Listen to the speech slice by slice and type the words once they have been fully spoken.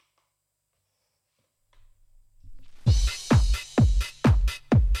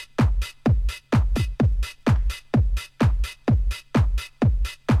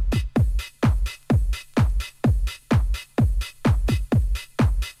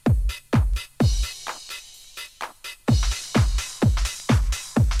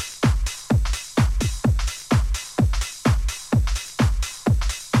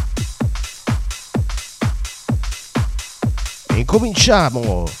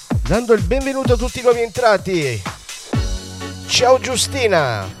Cominciamo dando il benvenuto a tutti i nuovi entrati. Ciao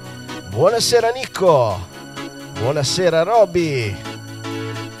Giustina, buonasera Nicco, buonasera Roby,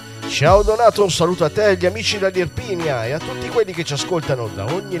 ciao Donato, un saluto a te, agli amici dall'Irpinia e a tutti quelli che ci ascoltano da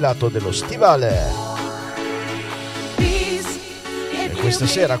ogni lato dello stivale. E questa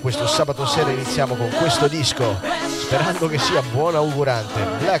sera, questo sabato sera, iniziamo con questo disco, sperando che sia buon augurante.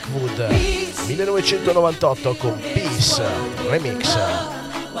 Blackwood 1998 con Peace Remix.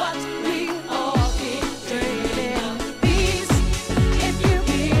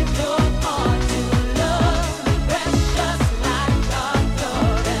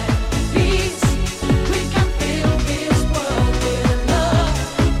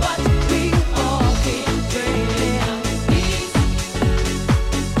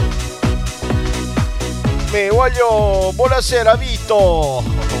 Voglio buonasera Vito,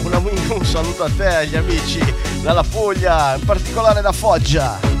 un saluto a te, agli amici dalla Puglia, in particolare da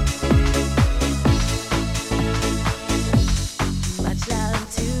Foggia.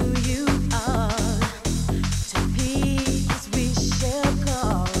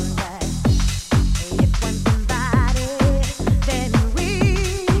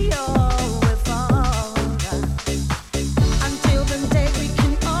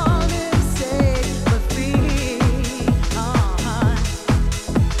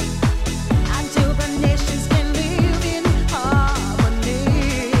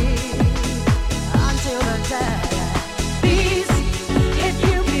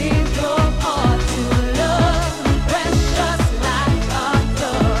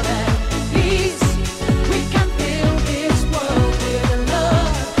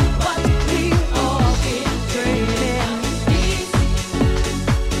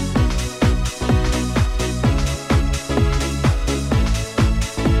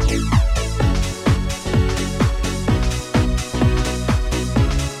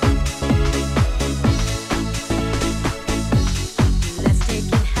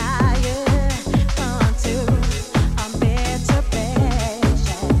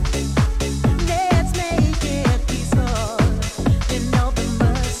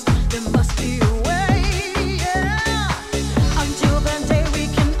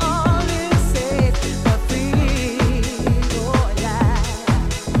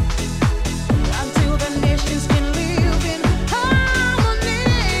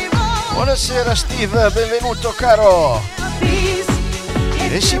 Buonasera Steve, benvenuto caro.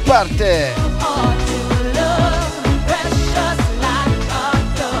 E si parte.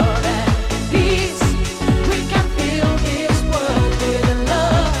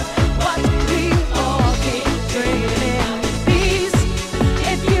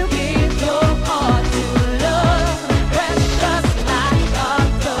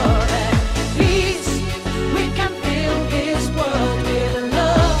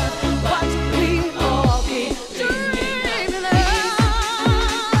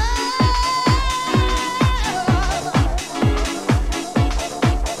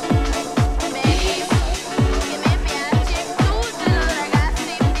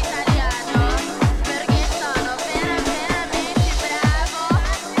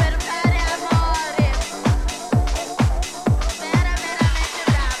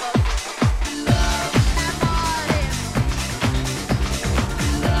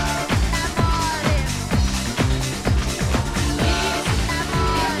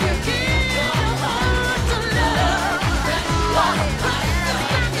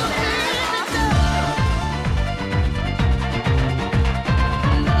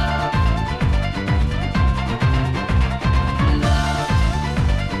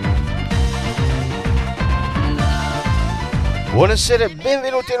 Buonasera e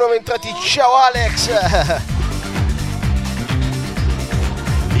benvenuti ai nuovi entrati, ciao Alex!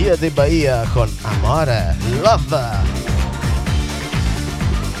 Via de Bahia con Amore, Love!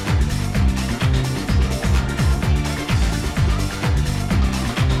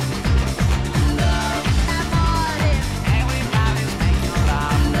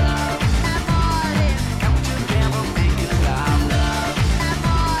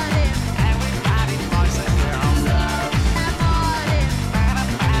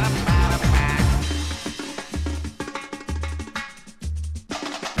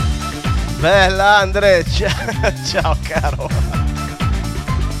 Bella Andre, ciao caro.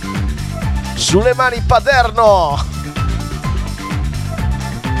 Sulle mani Paderno.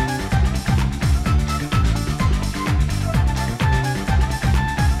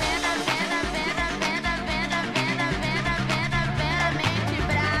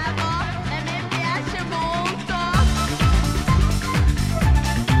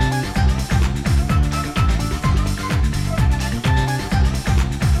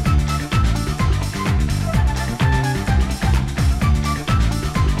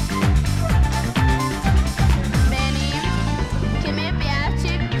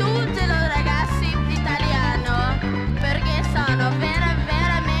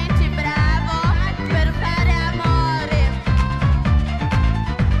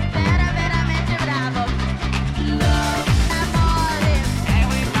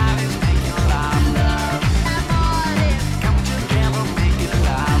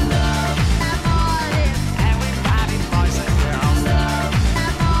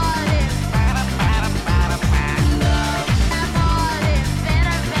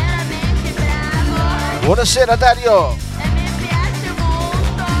 Buonasera Dario. E mi piace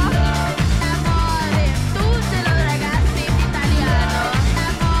molto. Amore, tu sei lo ragazzo italiano.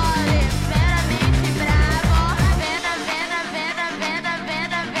 Amore, veramente bravo. Veramente bravo. Veramente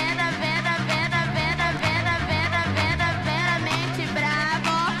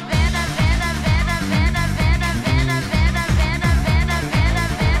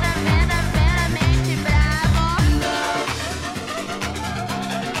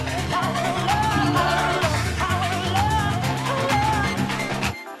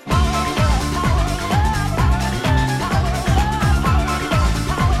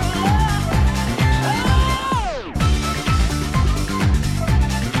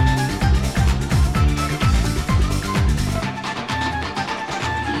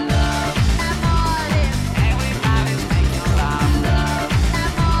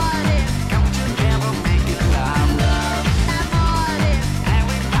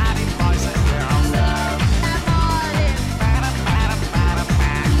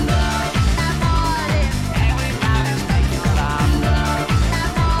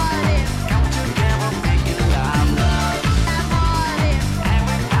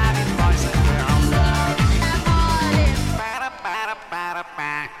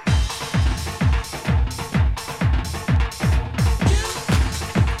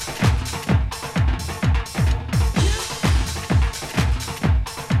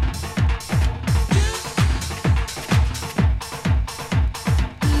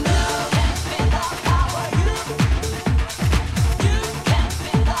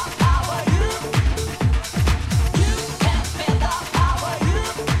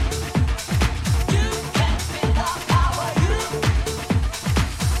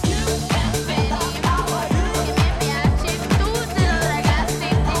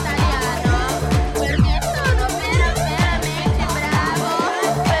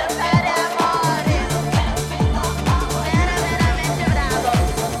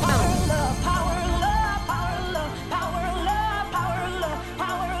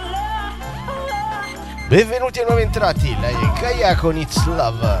Benvenuti ai nuovi entrati, lei è Kaya con It's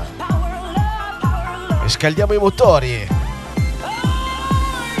Love. E scaldiamo i motori.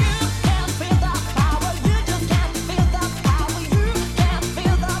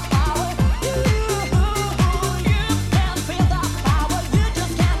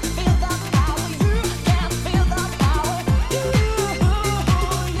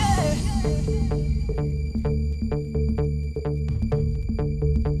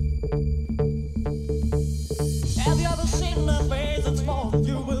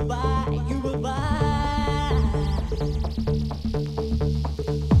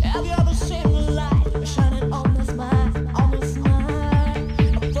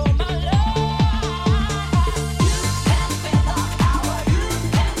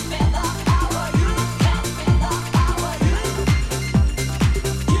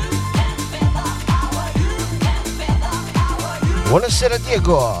 Buonasera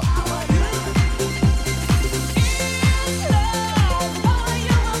Diego.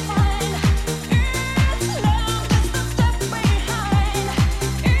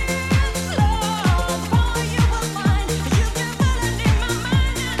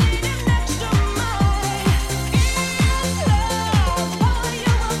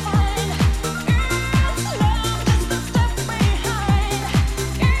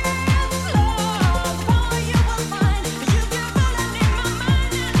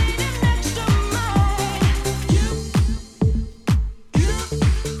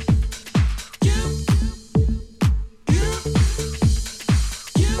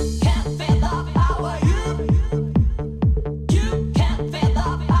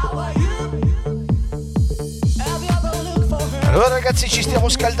 Allora ragazzi, ci stiamo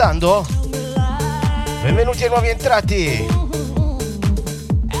scaldando? Benvenuti ai nuovi entrati.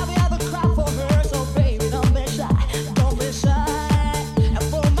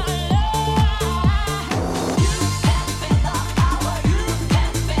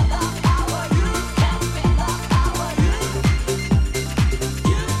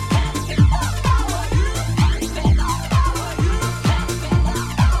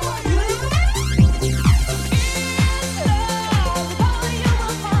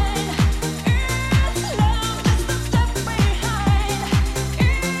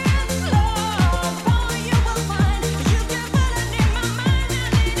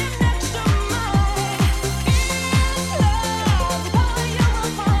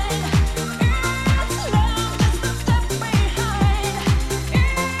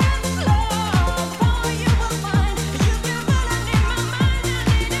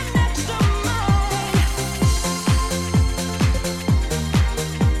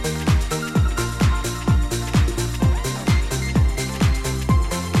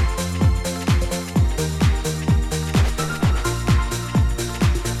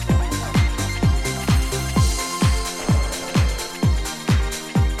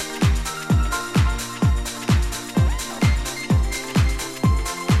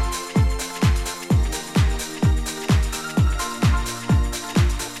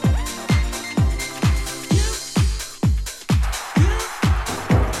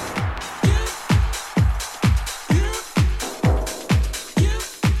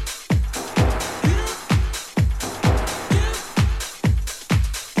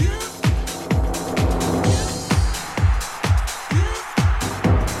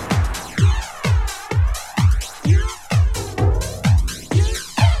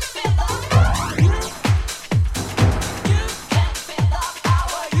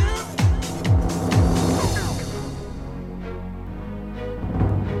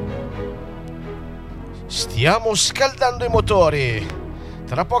 Stiamo scaldando i motori.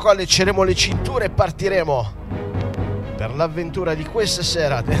 Tra poco allacceremo le cinture e partiremo per l'avventura di questa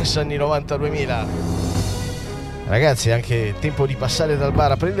sera, Dance anni 90 2000. Ragazzi, è anche tempo di passare dal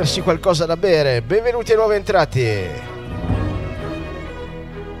bar a prendersi qualcosa da bere. Benvenuti ai nuovi entrati.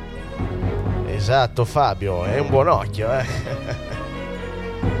 Esatto, Fabio, è un buon occhio,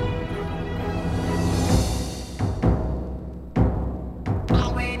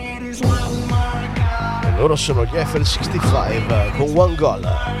 E loro sono gli FL65 con One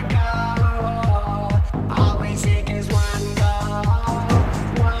Goal.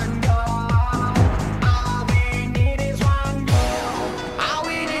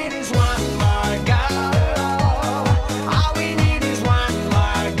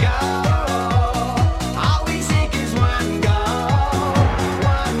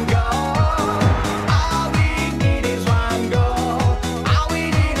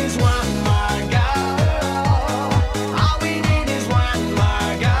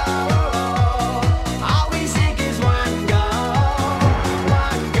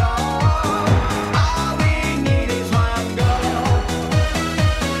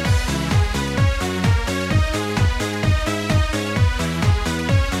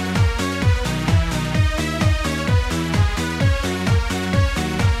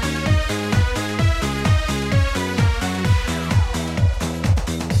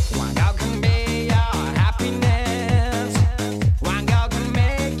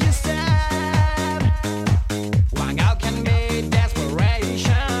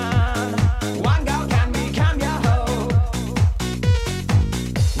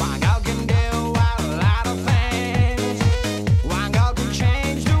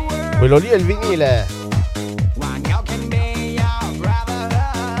 Quello lì è il vinile.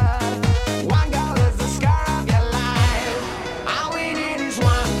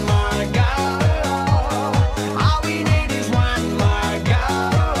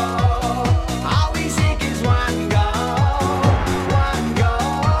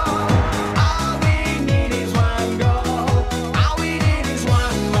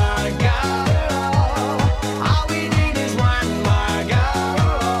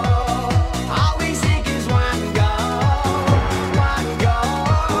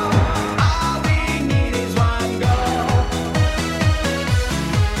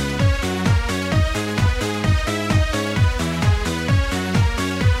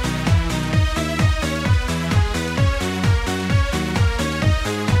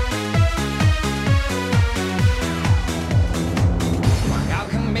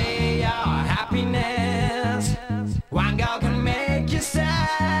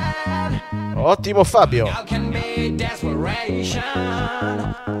 Ottimo Fabio.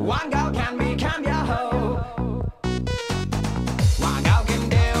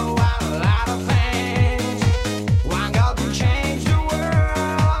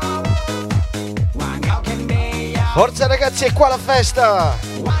 Forza ragazzi, è qua la festa.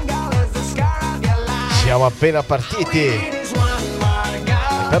 Siamo appena partiti. E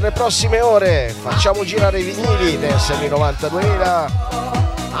per le prossime ore facciamo girare i vinili Dance anni 90 2000.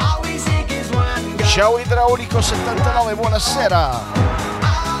 Ciao Idraulico 79, buonasera.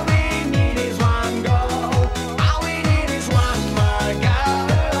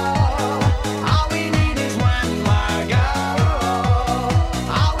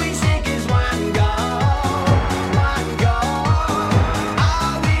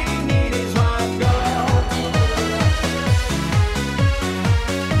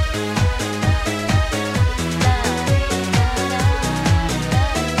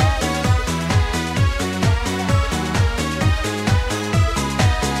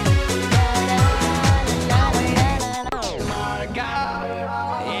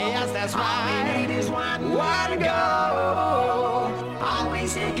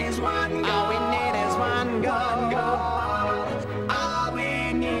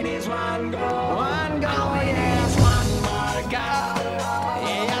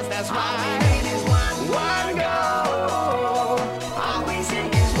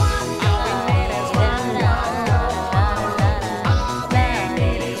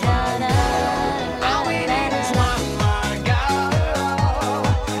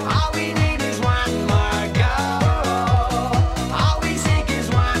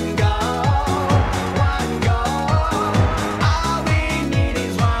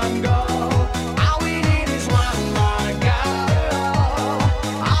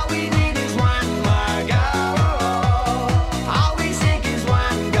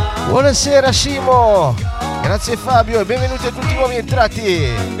 Buonasera Simo, grazie Fabio e benvenuti a tutti i nuovi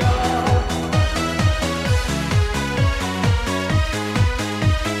entrati.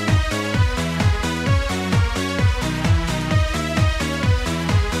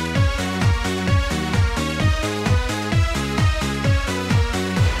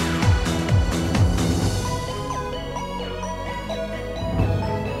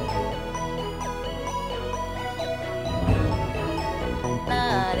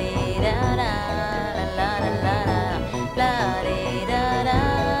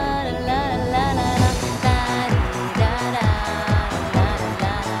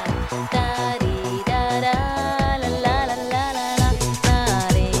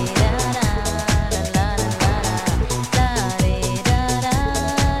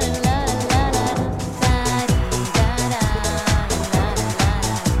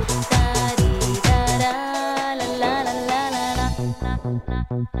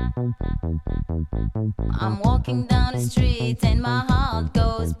 I'm walking down the street and my heart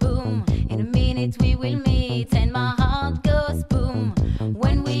goes boom. In a minute we will meet and my heart goes boom.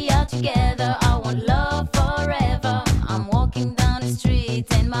 When we are together I want love forever. I'm walking down the street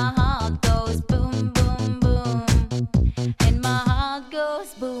and my heart goes boom, boom, boom. And my heart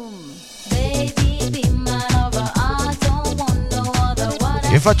goes boom. Baby, be my lover, I don't want no other. What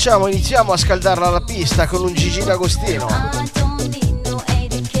Che facciamo? Iniziamo a scaldarla la pista con un Gigi D'Agostino. I don't need no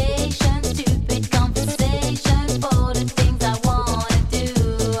education, stupid conversation for the things I wanna do.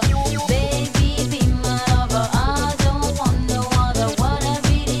 Baby, be my lover, I don't want no other. What I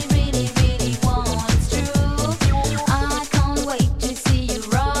really, really, really want is true. I can't wait to see you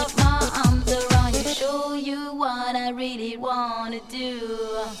wrap my arms around you, show you what I really wanna do.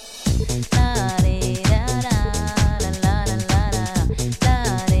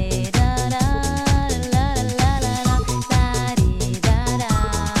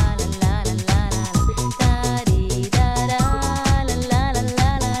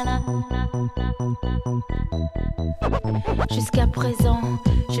 Jusqu'à présent,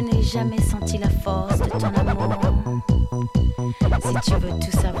 je n'ai jamais senti la force de ton amour. Si tu veux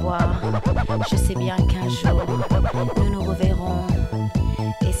tout savoir, je sais bien qu'un jour, nous nous reverrons,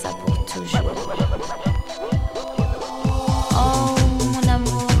 et ça pour toujours. Oh mon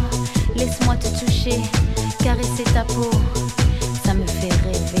amour, laisse-moi te toucher, caresser ta peau, ça me fait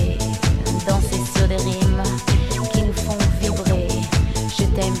rêver, danser sur des rimes qui nous font vibrer. Je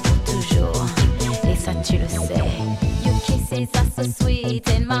t'aime pour toujours, et ça tu le sais. Your kisses are so sweet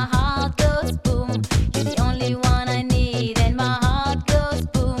and my heart goes boom. You're the only one I need and my heart goes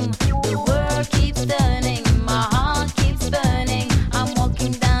boom. The world keeps turning, my heart keeps burning. I'm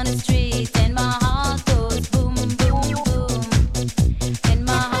walking down the street and my heart goes boom, boom, boom. And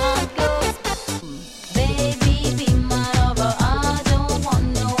my heart goes boom. Baby, be my lover, I don't want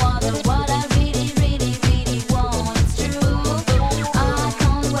no other. What I really, really, really want is true. I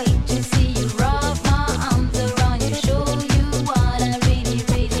can't wait to see you wrap my arms around you, show you what I really,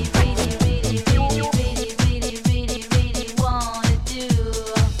 really, really, really, really, really, really, really, really wanna do.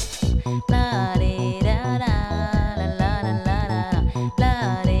 La di da da, la la la la la, la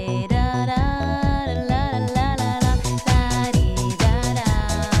di da da, la la la la la, la di da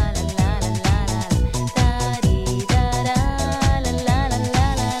da, la la la la la,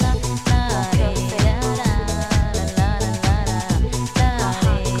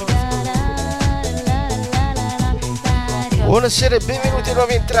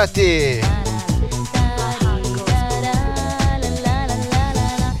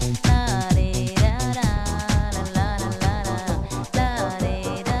 di da da, la la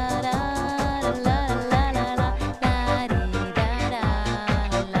la la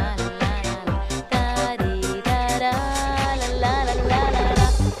la, la di da da, la la la la la, Buonasera e benvenuti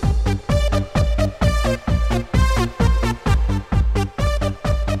nuovi entrati.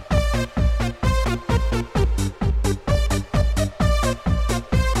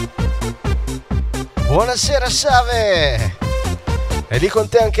 Buonasera Save. E lì con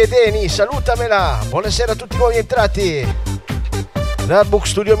te anche Deni, salutamela. Buonasera a tutti i nuovi entrati. Da Book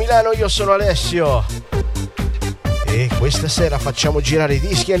Studio Milano io sono Alessio. E questa sera facciamo girare i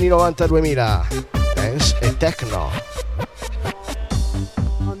dischi anni 90-2000, dance e techno.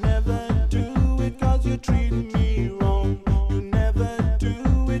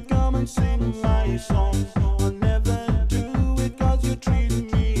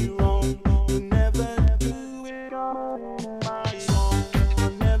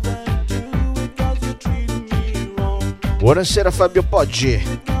 Buonasera Fabio Poggi.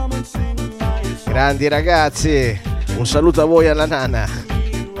 Grandi ragazzi, un saluto a voi alla nana.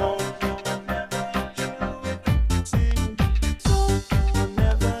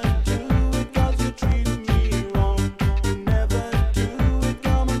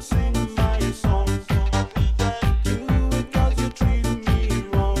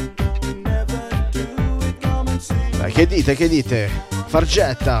 Dai, che dite, che dite?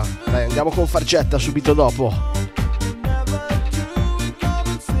 Fargetta, dai, andiamo con Fargetta subito dopo.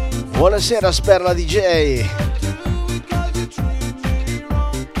 Buonasera Sperla DJ.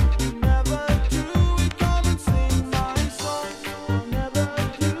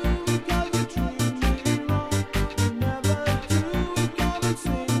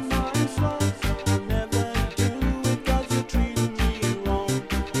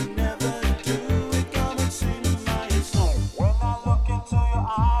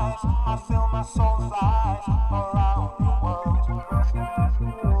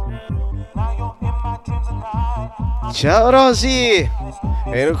 Ciao Rosy!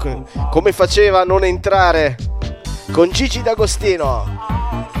 E come faceva a non entrare con Gigi D'Agostino?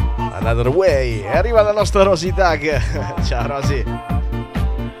 Another Way. E arriva la nostra Rosy Tag. Ciao Rosy.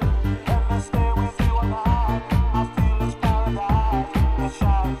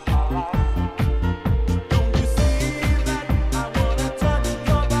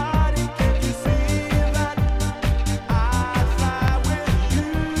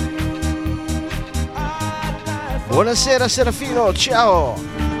 Buonasera Serafino, ciao!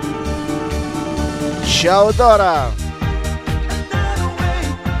 Ciao Dora!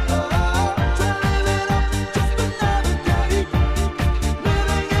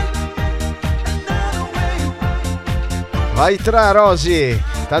 Vai tra Rosy,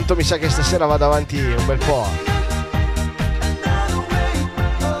 tanto mi sa che stasera vado avanti un bel po'.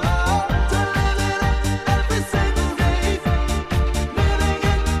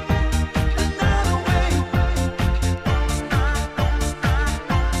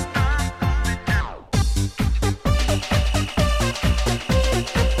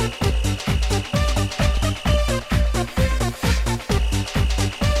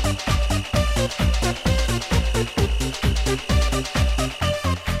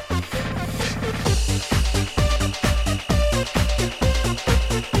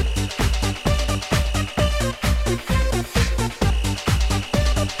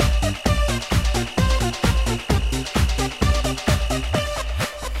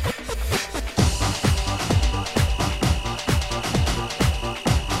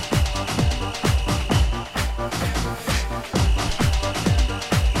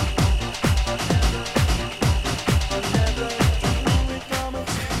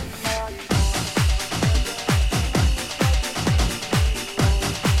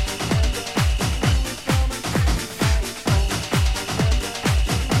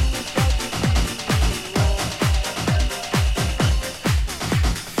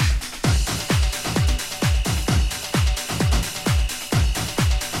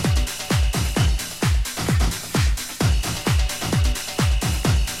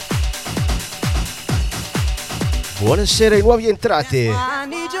 Buonasera ai nuovi entrati.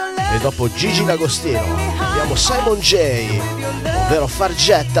 E dopo Gigi D'Agostino abbiamo Simon J, ovvero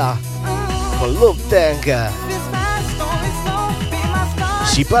Fargetta con Love Tank.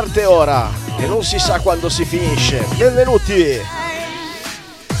 Si parte ora e non si sa quando si finisce. Benvenuti.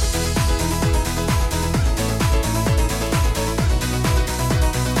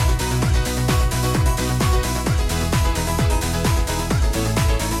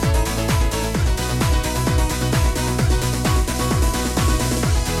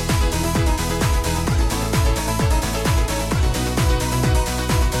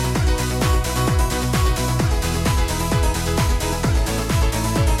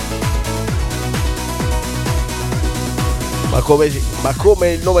 Ma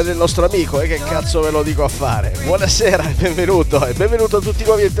come il nome del nostro amico, che cazzo ve lo dico a fare? Buonasera e benvenuto a tutti i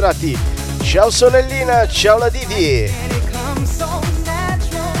nuovi entrati. Ciao sorellina, ciao la Didi.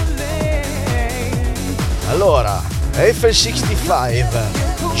 Allora, Eiffel 65,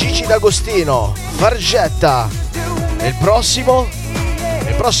 Gigi D'Agostino, Fargetta. E il prossimo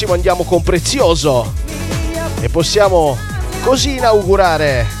andiamo con Prezioso. E possiamo così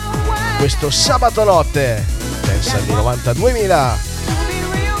inaugurare questo sabato notte. Pensa di 92.000.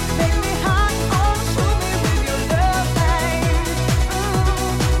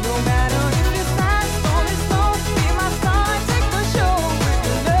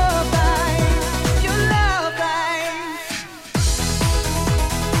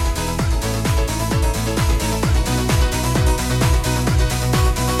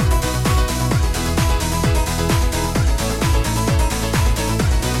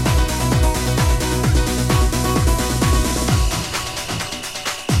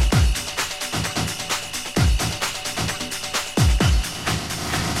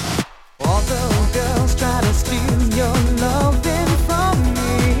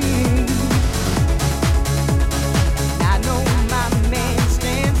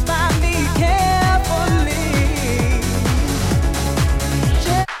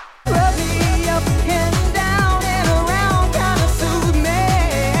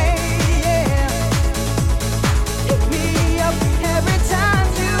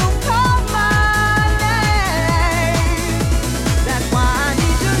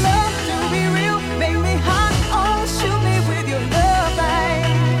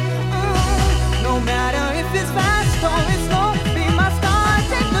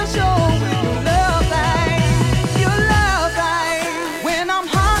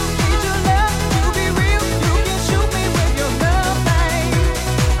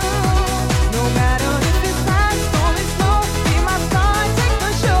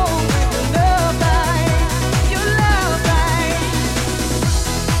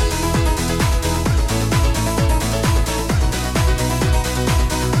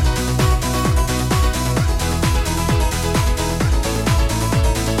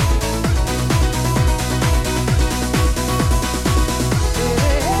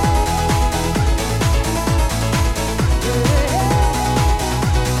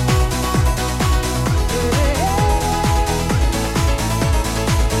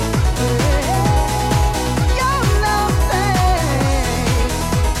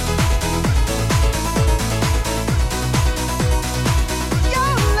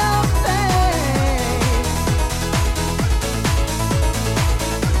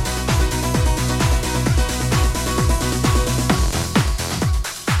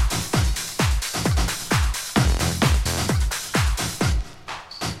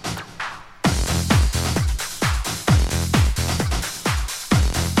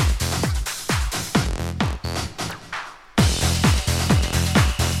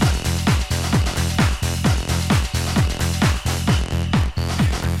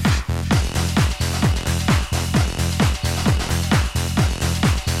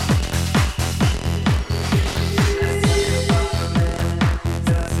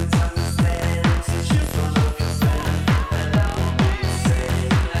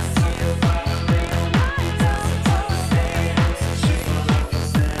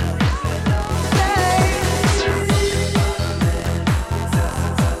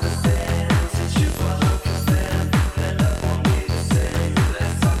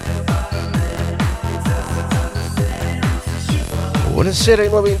 Buonasera ai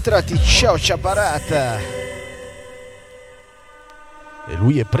nuovi entrati, ciao Ciaparata. E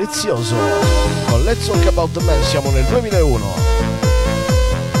lui è prezioso. Con Let's Talk About the Man siamo nel 2001.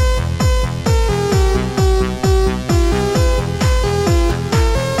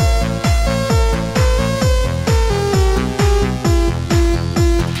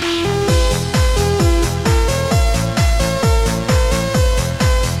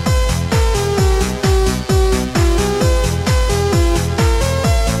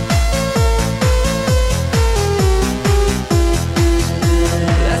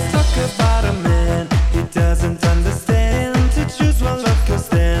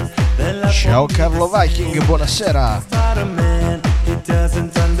 Ciao Carlo Viking, buonasera.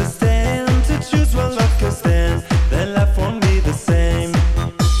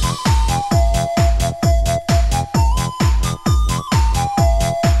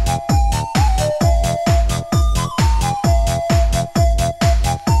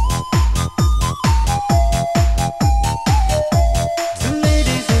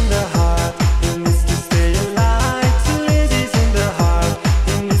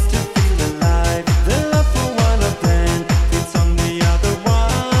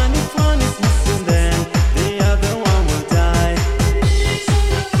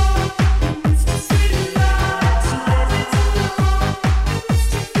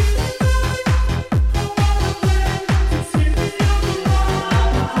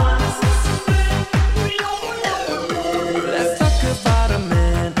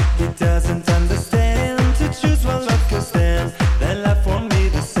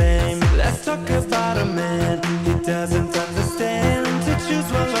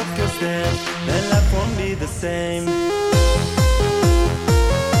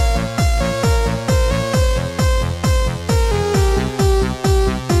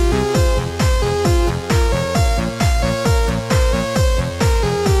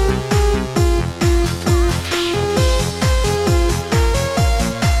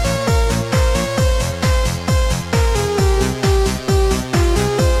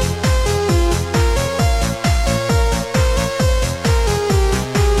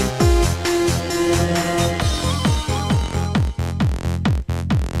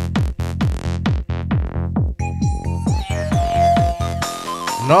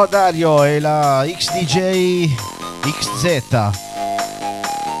 No Dario, è la XDJ XZ.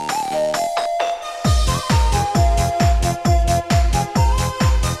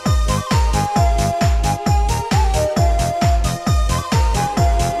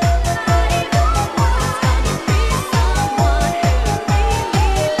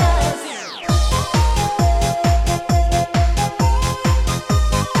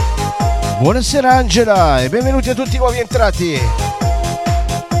 Buonasera Angela e benvenuti a tutti i nuovi entrati.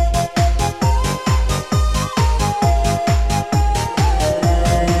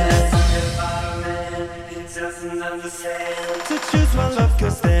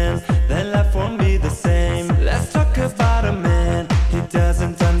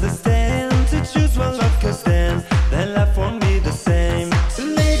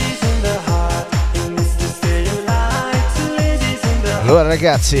 Allora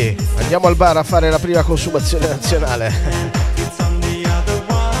ragazzi, andiamo al bar a fare la prima consumazione nazionale.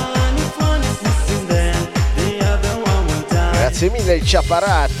 Grazie mille il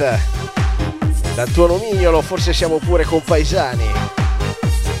Ciaparat. Dal tuo nomignolo forse siamo pure compaesani.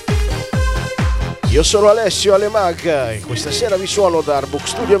 Io sono Alessio Alemag e questa sera vi suono da Artbook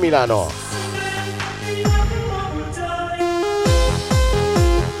Studio Milano.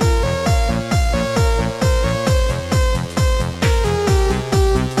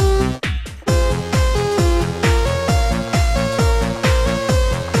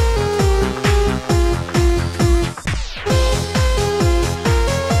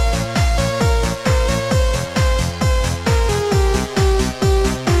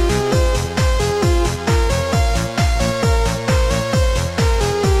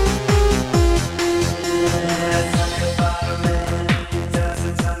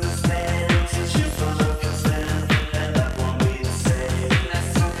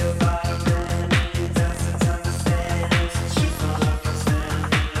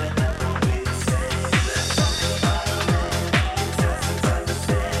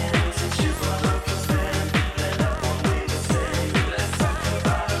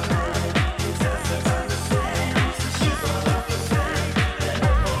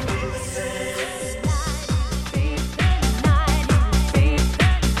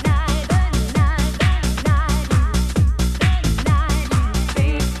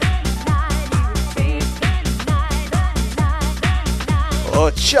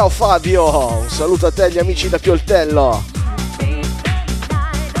 Ciao Fabio, un saluto a te e agli amici da Pioltello.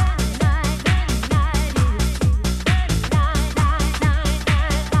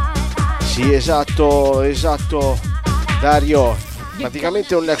 Sì, esatto, Dario,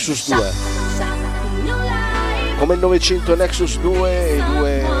 praticamente è un Nexus 2, come il 900 Nexus 2 e il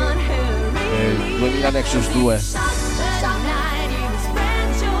 2000 Nexus 2.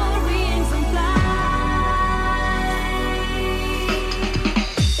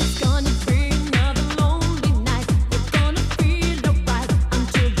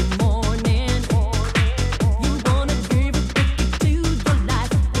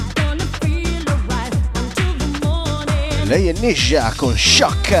 Lei è Nisha con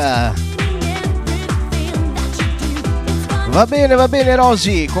Shock. Va bene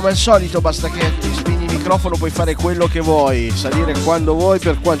Rosy, come al solito basta che ti spegni il microfono, puoi fare quello che vuoi, salire quando vuoi,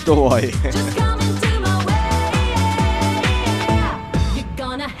 per quanto vuoi.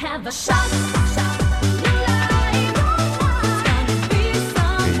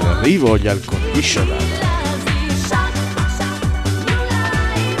 In arrivo gli air conditioner.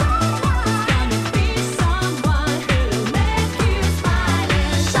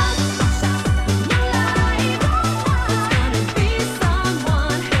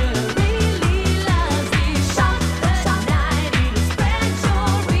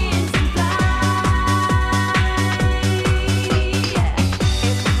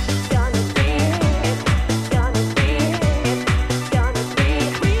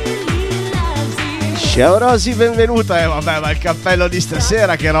 Ciao Rosy, benvenuta. Vabbè, ma il cappello di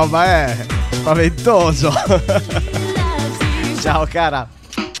stasera che roba è? Spaventoso. Ciao cara.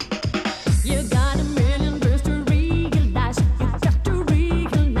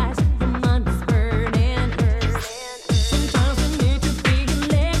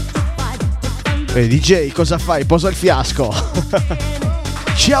 DJ, cosa fai? Posa il fiasco.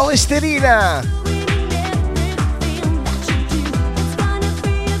 Ciao Esterina.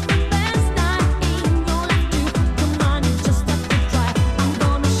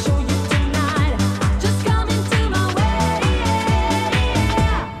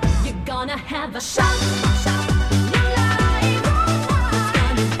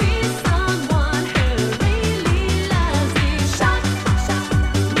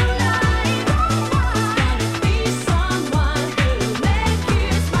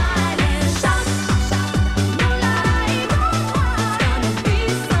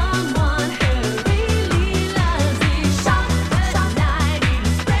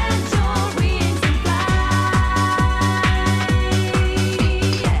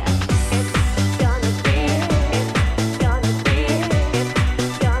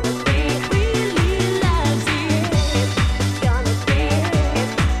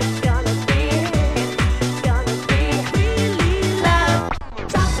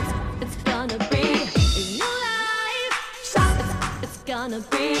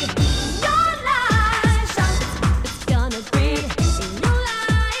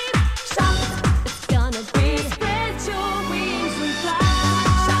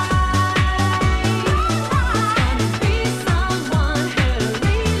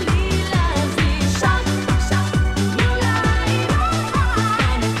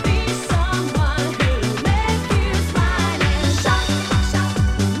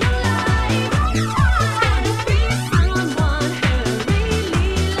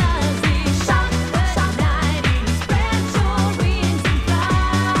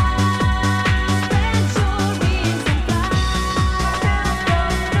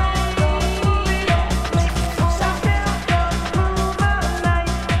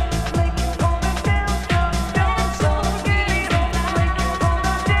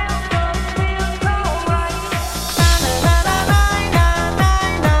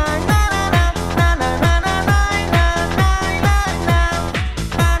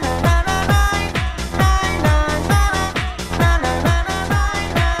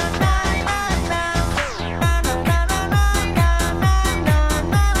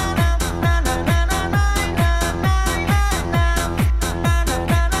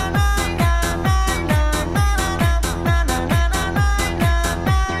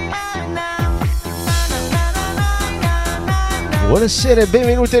 Buonasera e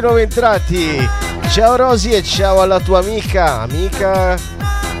benvenuti ai nuovi entrati. Ciao Rosy e ciao alla tua amica,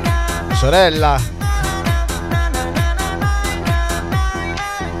 sorella.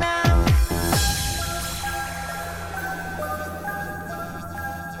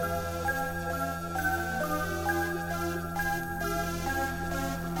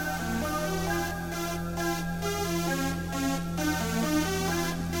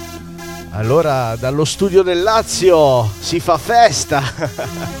 Allora, dallo studio del Lazio si fa festa.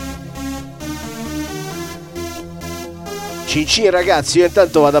 Cincin ragazzi, io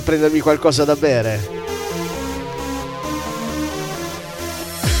intanto vado a prendermi qualcosa da bere.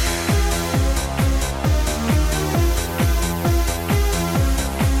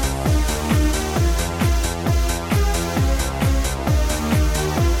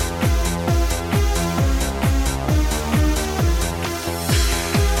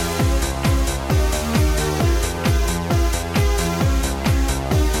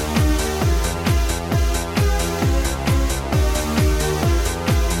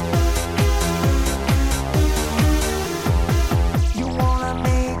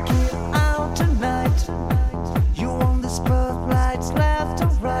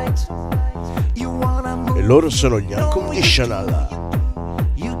 Loro sono gli Unconditional.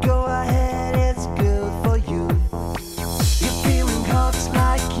 You go ahead, it's good for you. You're feeling hot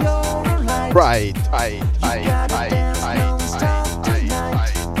like you're alive. Right. You gotta dance non-stop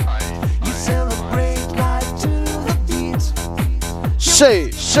tonight. You celebrate life to the beat.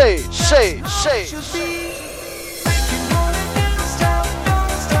 Say. Should be. Make you wanna dance, stop, don't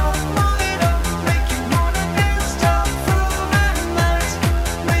stop, move it up. Make you wanna dance, stop through the night.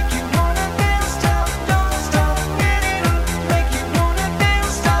 Make you wanna dance, stop, don't stop, get it up. Make you wanna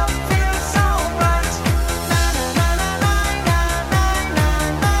dance, stop, feel so right. Na na na na na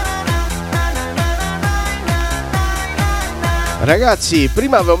na na na. Ragazzi,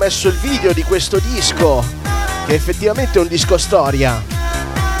 prima avevo messo il video di questo disco, che effettivamente è un disco storia.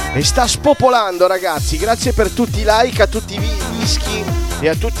 E sta spopolando, ragazzi. Grazie per tutti i like a tutti i dischi e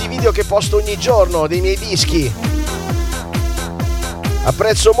a tutti i video che posto ogni giorno dei miei dischi.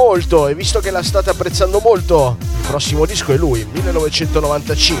 Apprezzo molto, e visto che la state apprezzando molto, il prossimo disco è lui,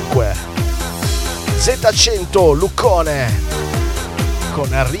 1995. Z100 Luccone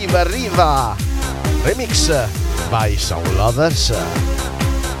con Arriva remix by Sound Lovers.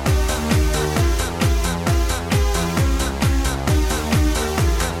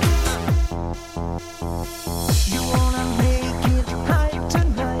 You wanna make it high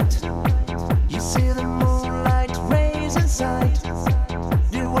tonight. You see the moonlight rays inside.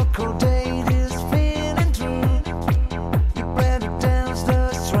 The work day is feeling true. You better dance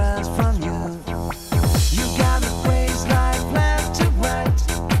the strands from you. You gotta praise life left to right.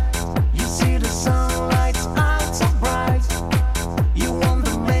 You see the sunlight's out so bright. You want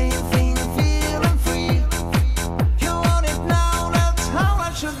the main thing, feeling free. You want it now, that's how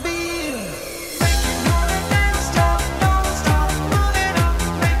it should be. Make you wanna dance, stop, don't stop, move it up.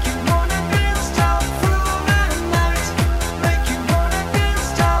 Make you wanna dance, stop through the night. Make you wanna dance,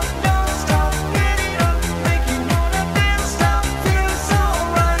 stop, don't stop, get it up. Make you wanna dance, stop, feel so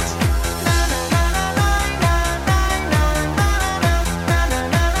right. Na na na na na na na na na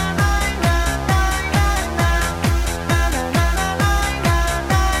na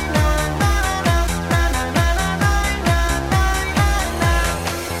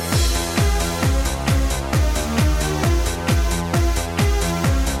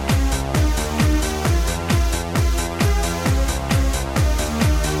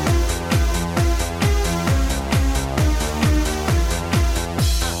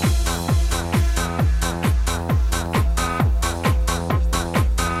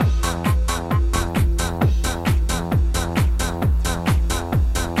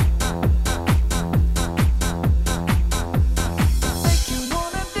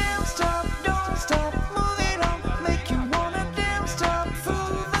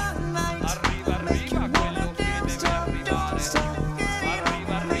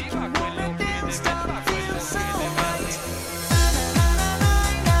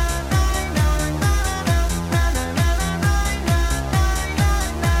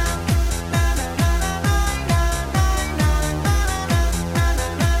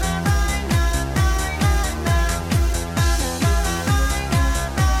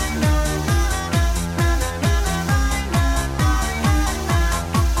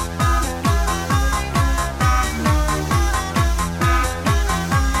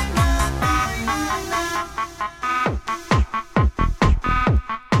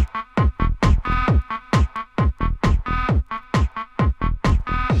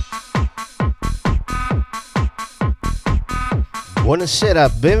Buonasera,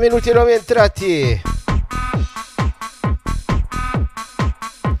 benvenuti e nuovi entrati.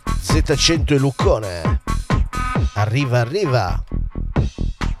 Z100 e Luccone. Arriva.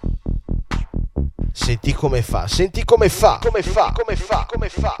 Senti come fa.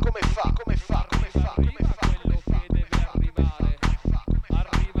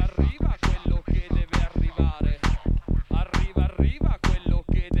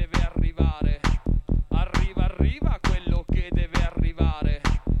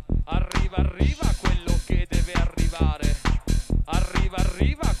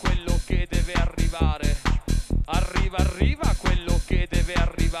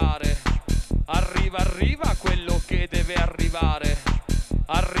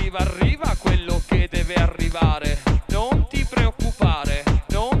 Arriva quello che deve arrivare. Non ti preoccupare.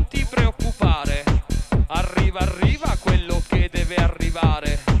 Arriva quello che deve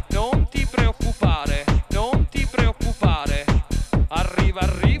arrivare. Non ti preoccupare.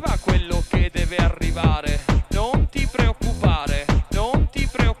 Arriva quello che deve arrivare. Non ti preoccupare.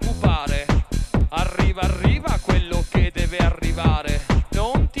 Arriva quello che deve arrivare.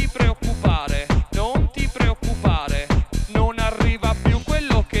 Non ti preoccupare. Non arriva più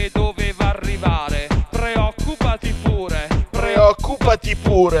quello che doveva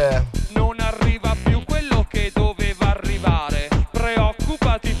pure. Non arriva più quello che doveva arrivare.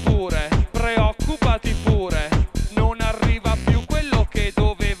 Preoccupati pure, preoccupati pure. Non arriva più quello che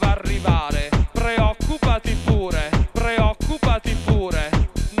doveva arrivare. Preoccupati pure, preoccupati pure.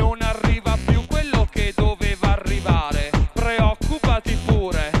 Non arriva più quello che doveva arrivare. Preoccupati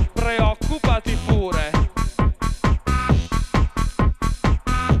pure, preoccupati pure.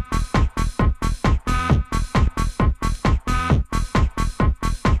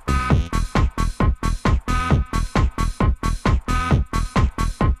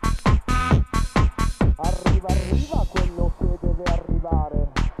 Arriva quello che deve arrivare.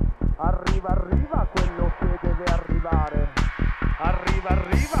 Arriva quello che deve arrivare.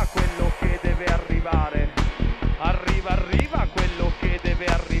 Arriva quello che deve arrivare. Arriva quello che deve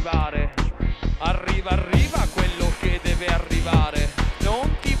arrivare. Arriva quello che deve arrivare.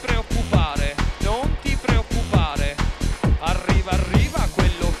 Non ti preoccupare, non ti preoccupare. Arriva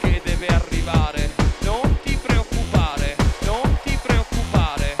quello che deve arrivare. Non ti preoccupare, non ti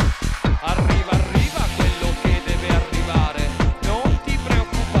preoccupare. Arriva quello che deve arrivare. Non ti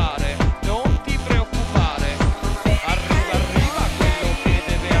preoccupare, non ti preoccupare. Arriva quello che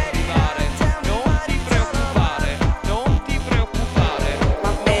deve arrivare. Non ti preoccupare, non ti preoccupare.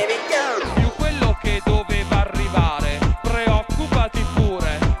 Più quello che doveva arrivare. Preoccupati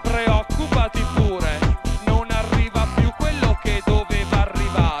pure, preoccupati pure. Non arriva più quello che doveva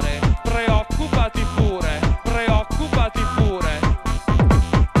arrivare. Preoccupati pure, preoccupati pure.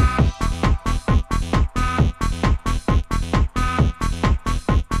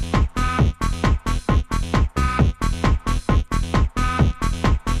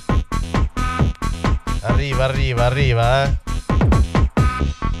 Arriva, eh.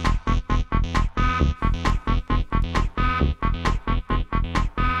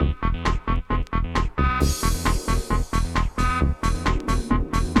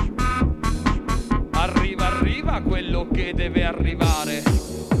 Arriva quello che deve arrivare.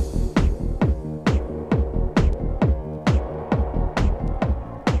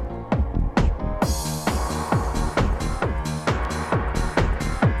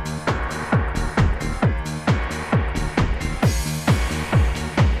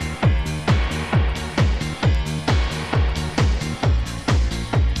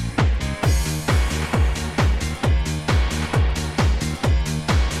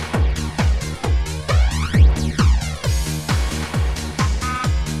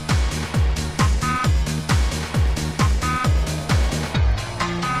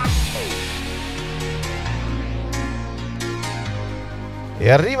 E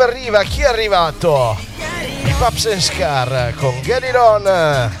arriva, chi è arrivato? I Paps and Scar con Get It On.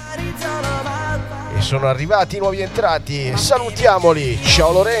 E sono arrivati i nuovi entrati, salutiamoli.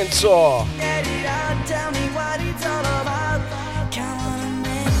 Ciao Lorenzo.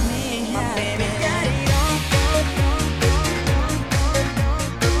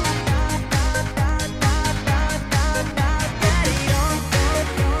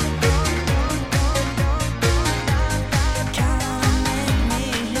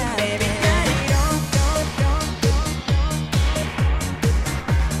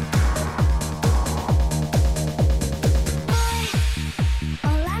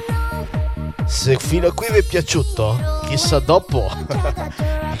 Se fino a qui vi è piaciuto, chissà dopo,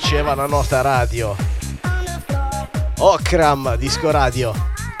 diceva la nota radio. Okram, disco radio.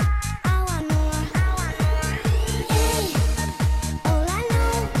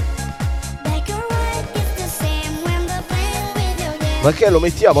 Ma che lo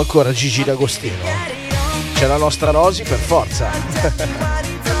mettiamo ancora Gigi D'Agostino? C'è la nostra Rosi per forza.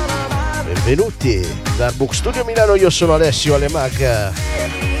 Benvenuti dal Book Studio Milano, io sono Alessio alle Mag.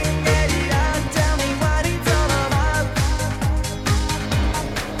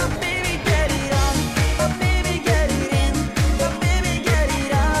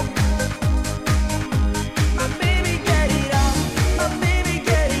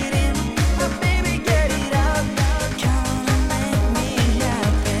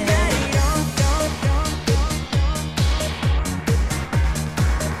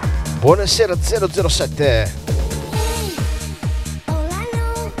 Buonasera 007.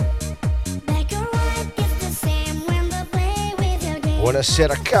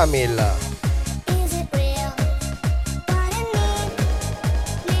 Buonasera Camilla.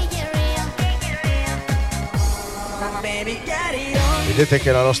 Vedete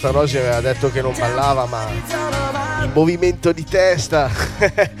che la nostra Rosi aveva detto che non ballava, ma il movimento di testa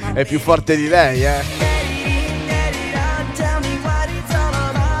è più forte di lei, eh?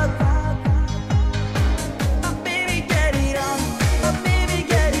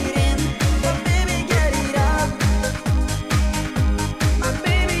 My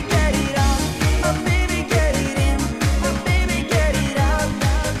baby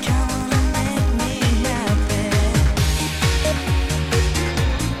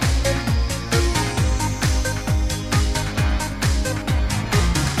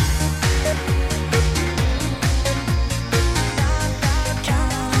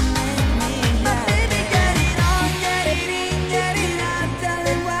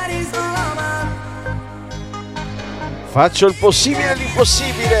Faccio il possibile e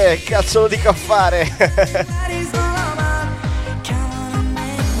l'impossibile, cazzo lo dico a fare.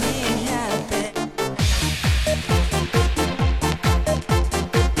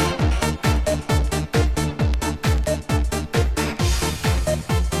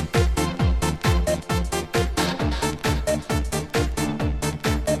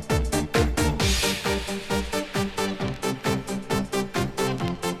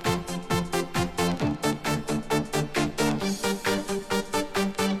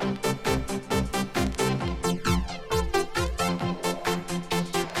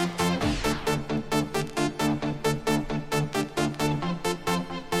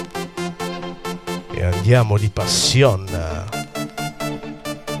 E andiamo di passion.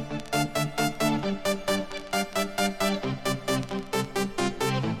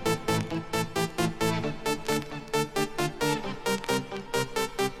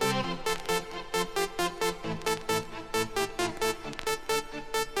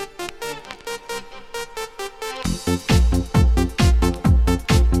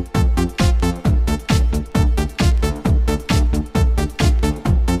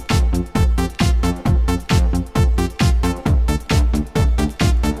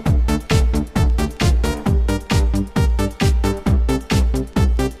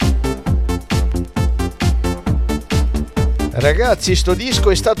 Ragazzi, sto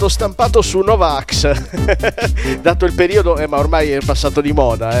disco è stato stampato su Novax, dato il periodo, ma ormai è passato di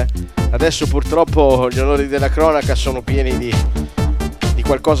moda. Adesso purtroppo gli onori della cronaca sono pieni di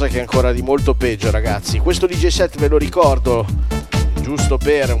qualcosa che è ancora di molto peggio, ragazzi. Questo DJ set ve lo ricordo, giusto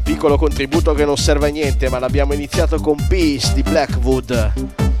per un piccolo contributo che non serve a niente, ma l'abbiamo iniziato con Peace di Blackwood,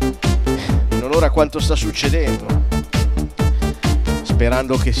 in onore a quanto sta succedendo,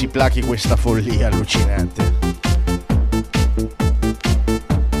 sperando che si plachi questa follia allucinante.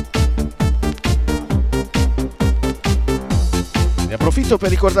 Approfitto per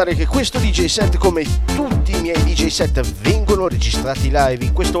ricordare che questo DJ set, come tutti i miei DJ set, vengono registrati live.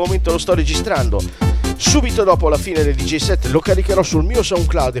 In questo momento lo sto registrando. Subito dopo la fine del DJ set lo caricherò sul mio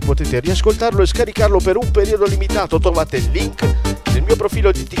SoundCloud e potete riascoltarlo e scaricarlo per un periodo limitato. Trovate il link nel mio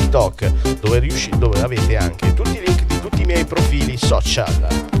profilo di TikTok, dove avete anche tutti i link di tutti i miei profili social.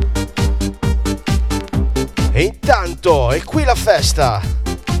 E intanto è qui la festa.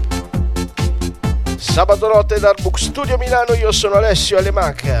 Sabato notte dal Book Studio Milano, io sono Alessio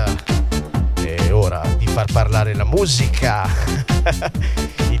Alemac. È ora di far parlare la musica.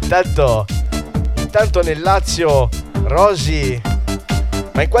 Intanto nel Lazio, Rosy,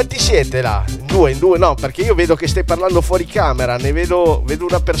 ma in quanti siete là? In due, no, perché io vedo che stai parlando fuori camera, ne vedo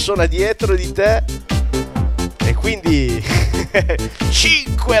una persona dietro di te e quindi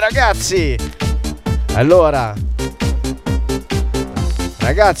 5 ragazzi. Allora,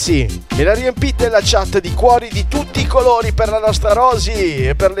 ragazzi, me la riempite la chat di cuori di tutti i colori per la nostra Rosy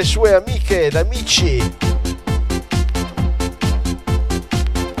e per le sue amiche ed amici.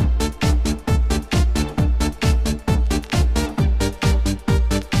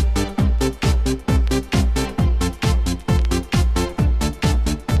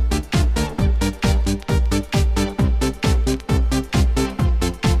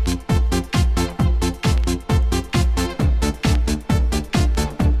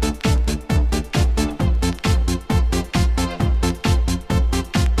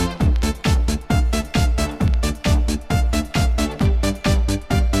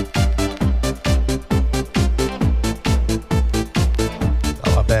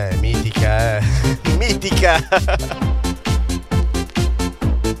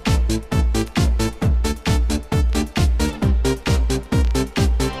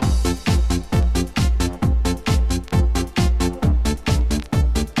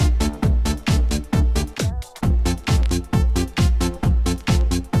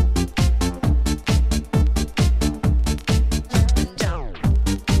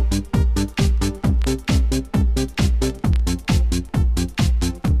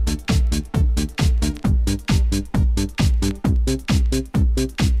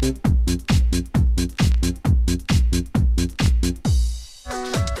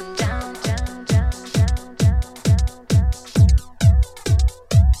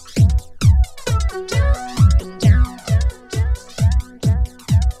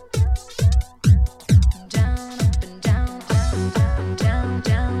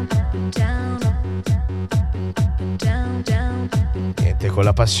 Con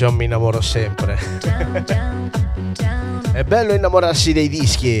la passione mi innamoro sempre. È bello innamorarsi dei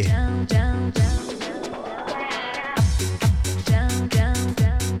dischi.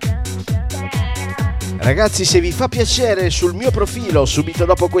 Ragazzi, se vi fa piacere, sul mio profilo subito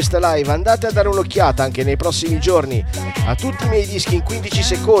dopo questa live andate a dare un'occhiata anche nei prossimi giorni a tutti i miei dischi in 15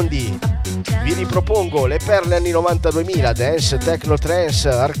 secondi. Vi ripropongo le perle anni 90-2000, dance, techno, trance,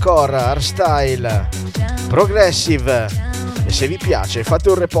 hardcore, hardstyle, progressive. E se vi piace fate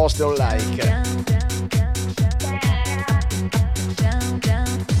un repost e un like.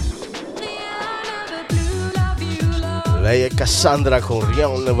 Lei è Cassandra con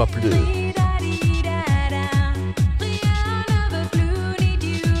Rien ne va plus.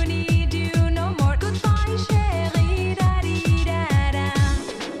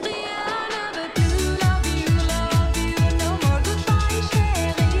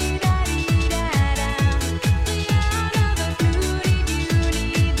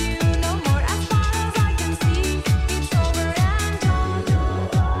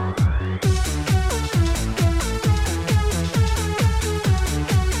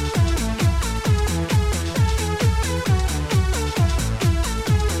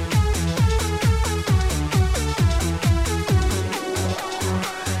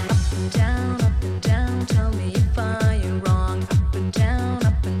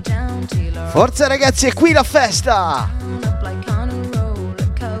 Forza ragazzi, è qui la festa!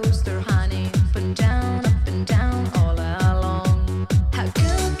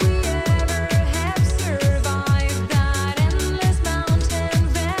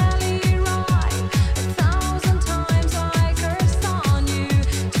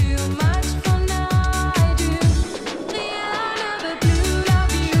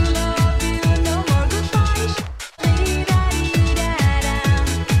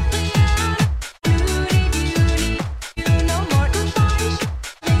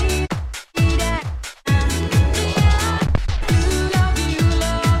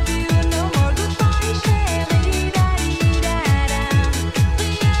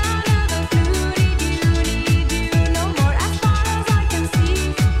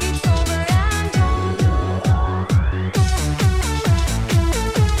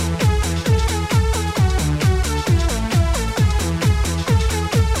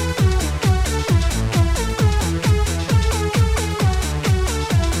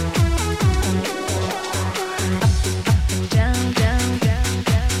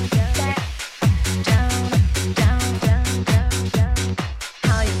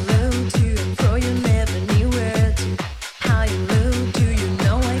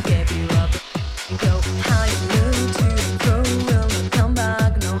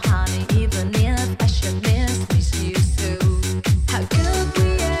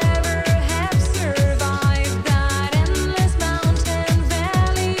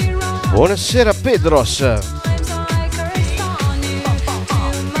 Buonasera Pedros.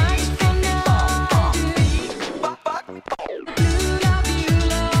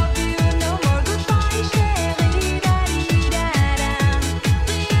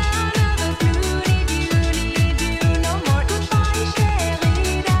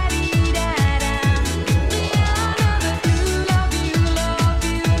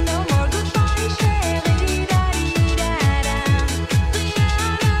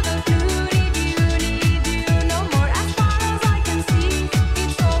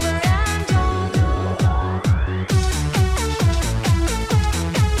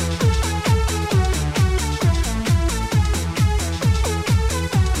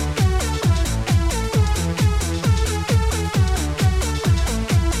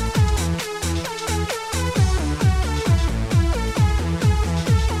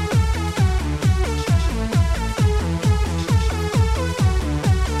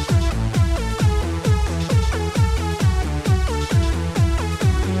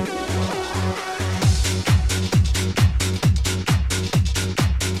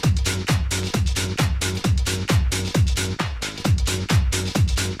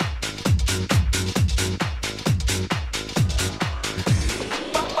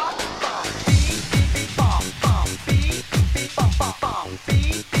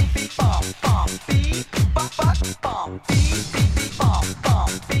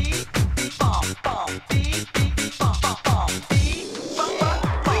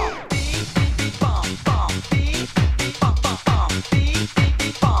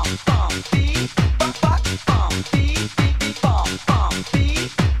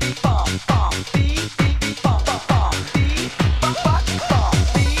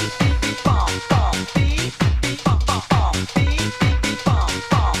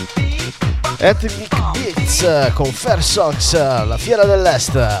 Ethnic Beats con Fair Songs, la fiera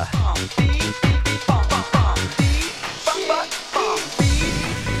dell'Est.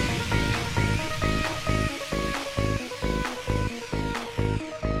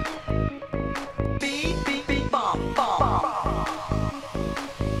 Beat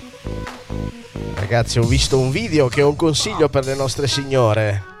ragazzi, ho visto un video che è un consiglio per le nostre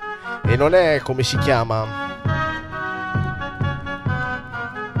signore e non è come si chiama.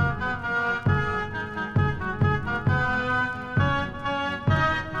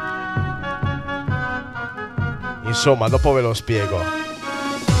 Insomma, dopo ve lo spiego.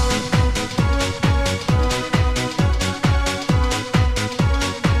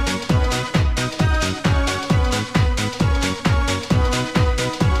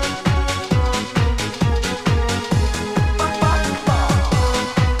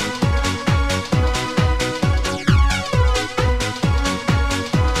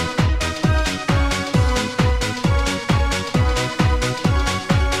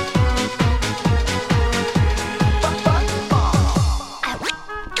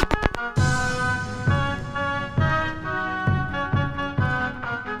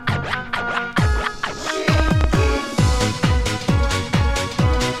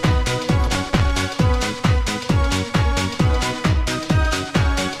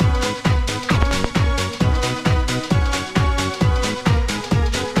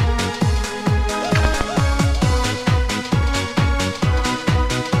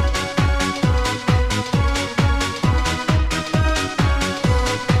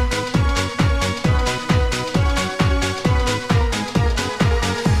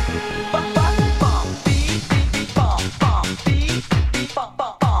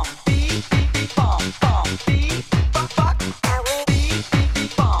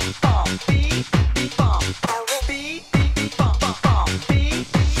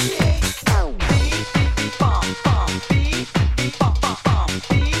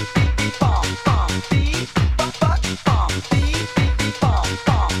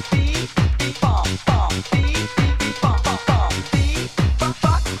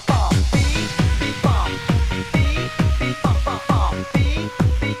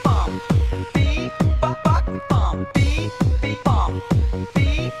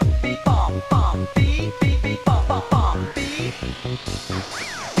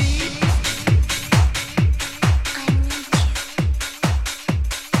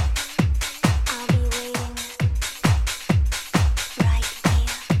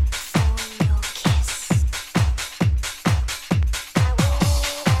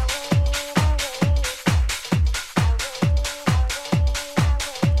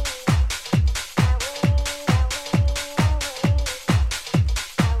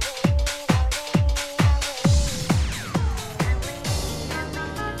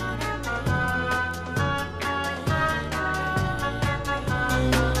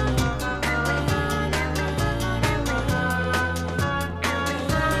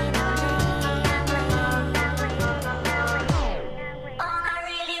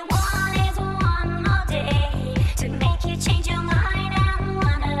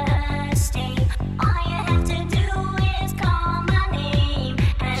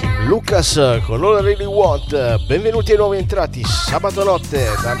 Lucas con All I Really Want. Benvenuti ai nuovi entrati sabato notte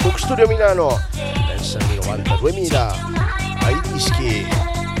da Cook Studio Milano, dance anni 90-2000, ai dischi,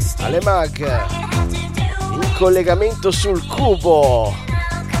 alle mag, in collegamento sul cubo,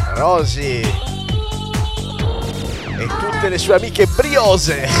 Rosy e tutte le sue amiche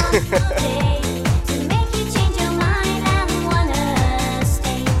briose.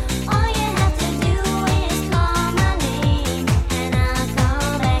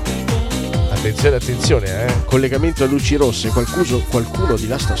 Attenzione, attenzione, collegamento a luci rosse, qualcuno di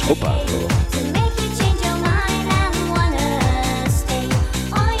là sta scopando.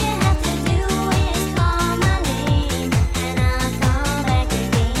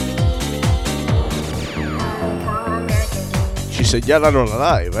 Ci segnalano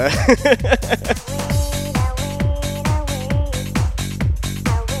la live,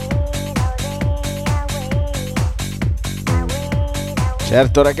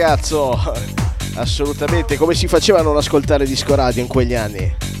 Certo ragazzo, assolutamente, come si faceva a non ascoltare disco radio in quegli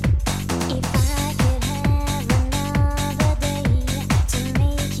anni?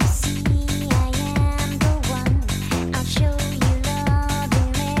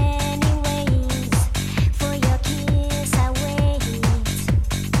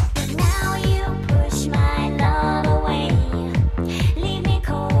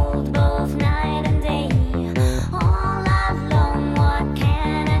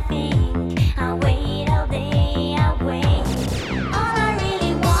 All I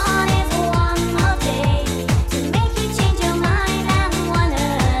really want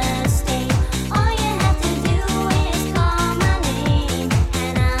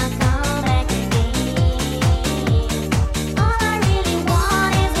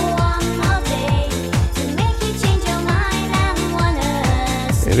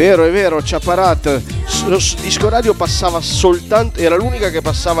È vero, Ciaparat. Lo disco radio passava soltanto, era l'unica che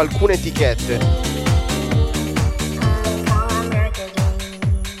passava alcune etichette.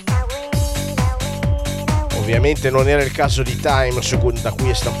 Ovviamente non era il caso di Time, da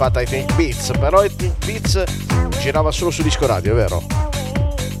cui è stampata I Think Beats, però I Think Beats girava solo su disco radio, è vero?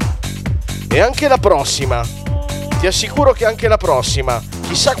 E anche la prossima, ti assicuro che anche la prossima,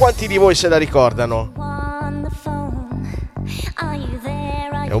 chissà quanti di voi se la ricordano.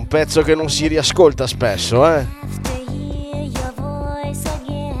 È un pezzo che non si riascolta spesso, eh?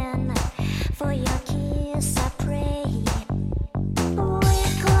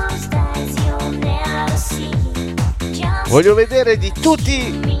 Voglio vedere di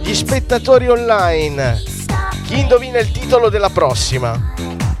tutti gli spettatori online chi indovina il titolo della prossima.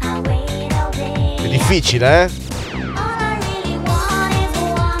 È difficile, eh?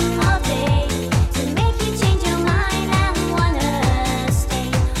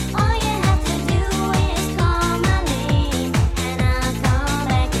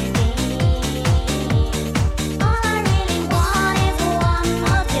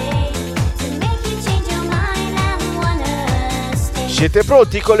 Siete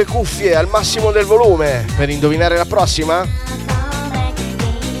pronti con le cuffie al massimo del volume per indovinare la prossima?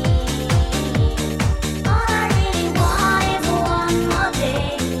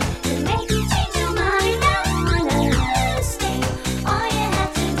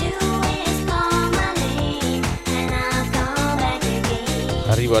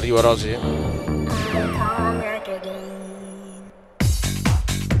 Arrivo Rosy.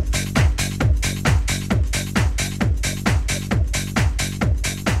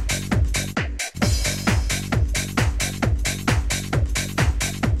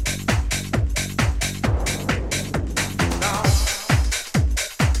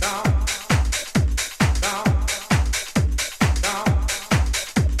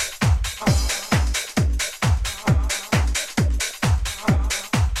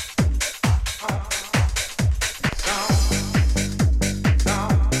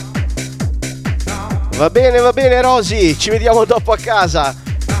 Va bene Rosy, ci vediamo dopo a casa.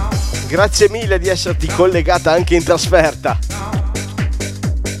 Grazie mille di esserti collegata anche in trasferta.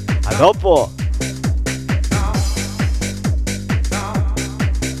 A dopo.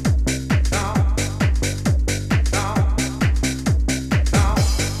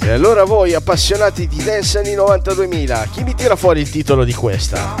 E allora voi appassionati di Dance anni 92.000, chi mi tira fuori il titolo di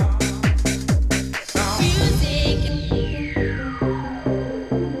questa?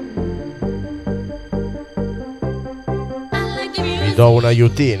 Do un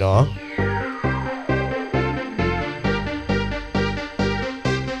aiutino?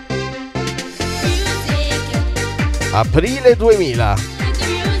 Aprile 2000.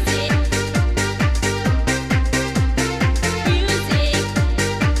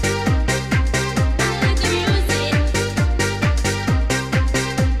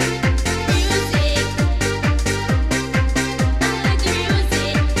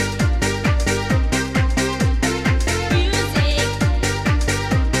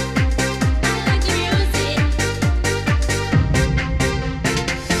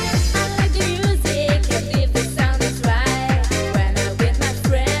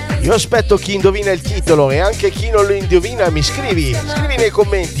 Io aspetto chi indovina il titolo e anche chi non lo indovina mi scrivi nei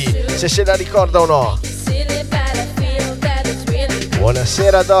commenti se la ricorda o no.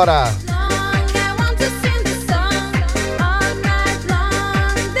 Buonasera Dora.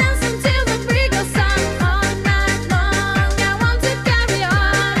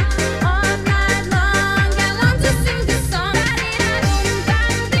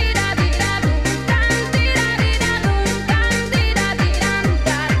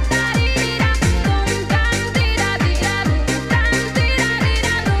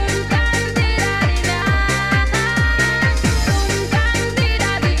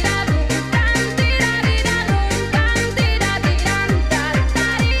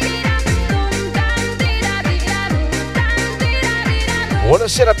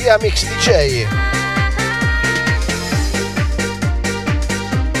 Buonasera Pia Mix DJ.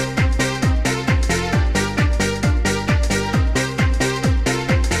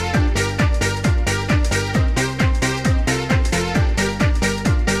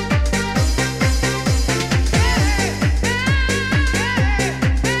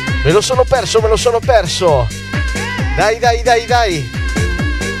 Me lo sono perso. Dai.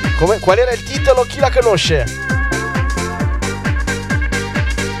 Qual era il titolo? Chi la conosce?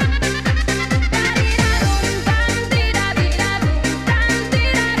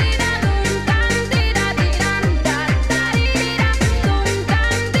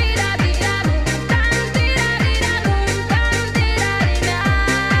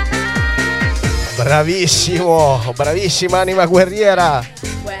 Bravissimo, bravissima anima guerriera.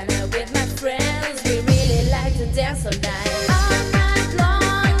 When I'm with my friends, we really like to dance all night. All night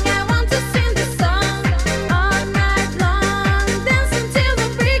long, I want to sing the song. All night long, dancing till the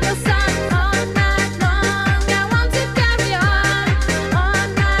break of sun. All night long, I want to carry on. All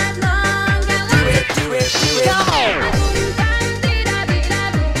night long, I want to do it. Come on.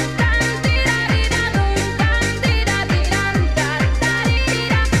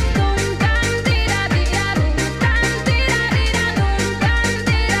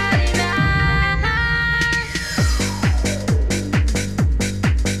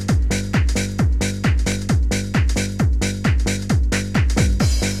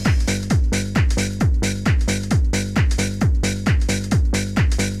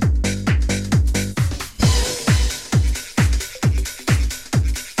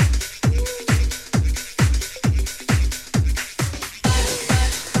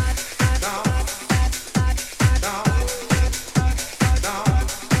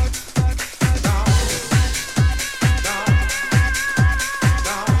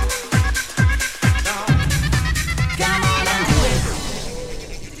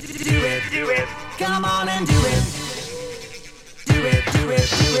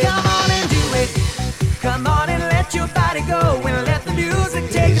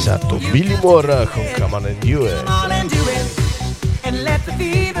 Esatto, Billy Moore con Come On and Do It. And let the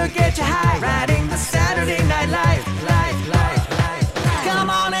fever get you high, riding the Saturday Night Live. Come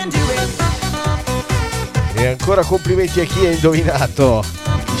on and do it. E ancora complimenti a chi ha indovinato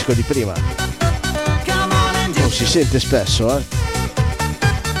il disco di prima. Come on and do Non it. si sente spesso, eh?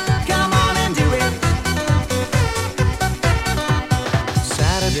 Come on and do it.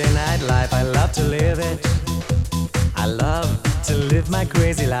 Saturday Night Live, I love to live it. I love to live my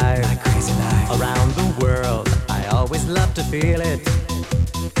crazy life. Around the world, I always love to feel it.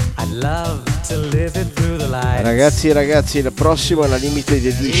 I love to live it through the lights. Ragazzi e ragazzi, il prossimo è la Limited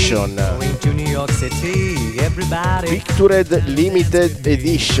Edition. Going to New York City, everybody. Pictured Limited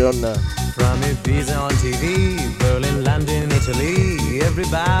Edition. From Ibiza on TV, Berlin, London, Italy,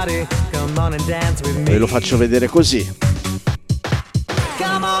 everybody, come on and dance with me. Ve lo faccio vedere così.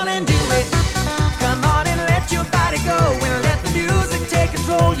 Come on and do it. Come on and let your body go and let the music take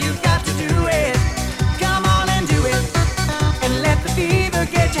control. You've got to do it. Come on and do it. And let the fever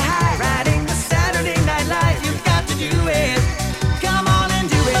get you high, riding the Saturday Night Live. You've got to do it. Come on and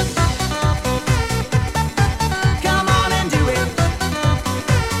do it. Come on and do it.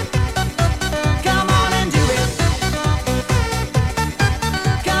 Come on and do it.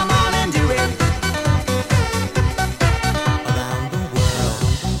 Come on and do it. Around the world,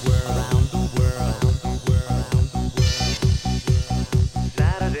 around the world,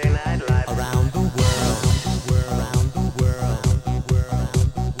 Saturday Night Live. Around the world, around the world.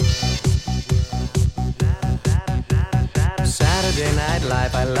 Saturday Night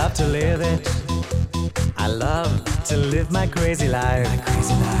Live, I love to live it. I love to live my crazy life.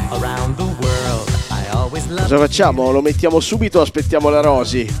 Around the world, I always love. Cosa facciamo? Lo mettiamo subito o aspettiamo la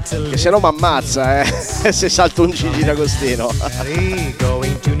Rosy? Che se no mi ammazza, se salto un Gigi D'Agostino.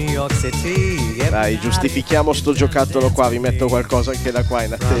 Going to New York City. Dai, giustifichiamo sto giocattolo qua, vi metto qualcosa anche da qua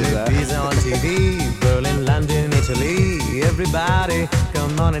in attesa. Ibiza on TV, Berlin, London, Italy. Everybody,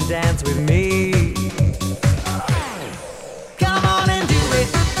 come on and dance with me. Come on and do it.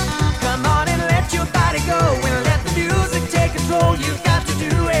 Come on and let your body go and let the music take control. You've got to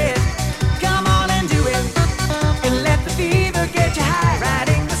do it. Come on and do it. And let the fever get you high,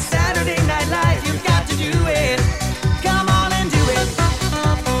 riding the Saturday Night Live. You've got to do it. Come on and do it.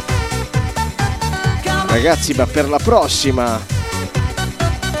 Come on. Ragazzi, ma per la prossima,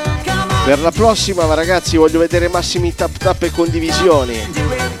 ma ragazzi, voglio vedere massimi tap tap e condivisioni.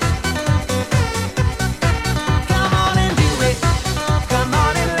 Do it. Come on and do it. Come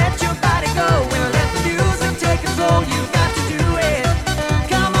on and let your body go and let the music take control. You've got to do it.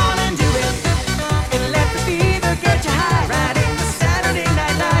 Come on and do it. And let the fever get you high, riding the Saturday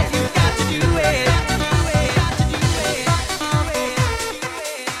Night Live. You've got to do it. Got to do it.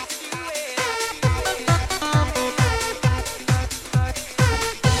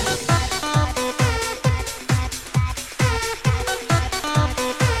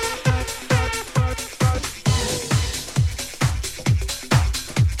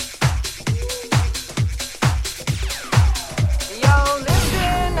 Yo,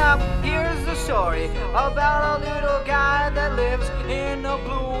 listen up, here's the story about a little guy that lives in a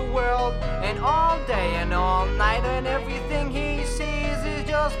blue world. And all day and all night and everything he sees is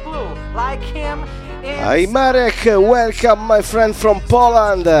just blue. Like him, Hi it's Marek, welcome my friend from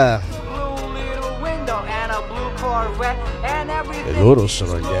Poland. a blue little window and a blue Corvette. And E loro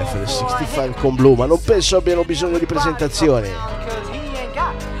sono gli F65 con Blue, ma non penso abbiano bisogno di presentazioni.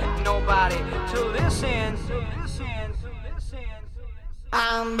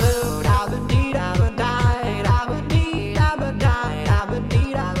 I'm blue, da ba dee da ba die, da ba dee da ba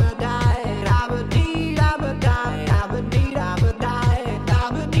die, da ba dee da ba die, da ba dee da ba die, da ba dee da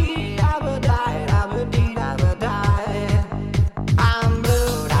ba die, da ba dee da ba die, da ba dee da ba die. I'm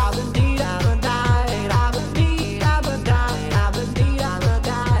blue, da ba dee da ba die, da ba dee da ba die, da ba dee da ba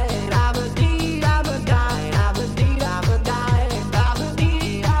die, da ba dee da ba die, da ba dee da ba die, da ba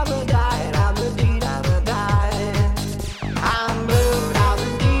dee da ba die, da ba dee da ba die. I'm blue.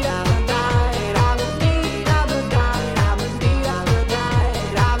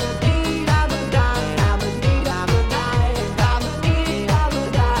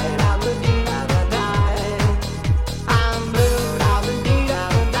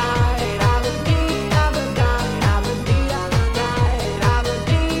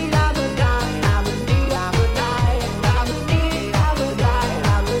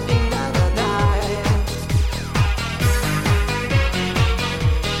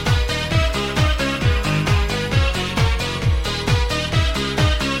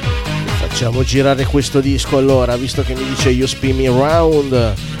 Facciamo girare questo disco allora, visto che mi dice you spin me round.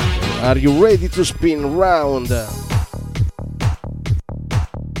 Are you ready to spin round?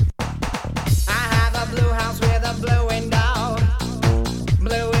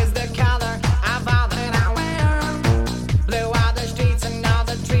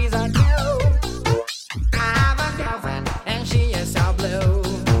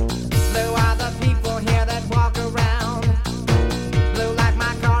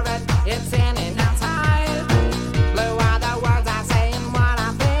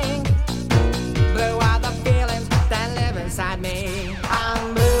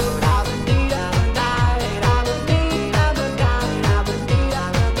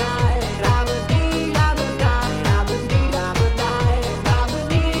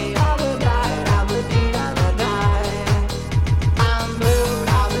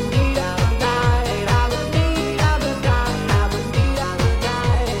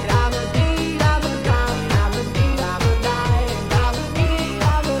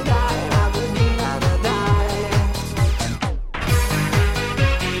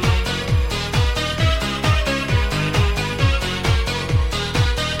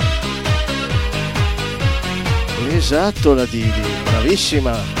 Esatto, la Didi,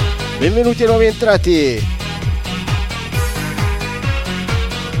 bravissima. Benvenuti ai nuovi entrati.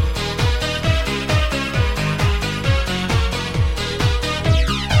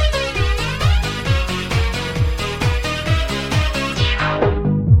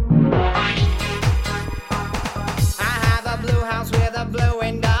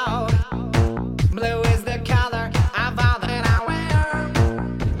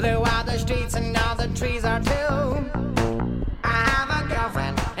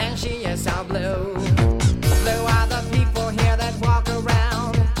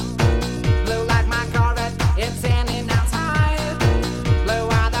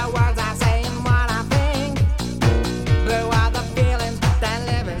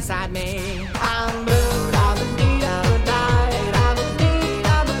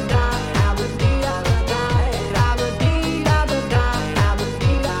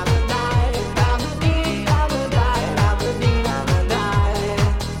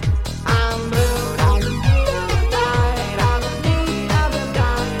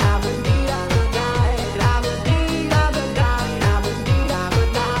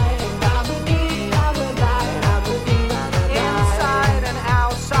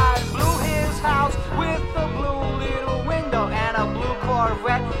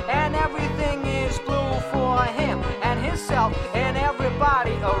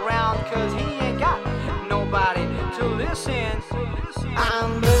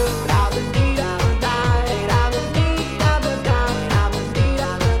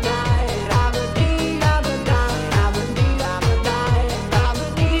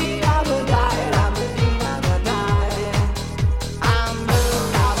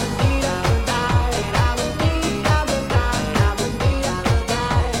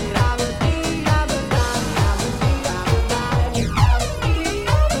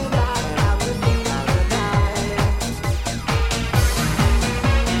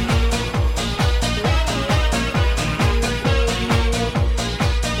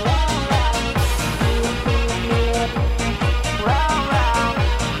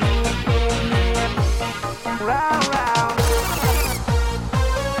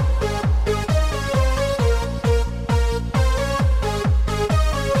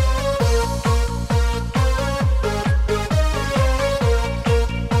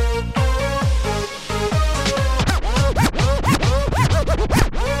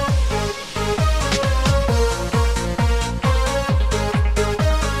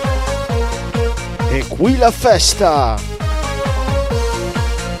 Willa Festa.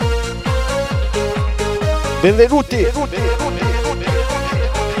 Benvenuti.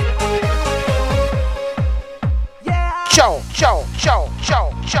 Ciao, ciao, ciao,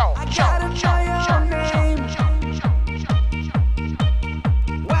 ciao, ciao, ciao, ciao, ciao, ciao.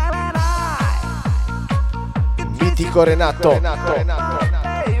 Mitico Renato.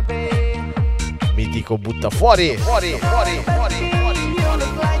 Mitico butta fuori.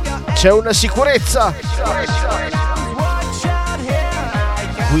 C'è una sicurezza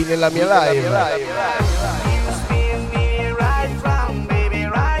qui nella mia live.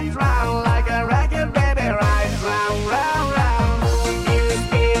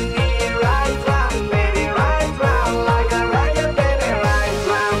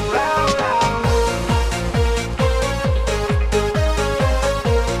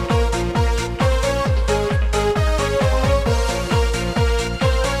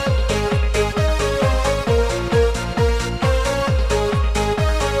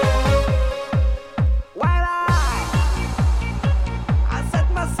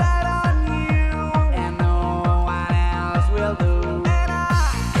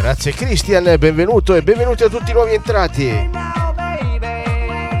 Grazie Christian, benvenuto e benvenuti a tutti i nuovi entrati.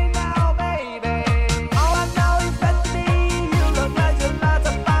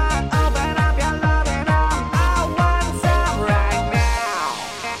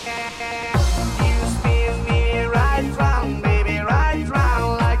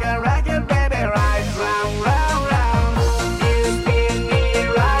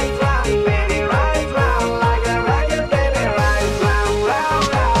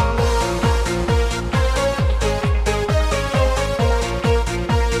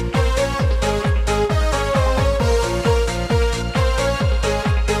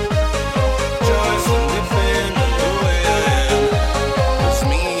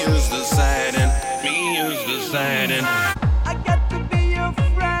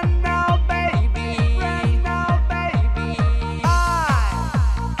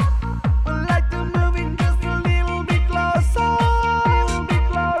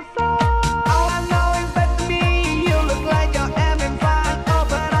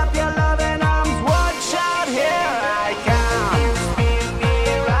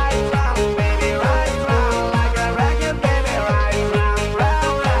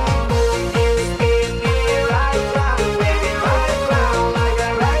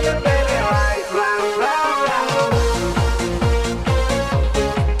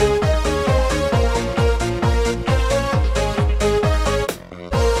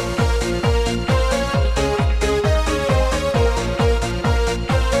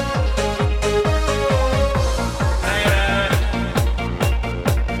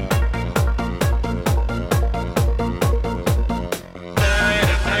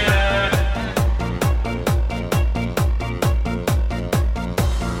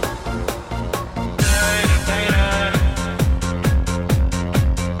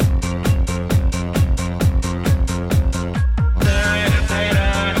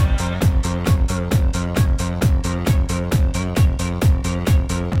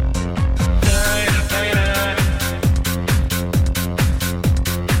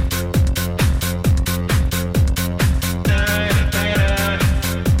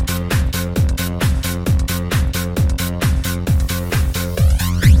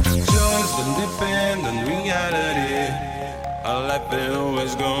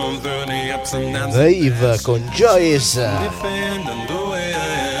 Rave con Joyce.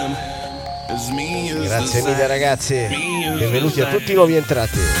 Grazie mille ragazzi, benvenuti a tutti i nuovi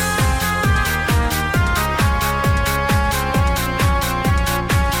entrati.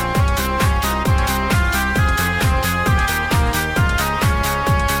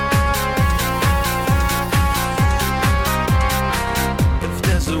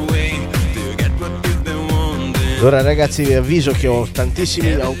 Allora ragazzi vi avviso che ho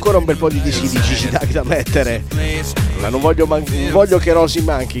ancora un bel po' di dischi digitali da mettere, ma non voglio che Rosy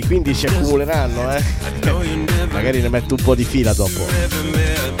manchi, quindi si accumuleranno, magari ne metto un po' di fila dopo.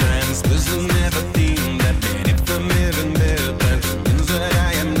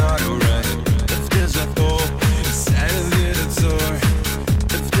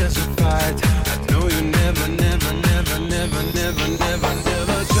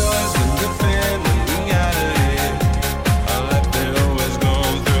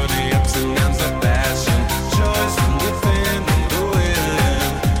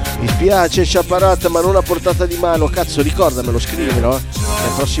 Piace Chaparat ma non a portata di mano, cazzo ricordamelo, scrivimelo,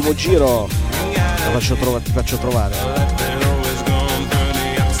 nel prossimo giro ti faccio trovare.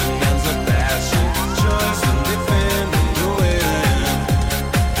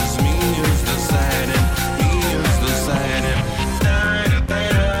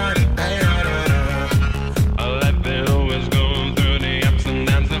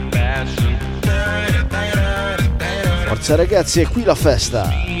 Forza ragazzi, è qui la festa.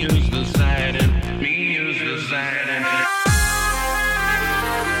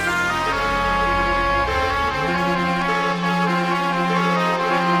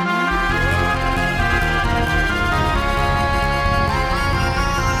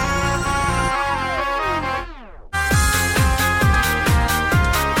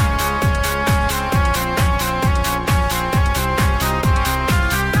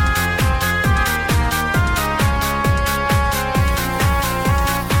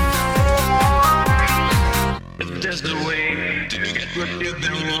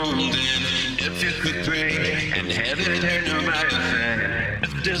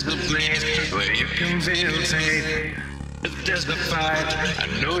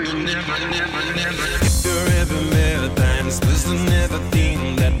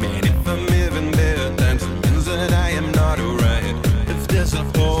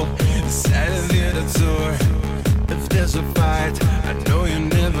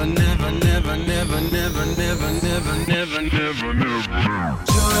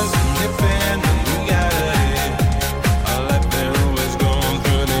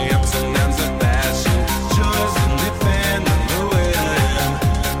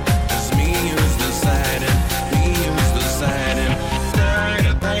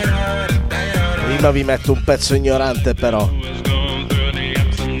 Prima vi metto un pezzo ignorante però.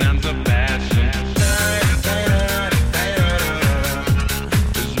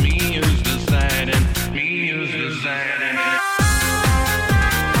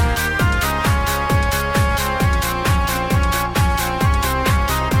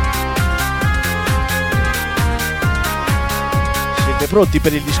 Siete pronti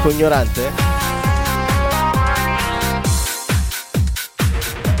per il disco ignorante?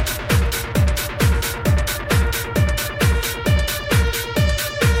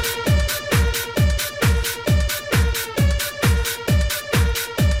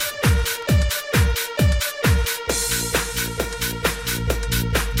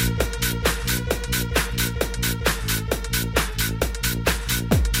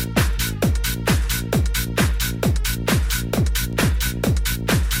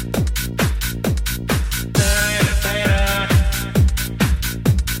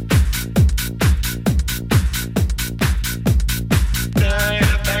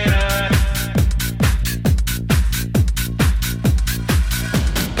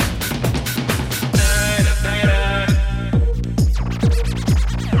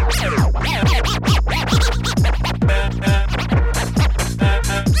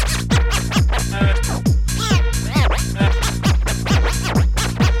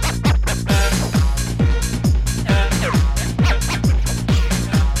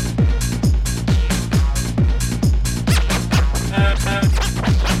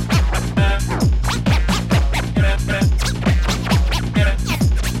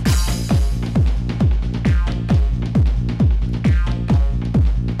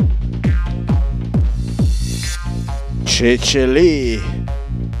 Ceceli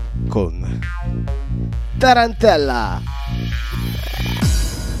con Tarantella.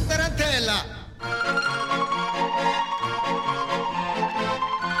 Tarantella.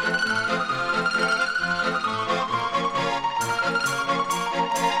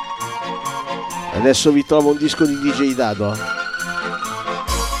 Adesso vi trovo un disco di DJ Dado.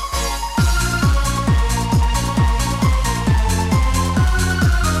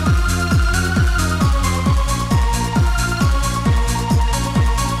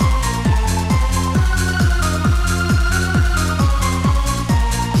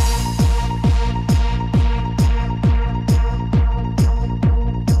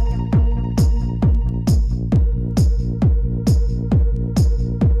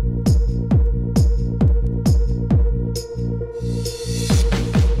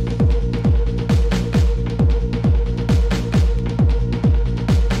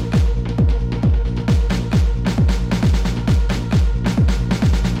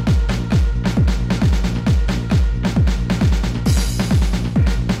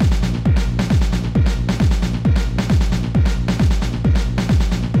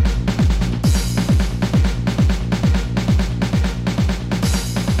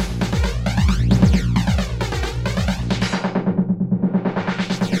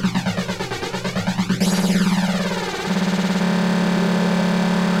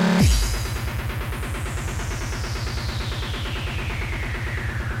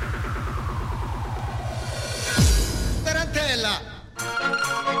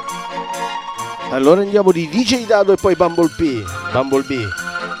 Allora andiamo di DJ Dado e poi Bumblebee.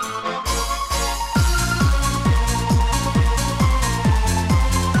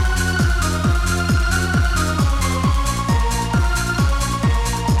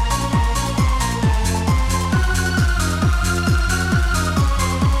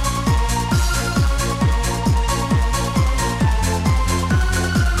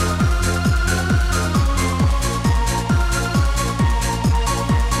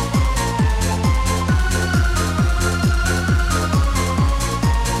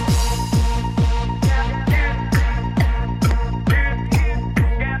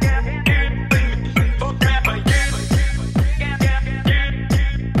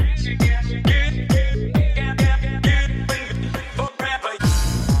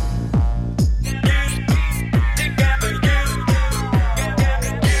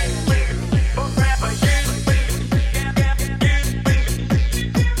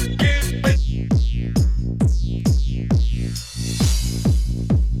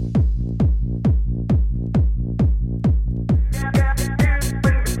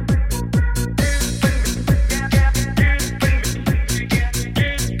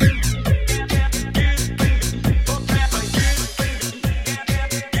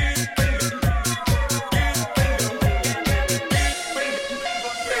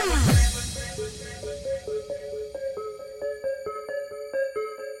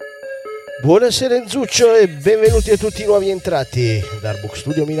 Buonasera Enzuccio e benvenuti a tutti i nuovi entrati. Darbook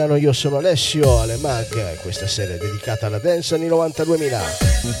Studio Milano, io sono Alessio, alle Mag. Questa sera è dedicata alla dance anni 90-2000.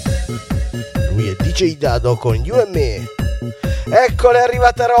 Lui è DJ Dado con You and Me. Eccole, è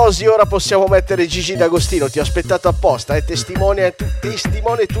arrivata Rosy, ora possiamo mettere Gigi D'Agostino. Ti ho aspettato apposta, testimone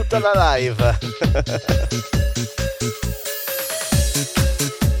tutta la live.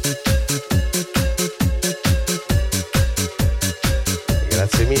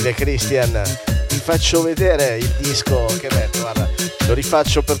 Grazie mille Christian, ti faccio vedere il disco che metto, guarda, lo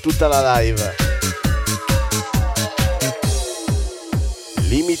rifaccio per tutta la live.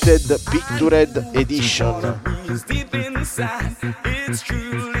 Limited Pictured Edition.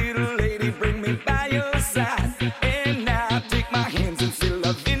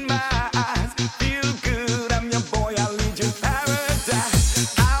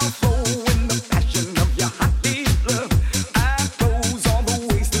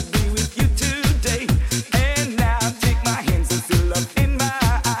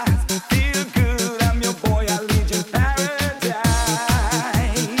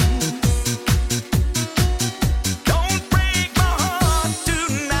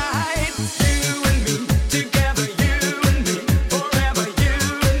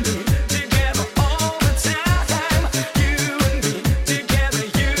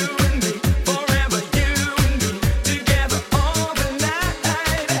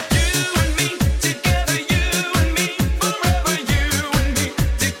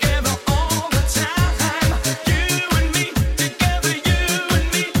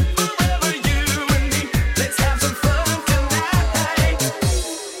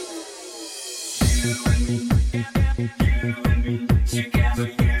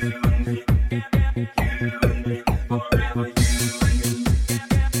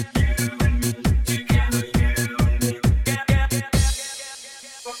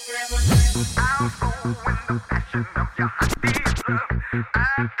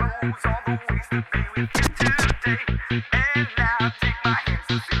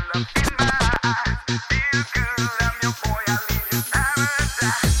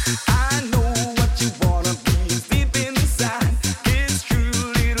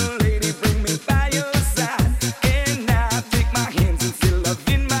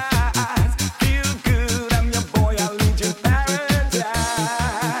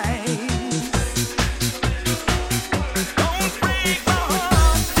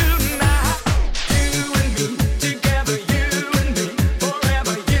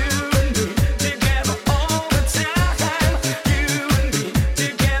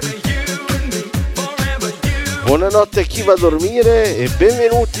 Buonanotte a chi va a dormire e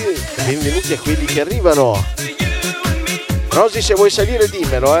benvenuti a quelli che arrivano. Rosy, se vuoi salire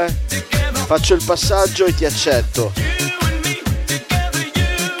dimmelo, faccio il passaggio e ti accetto.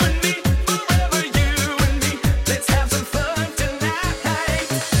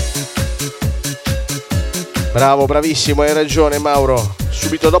 Bravo, bravissimo, hai ragione Mauro.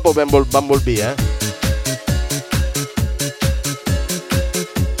 Subito dopo Bumblebee,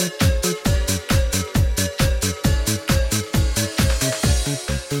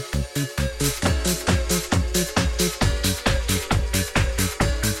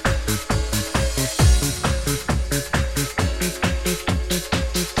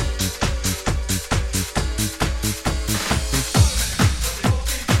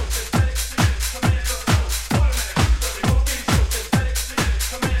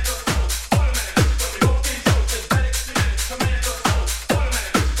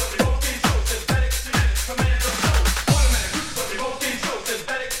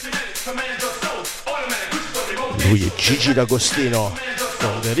 Lui è Gigi D'Agostino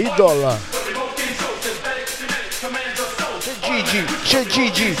con The Riddle. C'è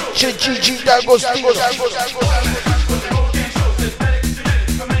Gigi D'Agostino.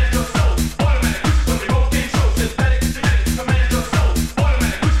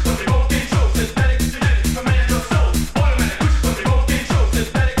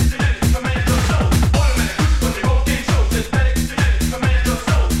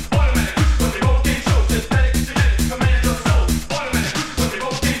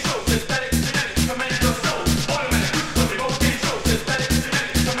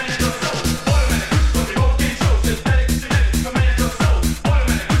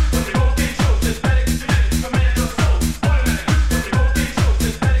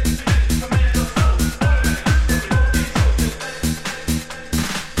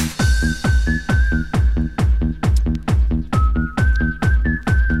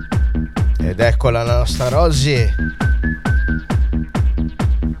 Ecco la nostra Rosy.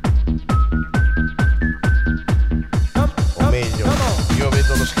 O meglio, io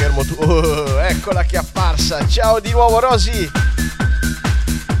vedo lo schermo tu. passa. Ciao di nuovo Rosy.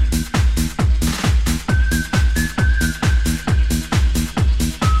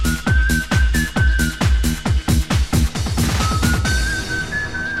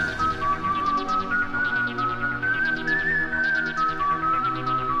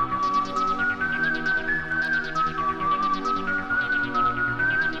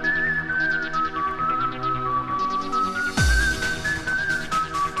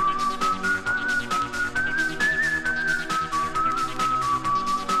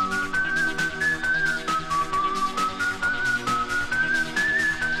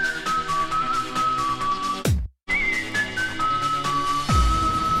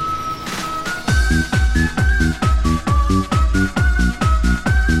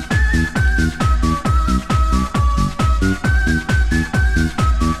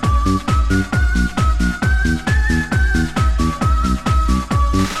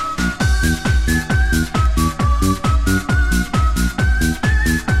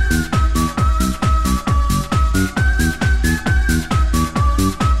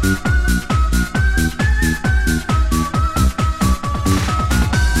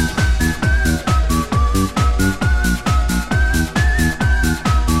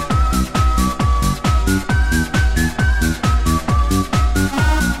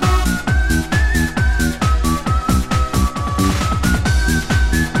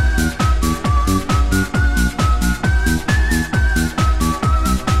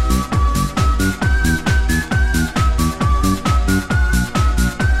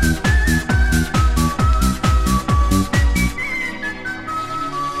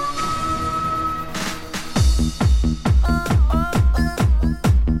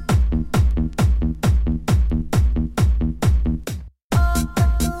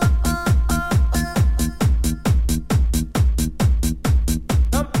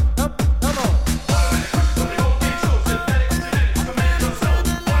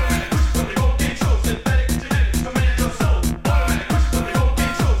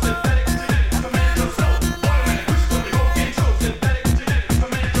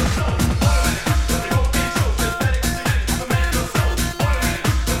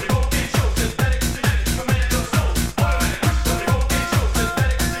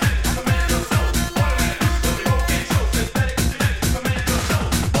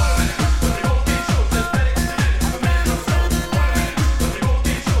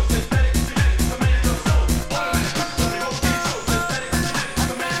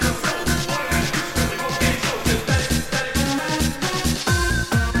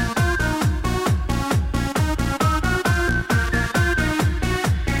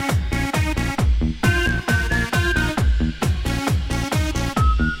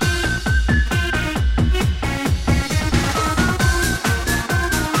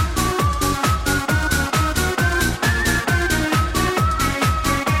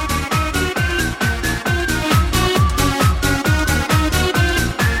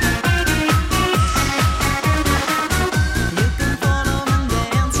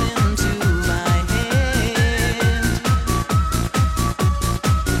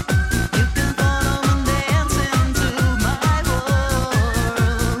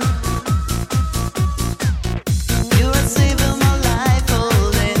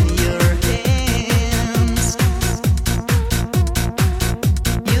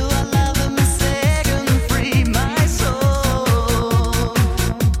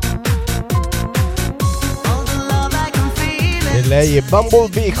 Lei è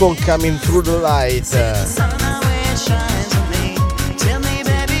Bumblebee con Coming Through the Light.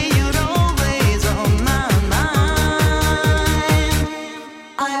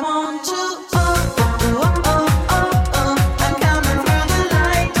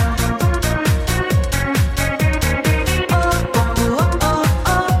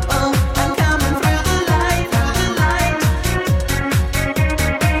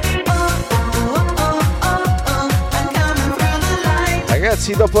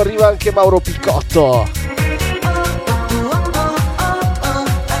 Ragazzi, dopo arriva anche Mauro Picotto.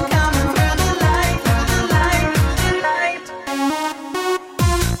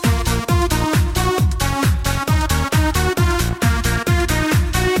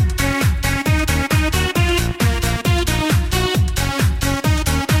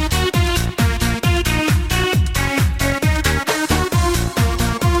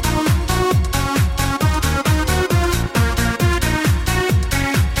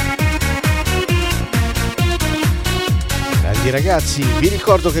 Ragazzi, vi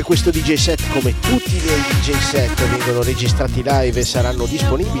ricordo che questo DJ set, come tutti i miei DJ set, vengono registrati live e saranno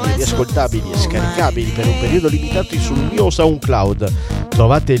disponibili, riascoltabili e scaricabili per un periodo limitato sul mio SoundCloud.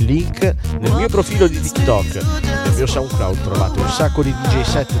 Trovate il link nel mio profilo di TikTok, nel mio SoundCloud trovate un sacco di DJ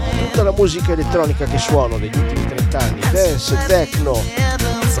set di tutta la musica elettronica che suono degli ultimi 30 anni, dance, techno,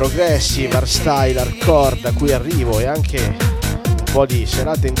 progressive, hardstyle, hardcore, da cui arrivo, e anche un po' di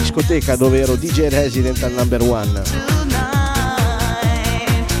serate in discoteca dove ero DJ resident al number one.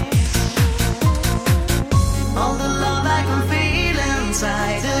 All the love I can feel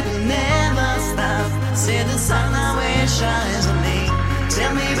inside, it will never stop. See the sun how it shines on me.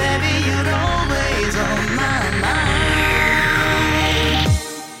 Tell me, baby, you're always on my mind.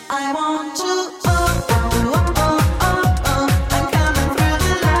 I want to, oh, oh, oh, oh, oh, I'm coming through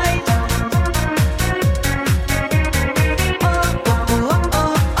the light. Oh, oh, oh,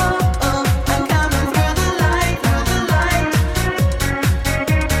 oh, oh, oh, I'm coming through the light, through the light.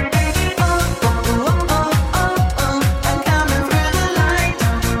 Oh, oh, oh, oh, oh, oh, I'm coming through the light.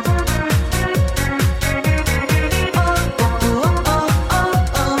 Oh, oh, oh, oh,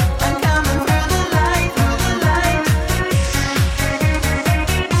 oh, I'm coming through the light, through the light.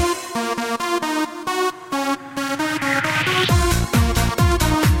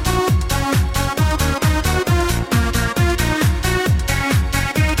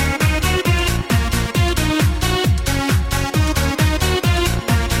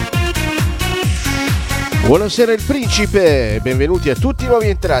 Buonasera il principe, benvenuti a tutti i nuovi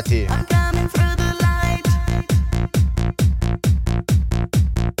entrati. I'm coming through the light.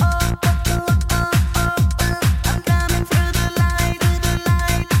 Oh, oh, oh, oh, oh, I'm coming through the light, through the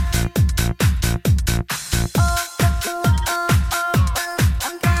light. Oh, oh, oh, oh,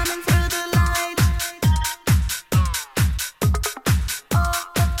 I'm coming through the light. Oh,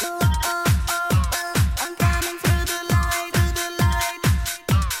 oh, oh, oh, I'm coming through the light, through the light.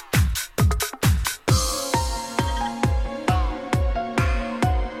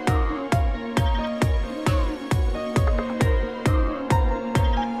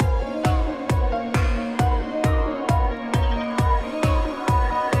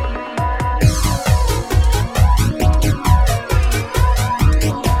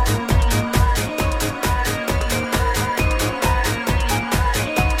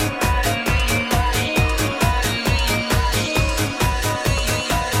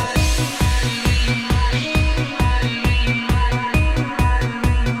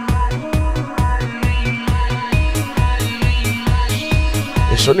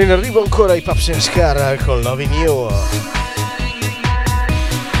 E sono in arrivo ancora i Pups and Scar con Loving You.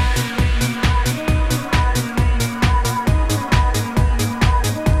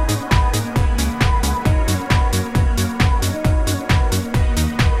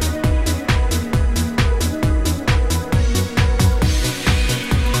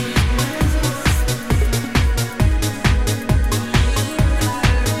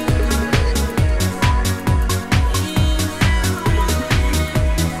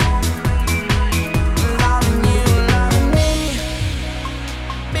 Loving you, loving me.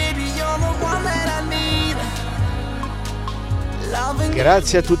 Baby, you're the one that I need. Loving you,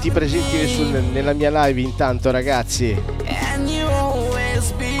 Grazie a tutti i presenti nella mia live intanto, ragazzi. and you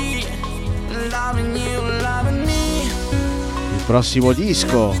always be. Loving you, loving me. Il prossimo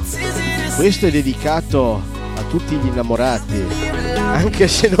disco, It's easy to questo è dedicato a tutti gli innamorati, anche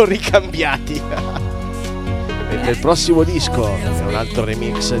se non ricambiati. Perché il prossimo disco è un altro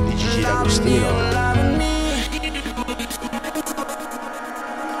remix di Gigi D'Agostino. loving me.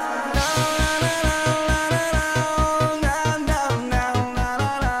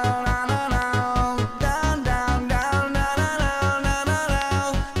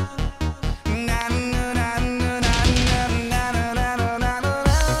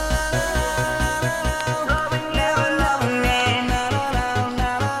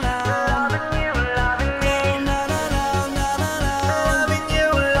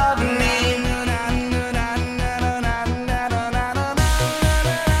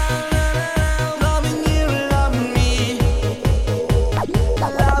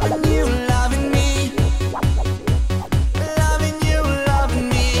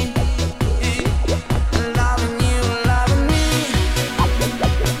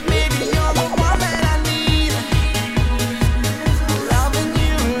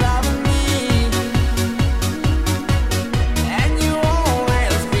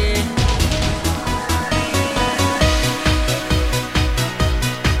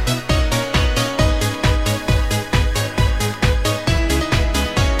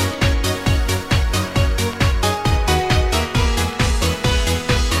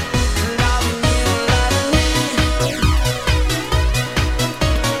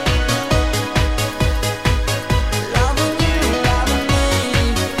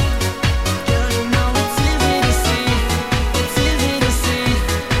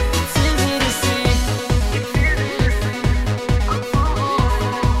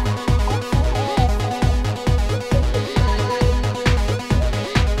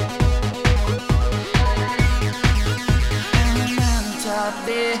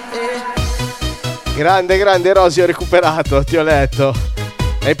 Grande, grande Rosy, ho recuperato, ti ho letto.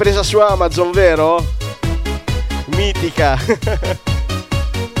 L'hai presa su Amazon, vero? Mitica.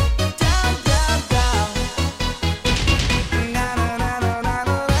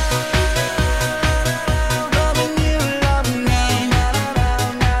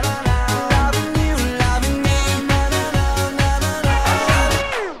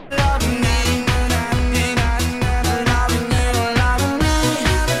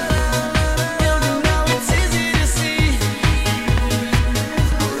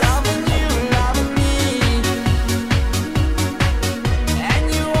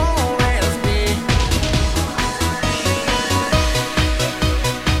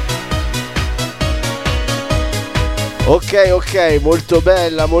 Ok, molto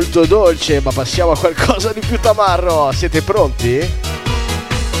bella, molto dolce, ma passiamo a qualcosa di più tamarro. Siete pronti?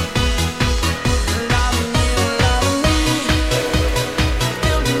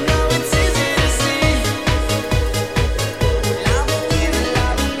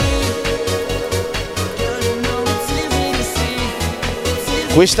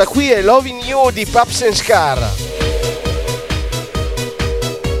 Questa qui è Loving You di Pups and Scar.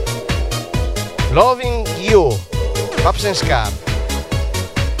 Loving You, Pups and Scar.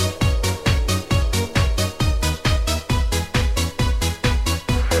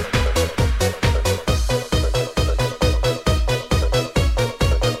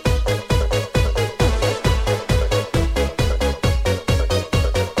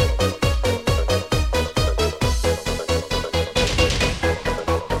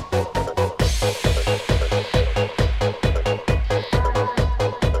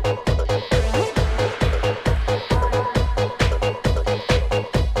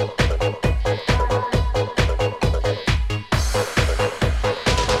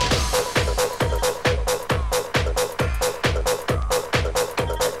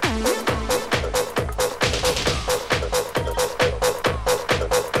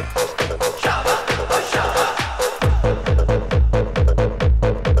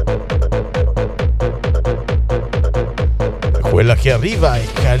 Quella che arriva è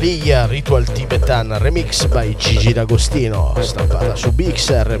Kalia Ritual Tibetan Remix by Gigi D'Agostino, stampata su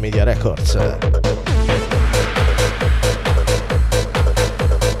BXR Media Records.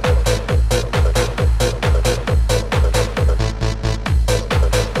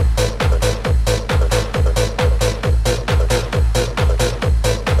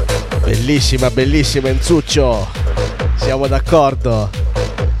 Bellissima, bellissima Enzuccio, siamo d'accordo.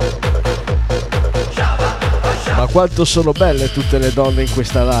 Ma quanto sono belle tutte le donne in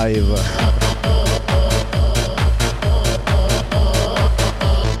questa live.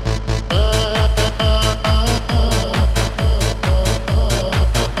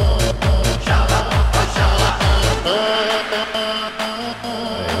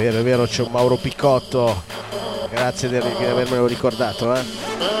 È vero, c'è un Mauro Picotto. Grazie di avermelo ricordato,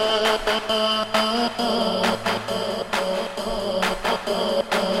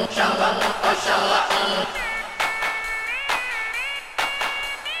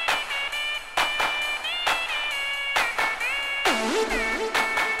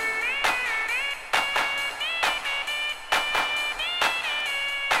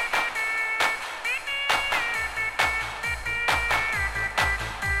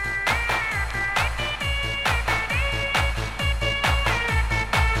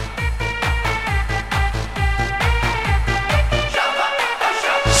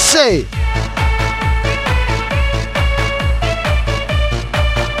 Sì!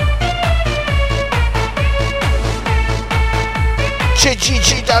 C'è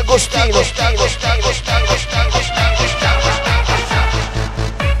Gigi D'Agostino.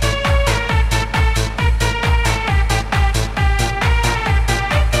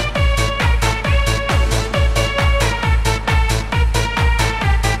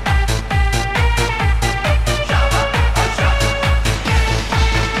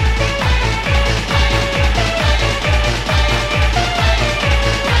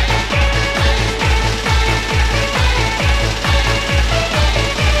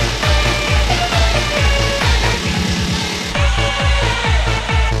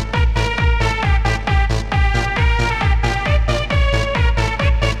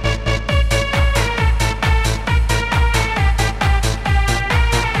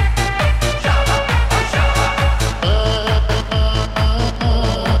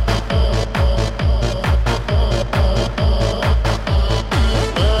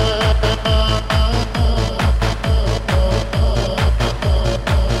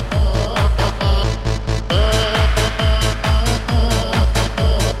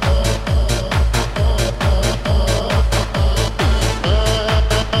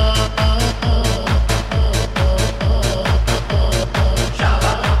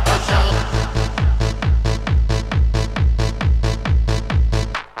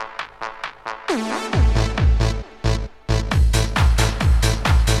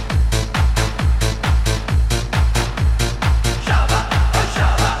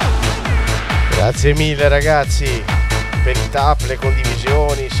 Grazie mille ragazzi per i tap, le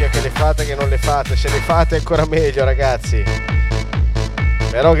condivisioni, sia che le fate che non le fate. Se le fate ancora meglio ragazzi.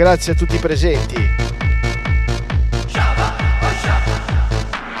 Però grazie a tutti i presenti.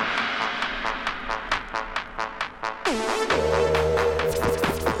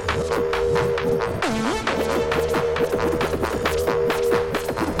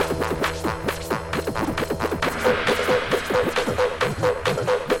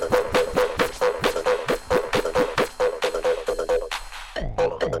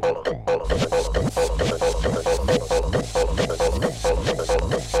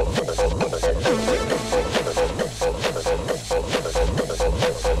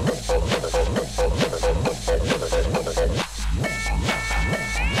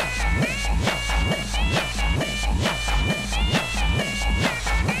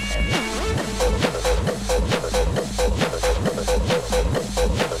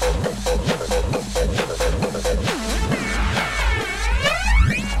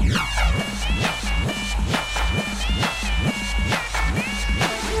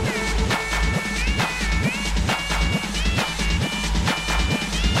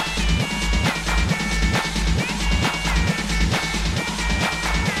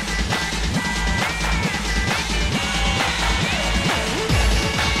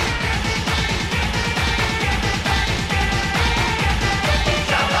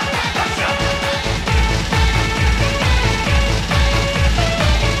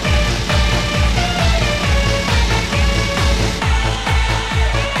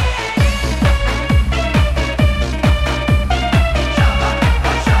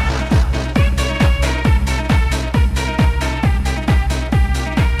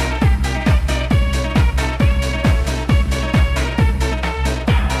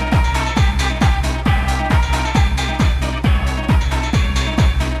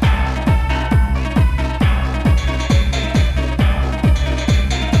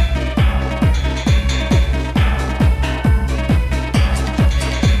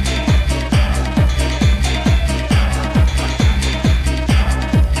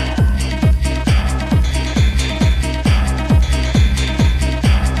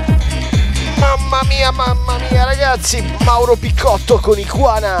 Mamma mia ragazzi, Mauro Piccotto con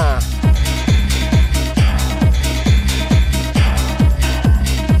Iguana.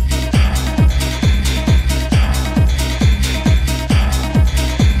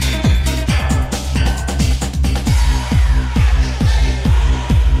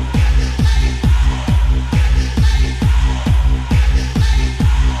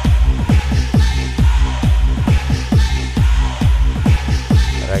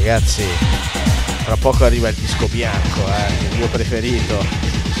 Ragazzi, tra poco arriva il disco bianco, il mio preferito.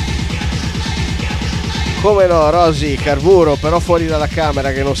 Come no, Rosy, carburo, però fuori dalla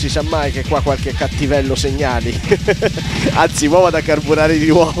camera che non si sa mai che qua qualche cattivello segnali. Anzi, mo vado a carburare di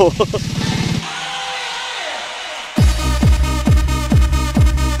nuovo.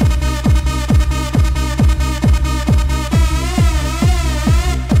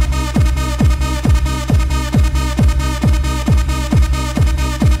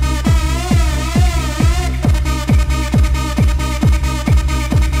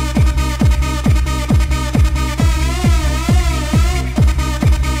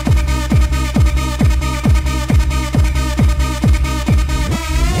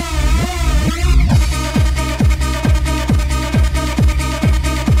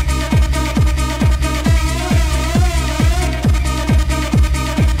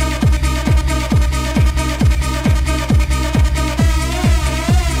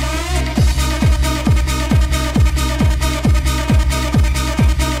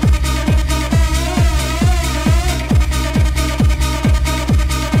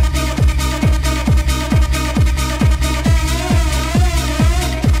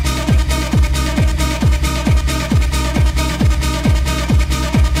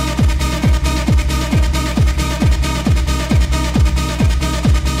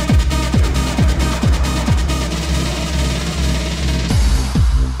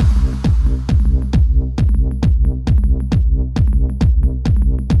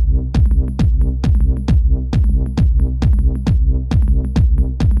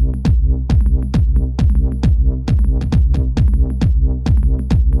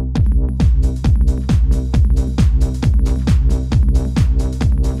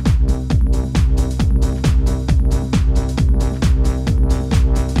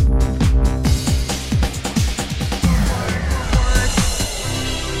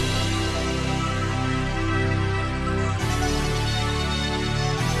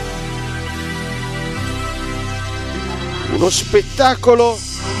 Uno spettacolo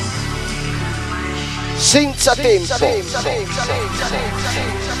senza tempo.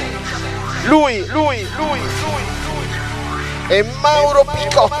 Lui è Mauro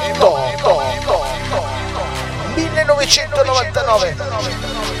Picotto, 1999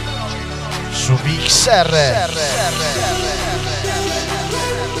 su VXR.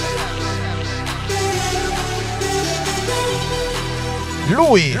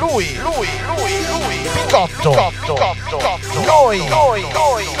 Lui, Picotto, noi,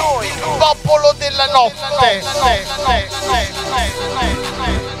 popolo della notte.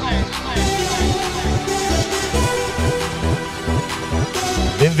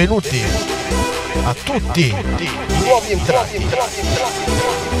 Benvenuti a tutti i nuovi entrati.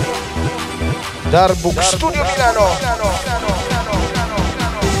 Darbook Studio Milano.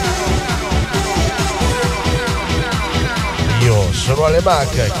 Io sono Ale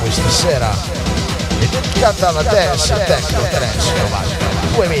Mac e questa sera è dedicata alla Dance Techno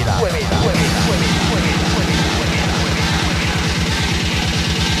 2000.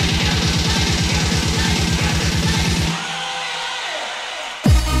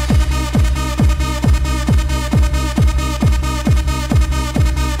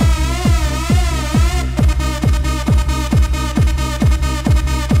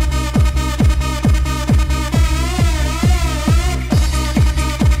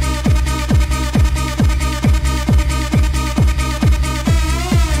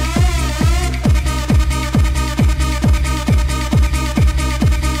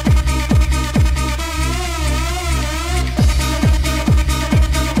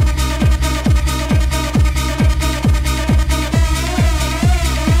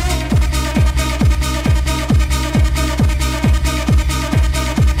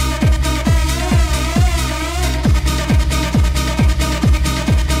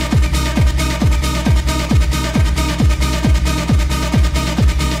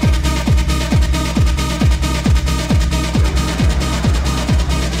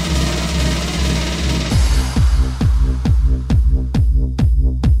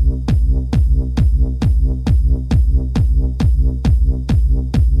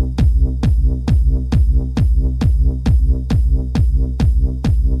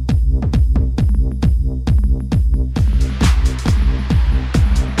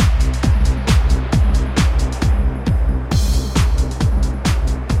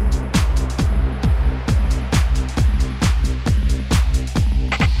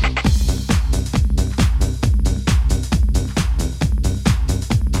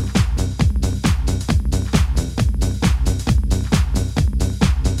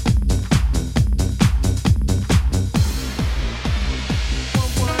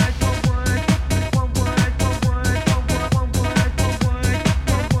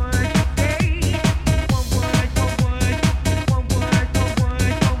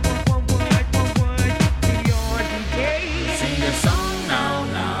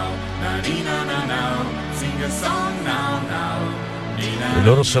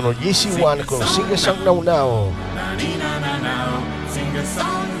 Loro sono gli Easy One con Sing a Song Now Now.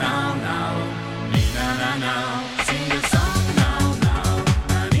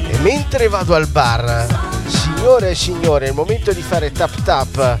 E mentre vado al bar, signore e signore, è il momento di fare tap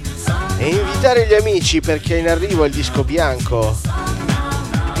tap e invitare gli amici perché è in arrivo il disco bianco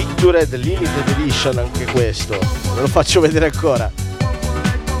Picture Limited Edition, anche questo ve lo faccio vedere ancora.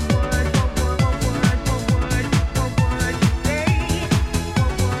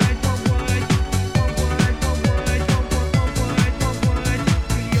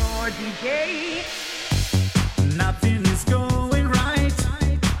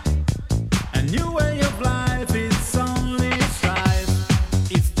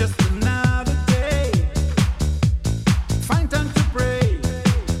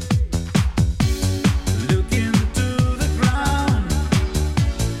 Look into the ground.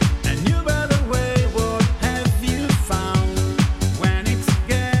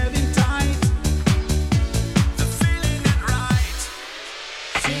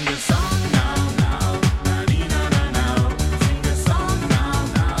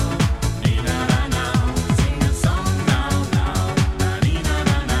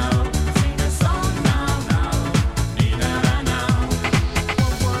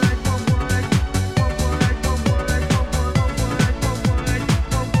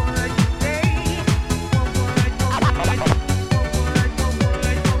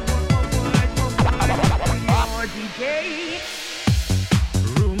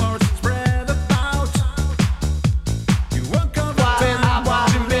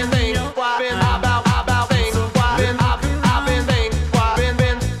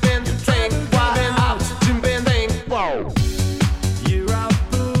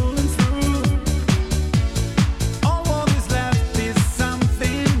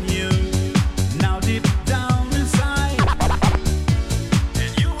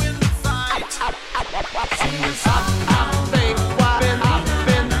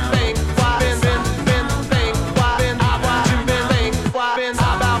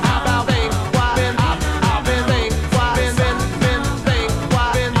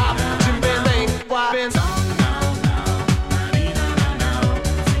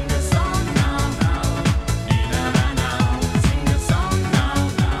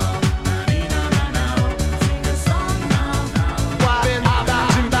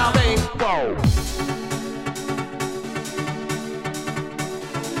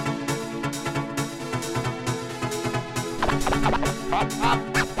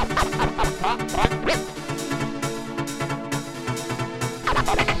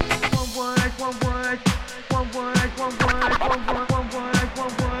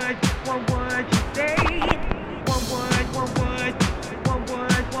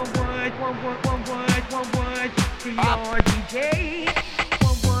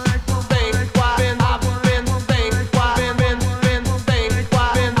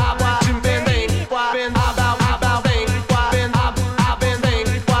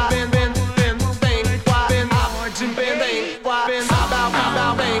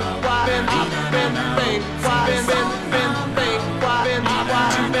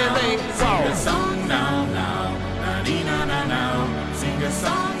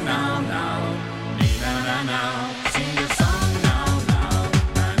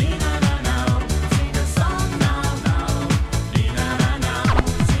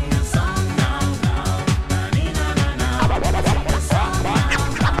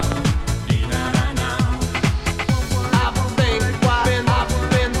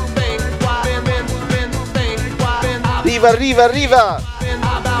 Arriva, arriva!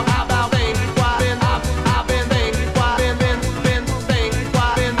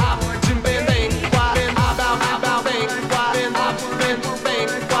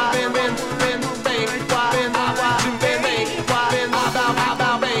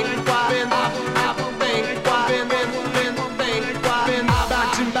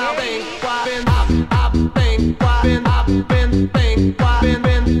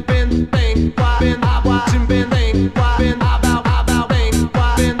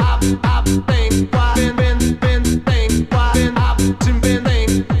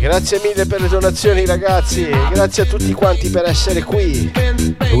 Grazie mille per le donazioni ragazzi, grazie a tutti quanti per essere qui.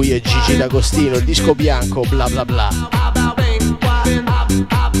 Lui è Gigi D'Agostino, il disco bianco, bla bla bla.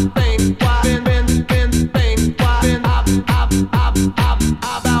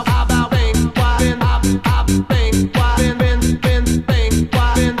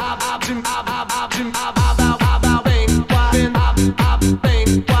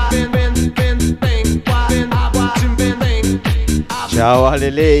 Ciao Ale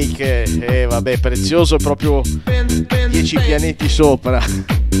Lake, vabbè, prezioso proprio 10 pianeti sopra.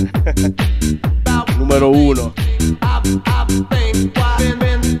 Numero 1.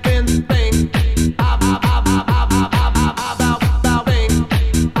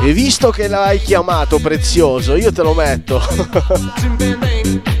 E visto che l'hai chiamato prezioso, io te lo metto.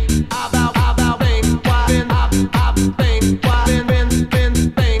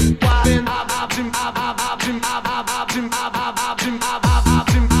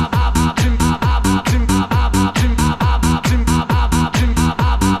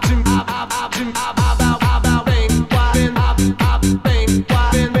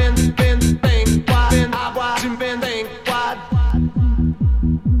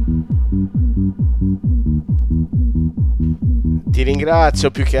 Ti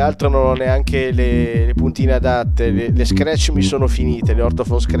ringrazio, più che altro non ho neanche le puntine adatte, le scratch mi sono finite, le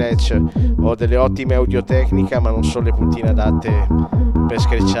ortofon scratch, ho delle ottime audiotecnica ma non sono le puntine adatte per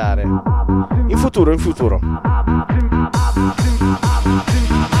scratchare. In futuro.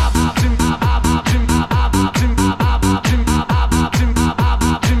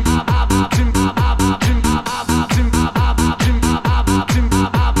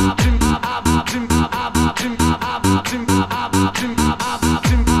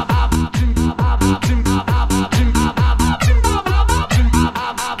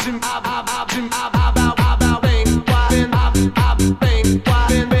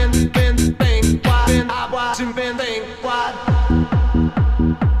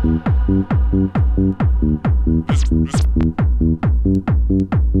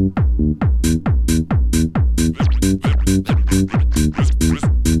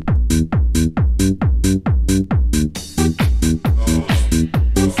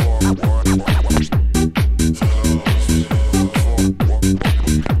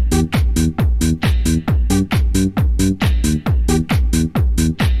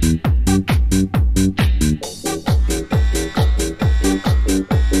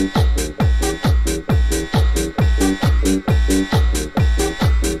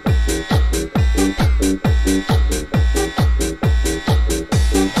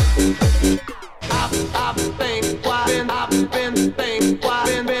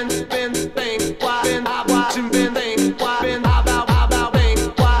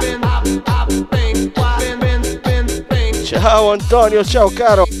 Ciao Antonio, ciao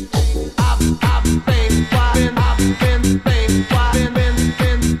caro.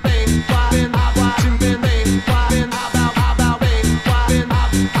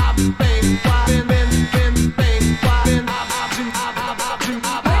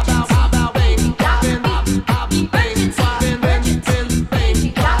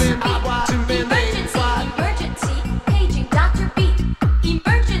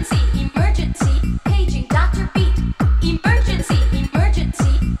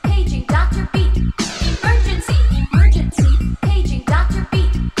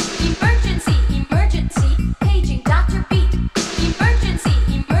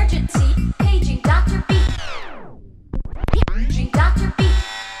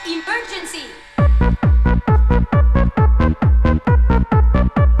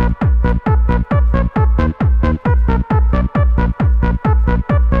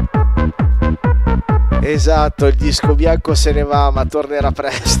 Esatto, il disco bianco se ne va, ma tornerà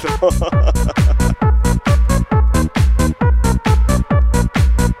presto.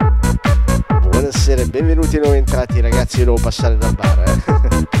 Buonasera e benvenuti ai nuovi entrati, ragazzi. Io devo passare dal bar,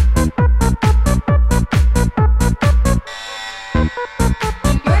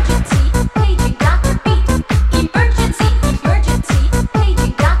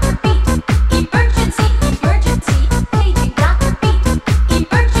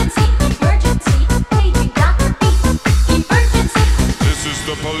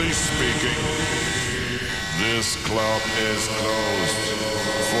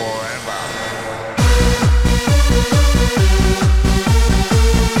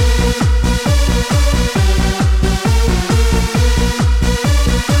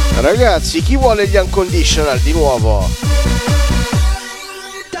 Ragazzi, chi vuole gli unconditional di nuovo?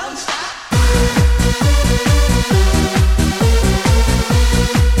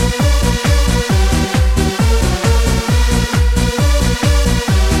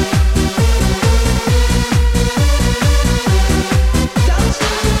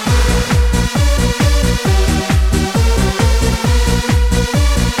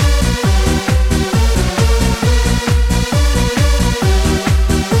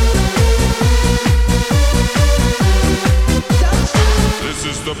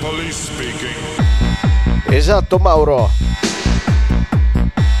 Esatto, Mauro.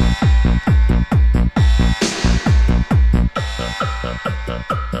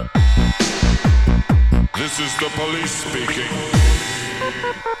 This is the police speaking.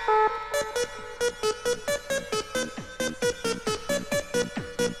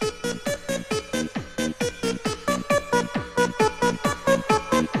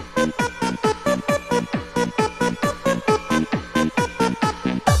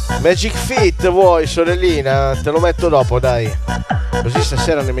 Magic Fit vuoi, sorellina? Te lo metto dopo, dai. Così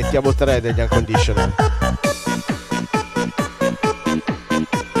stasera ne mettiamo 3 degli unconditional.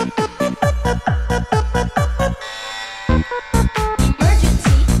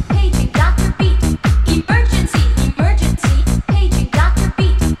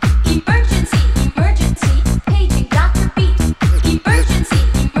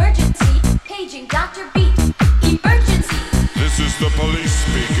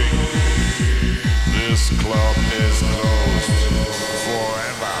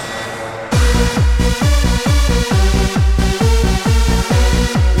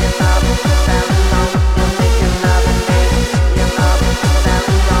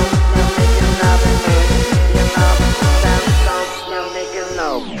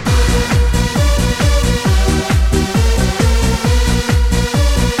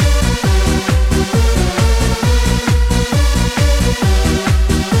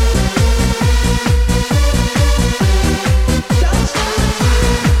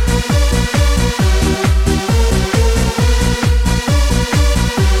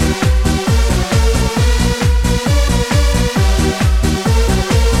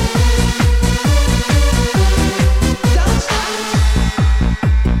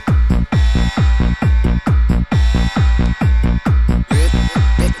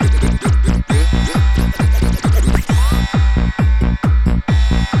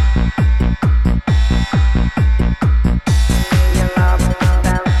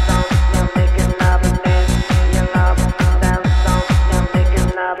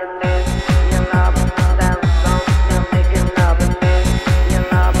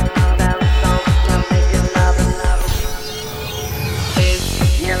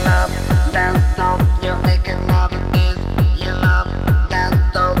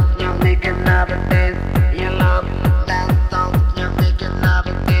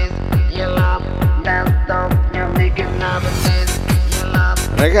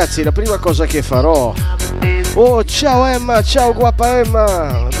 Ragazzi, la prima cosa che farò... Oh, ciao Emma, ciao guapa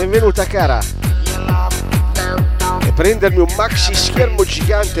Emma, benvenuta cara. E prendermi un maxi schermo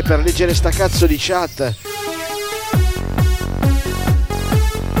gigante per leggere sta cazzo di chat.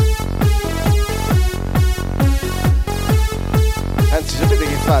 Anzi, sapete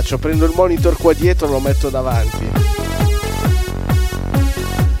che faccio? Prendo il monitor qua dietro e lo metto davanti.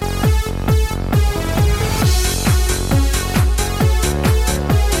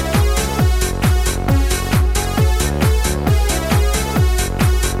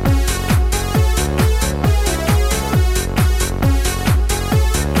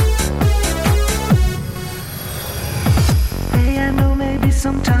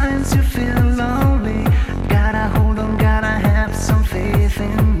 Sometimes you feel lonely. Gotta hold on, gotta have some faith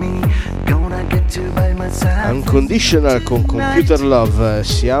in me. Gonna get you by my side. Unconditional con Computer Love.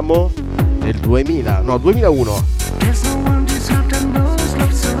 Siamo nel 2000, no 2001. There's no one deserved and knows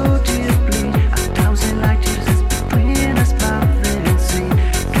love so deeply. 1,000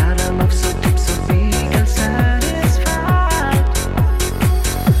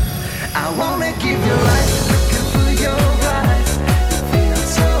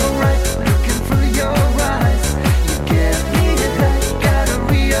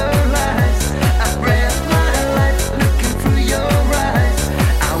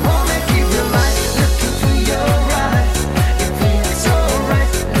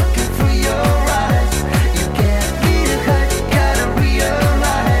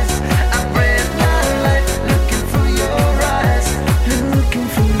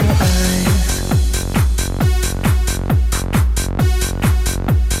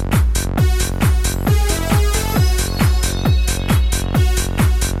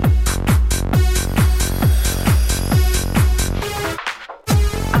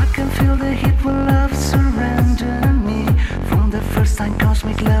 feel the heat when love surrender me. From the first time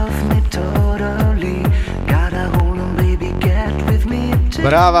cosmic love me totally. Gotta hold on baby, get with me.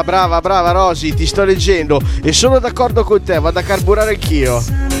 Brava, brava, brava Rosy, ti sto leggendo e sono d'accordo con te, vado a carburare anch'io.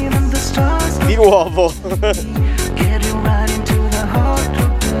 Di nuovo. Getting right into the heart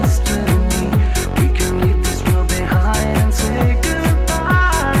of destiny. We can leave this world behind and say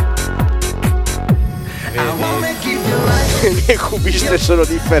goodbye. I wanna keep you right. Le mie cubiste sono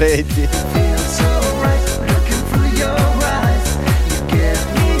differenti. Feel so right, looking through your eyes. You get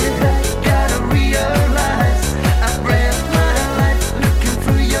me right, gotta realize. I breathe my life, looking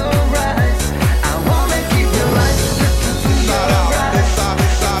through your eyes. I wanna keep you right, looking through your eyes.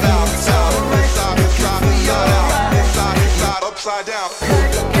 Feel so right, looking through your eyes. Upside down.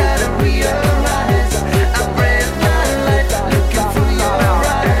 Gotta realize. I breathe my life, looking through your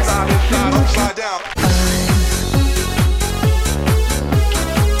eyes. Upside down.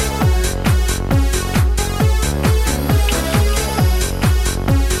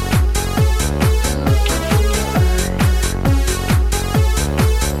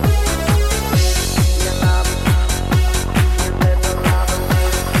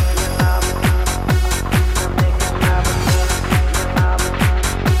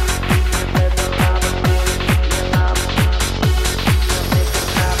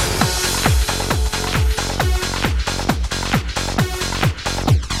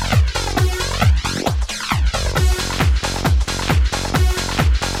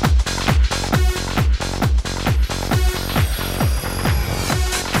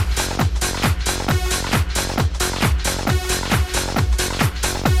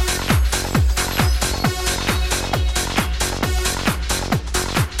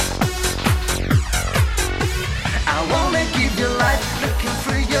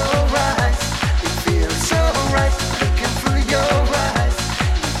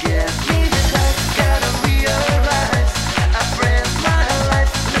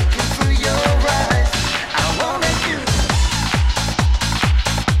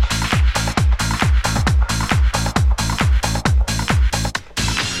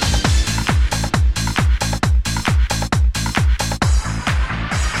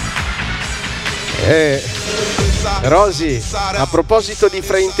 Rosy, a proposito di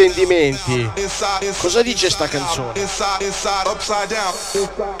fraintendimenti, cosa dice sta canzone?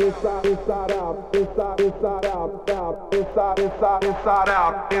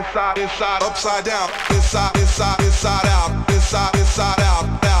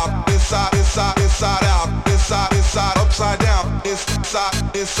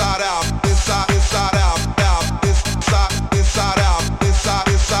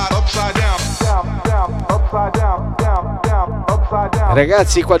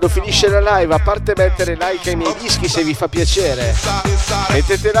 Ragazzi, quando finisce la live, a parte mettere like ai miei dischi se vi fa piacere,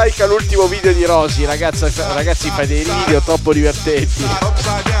 mettete like all'ultimo video di Rosy, ragazzi, fa dei video troppo divertenti.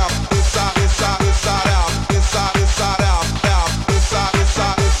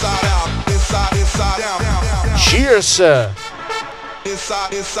 Cheers!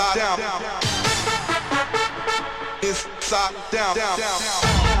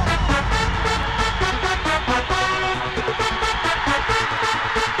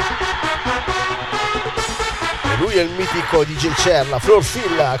 E lui è il mitico DJ Cerla, Floor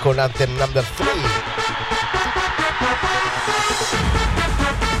Filla con Anthem Number 3.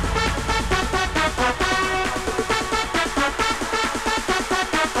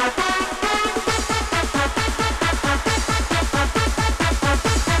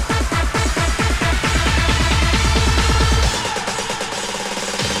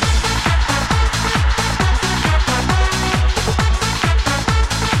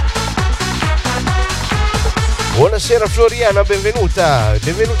 Buonasera Floriana, benvenuta,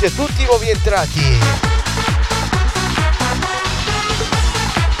 benvenuti a tutti i nuovi entrati.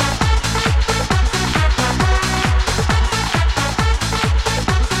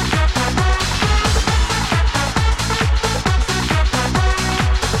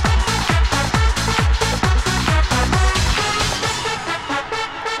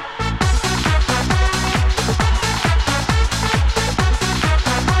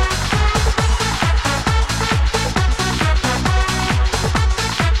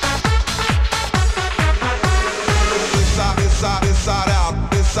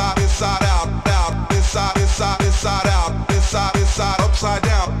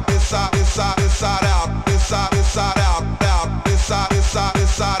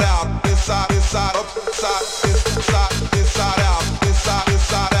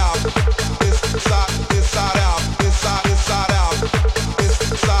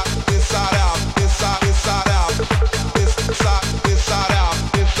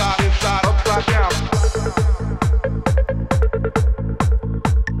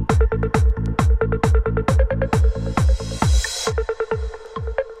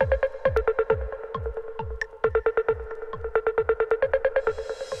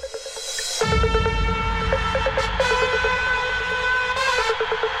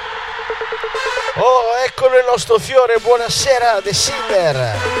 Eccolo il nostro Fiore, buonasera The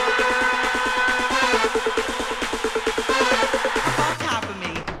Sinner.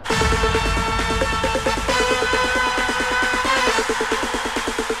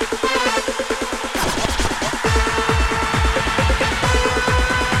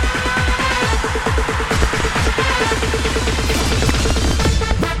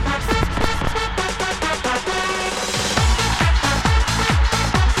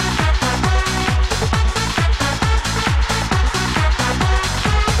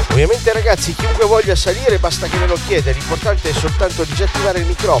 Ovviamente ragazzi, chiunque voglia salire basta che me lo chieda, l'importante è soltanto disattivare il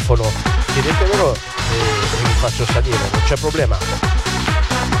microfono, chiedetemelo e vi faccio salire, non c'è problema.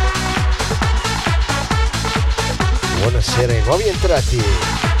 Buonasera ai nuovi entrati.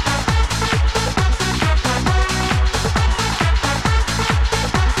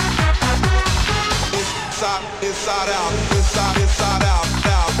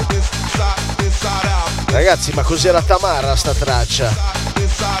 Ragazzi, ma cos'era Tamara sta traccia?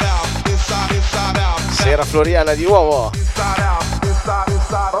 Sera Floriana di nuovo.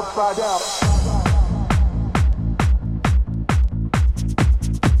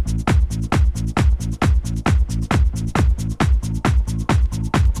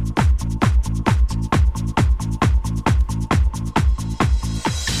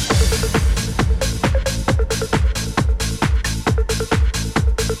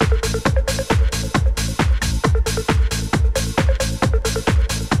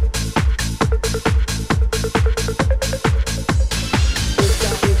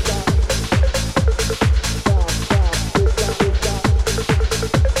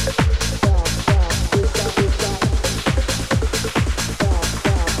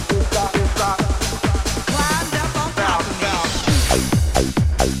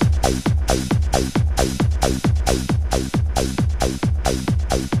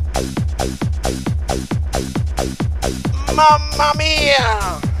 Mamma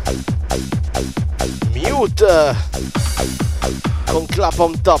mia! Mute con Clap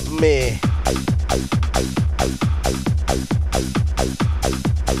on Top Me.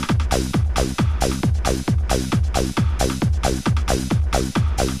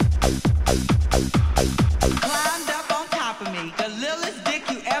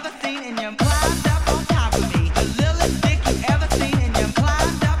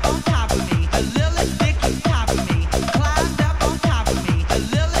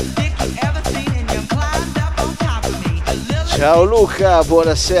 Ciao Luca,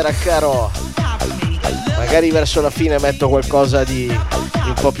 buonasera caro. Magari verso la fine metto qualcosa di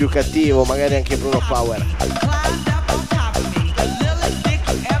un po' più cattivo, magari anche Bruno Power.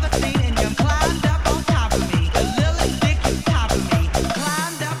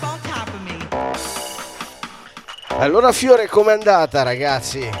 Allora Fiore, com'è andata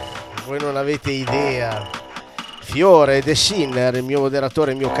ragazzi? Voi non avete idea. Fiore, The Sinner, il mio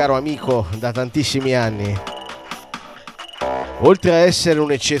moderatore, il mio caro amico da tantissimi anni. Oltre a essere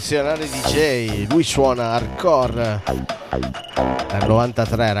un eccezionale DJ, lui suona hardcore dal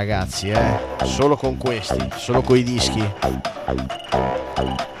 93 ragazzi, solo con questi, solo coi dischi.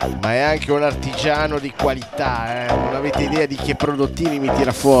 Ma è anche un artigiano di qualità, non avete idea di che prodottini mi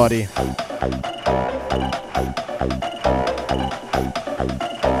tira fuori.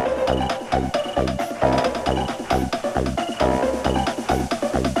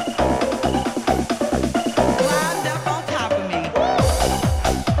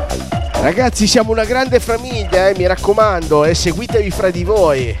 Ragazzi, siamo una grande famiglia, mi raccomando, e seguitevi fra di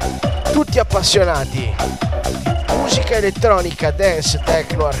voi, tutti appassionati di musica elettronica, dance,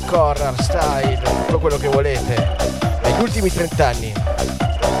 techno, hardcore, hardstyle, tutto quello che volete, negli ultimi 30 anni.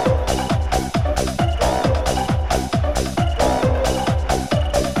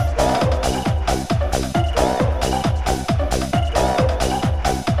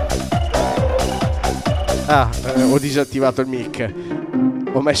 Ho disattivato il mic.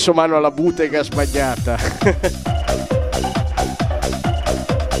 Ho messo mano alla bottega sbagliata.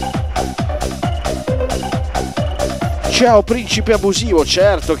 Ciao principe abusivo,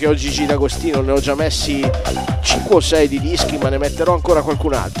 certo che ho Gigi D'Agostino, ne ho già messi 5 o 6 di dischi, ma ne metterò ancora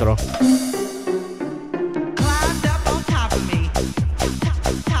qualcun altro.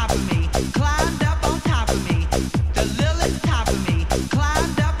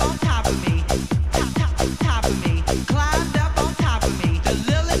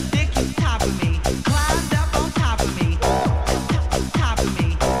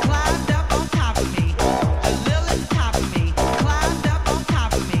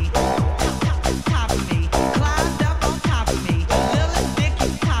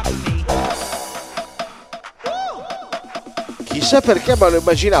 Chissà perché, ma lo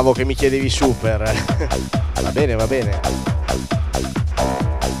immaginavo che mi chiedevi super. Va bene, va bene.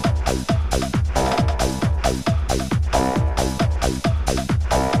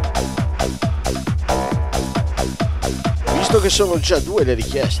 Visto che sono già 2 le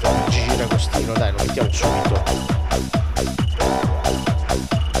richieste per Gigi D'Agostino, dai, lo mettiamo subito.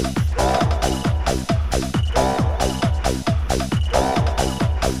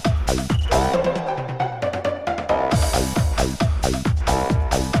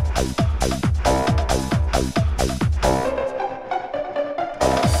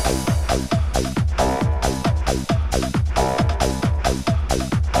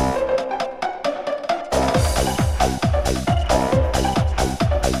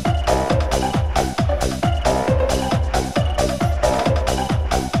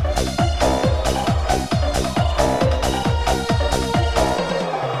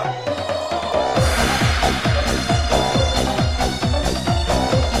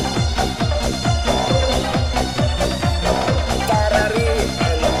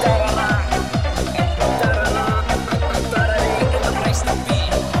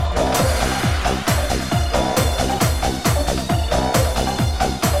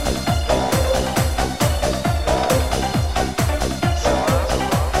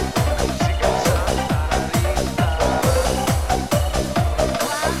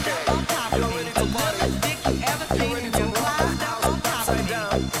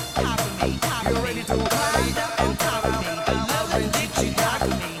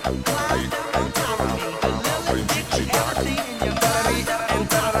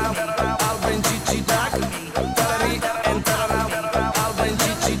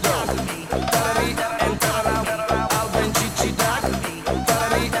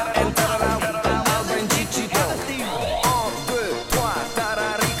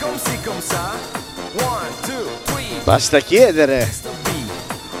 Basta chiedere.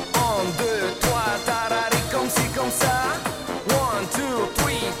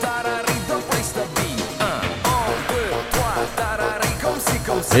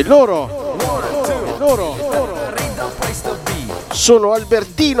 E loro sono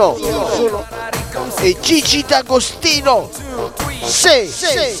Albertino e Gigi D'Agostino. Sì.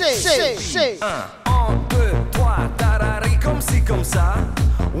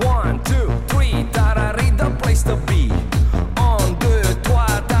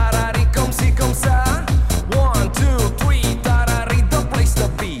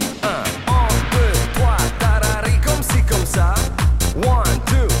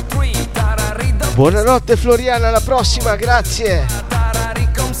 Buonanotte Floriana, alla prossima, grazie.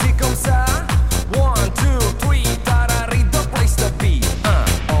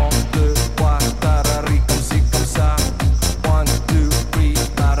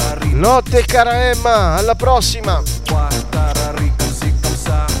 Notte cara Emma, alla prossima.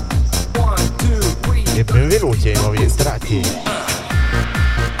 E benvenuti ai nuovi entrati.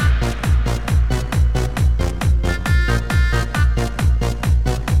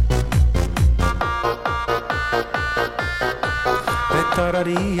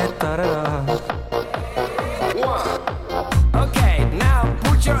 Okay, now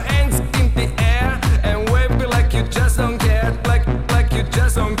put your hands in the air and wave like you just don't care, like you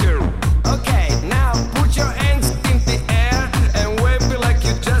just don't care. Okay, now put your hands in the air and wave like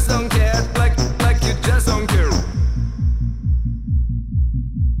you just don't care, like you just don't care.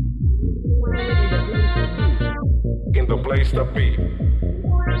 In the place to be.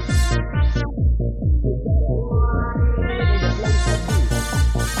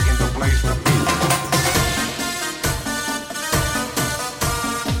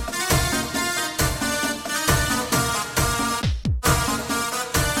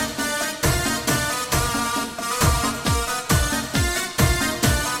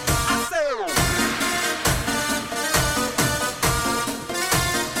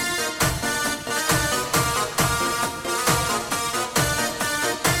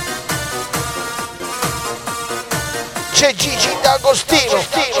 C'è Gigi D'Agostino.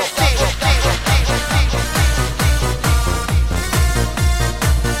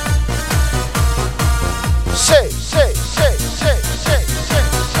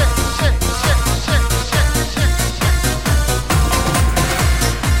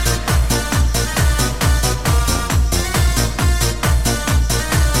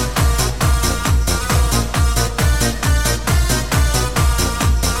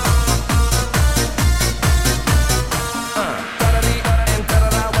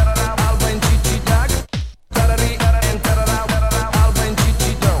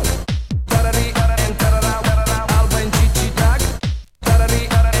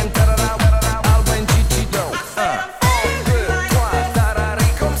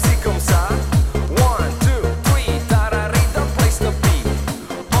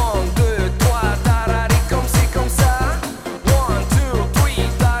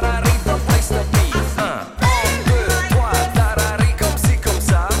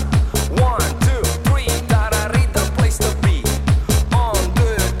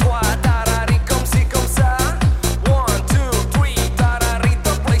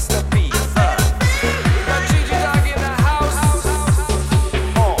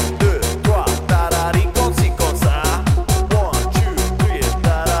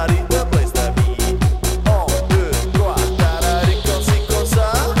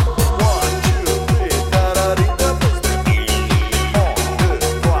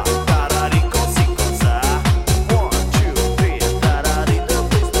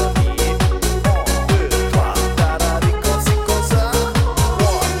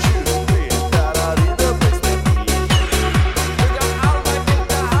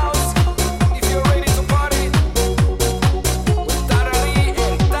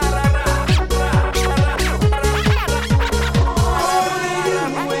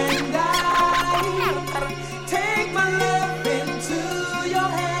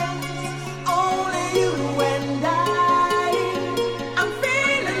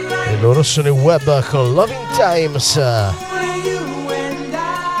 Loro sono i Web con Loving Times.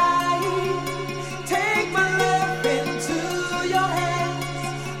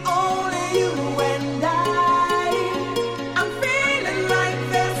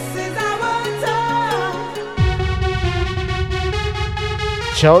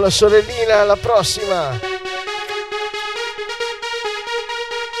 Ciao la sorellina, alla prossima!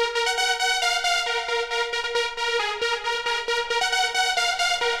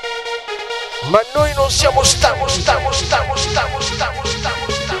 Ma noi non siamo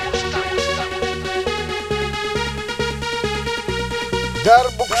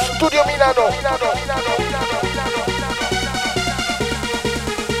Darbook Studio Milano.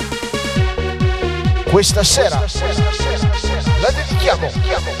 Questa sera la dedichiamo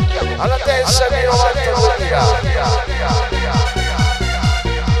alla dance anni 90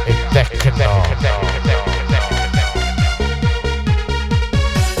 e techno.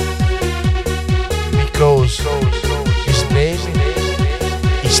 Because his name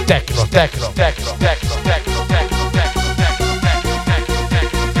is Techno.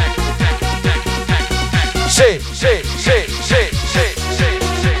 Sì.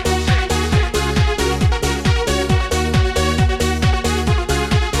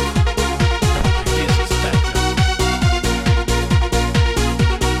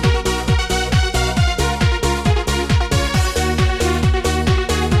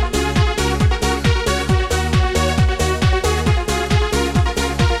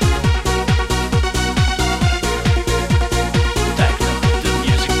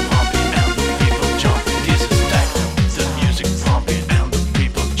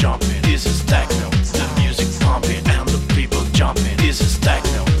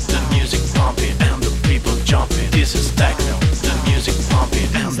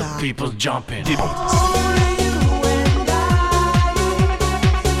 People jumping.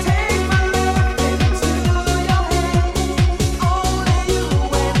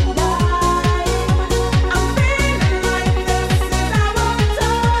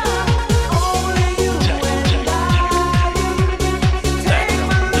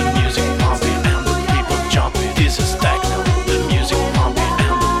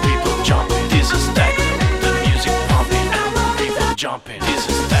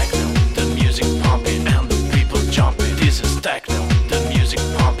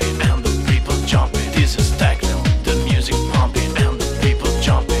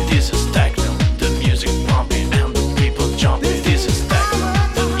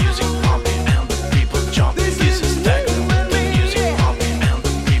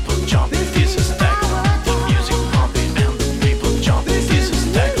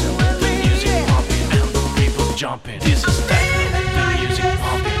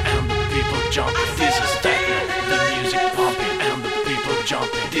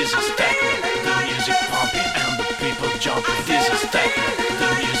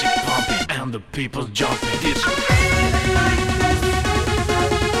 People jumping.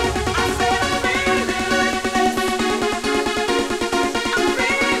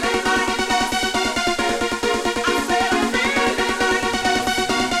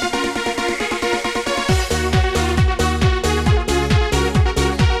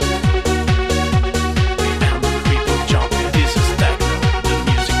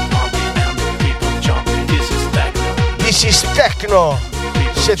 This is Techno.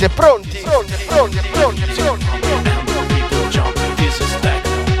 Siete pronti?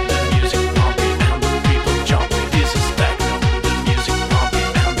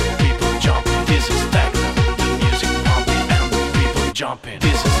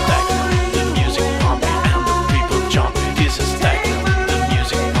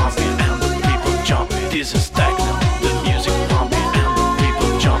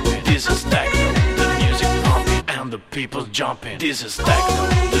 People jumping. This is techno.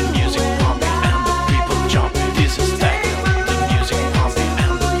 The music pumping and the people jumping. This is techno. The music pumping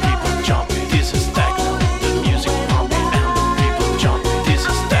and the people jumping. This is techno. The music pumping and the people jumping.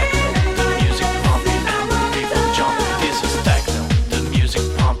 This is techno. The music pumping and the people jumping. This is techno. The music pumping and the people jumping. This is techno. The music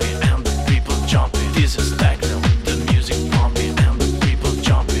pumping and the people jumping. This is techno. The music pumping and the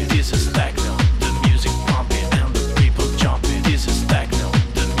people jumping. This is techno. The music pumping and the people jumping. This is techno.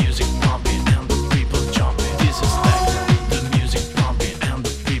 The music pumping and the people jumping. This is techno. The music pumping and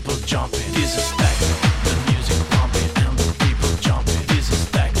the people jumping. This is techno. The music pumping and the people jumping. This is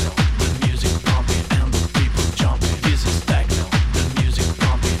techno. The music pumping and the people jumping. This is techno. The music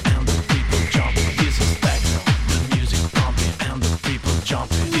pumping and the people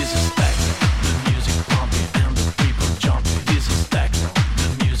jumping. This is techno. The music pumping and the people jumping. This is techno. The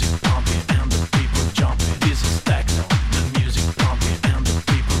music pumping and the people jumping. This is techno. The music pumping and the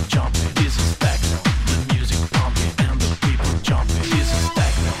people jumping.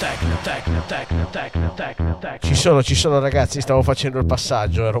 Ci sono ragazzi, stavo facendo il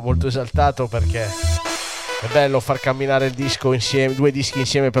passaggio, ero molto esaltato perché è bello far camminare il disco insieme, due dischi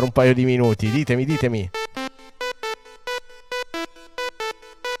insieme per un paio di minuti. Ditemi.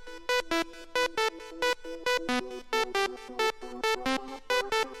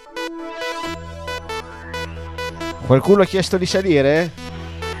 Qualcuno ha chiesto di salire?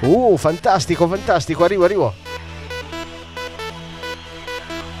 Fantastico, arrivo.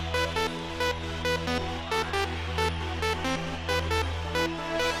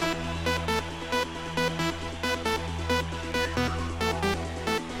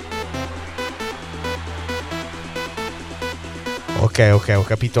 Ok, ho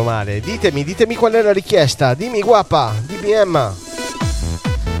capito male. Ditemi qual è la richiesta. Dimmi guapa, DBM.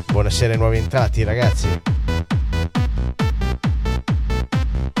 Buonasera ai nuovi entrati, ragazzi.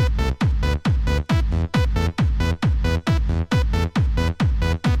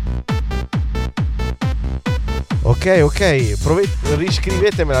 Ok,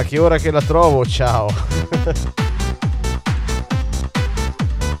 riscrivetemela che ora che la trovo, ciao.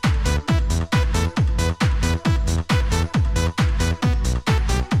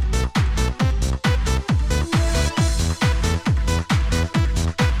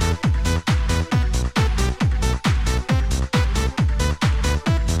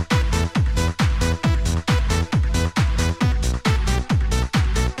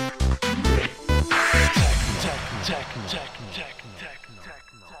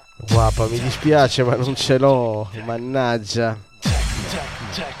 Guapa, mi dispiace ma non ce l'ho, mannaggia.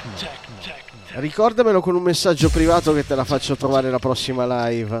 Ricordamelo con un messaggio privato che te la faccio trovare la prossima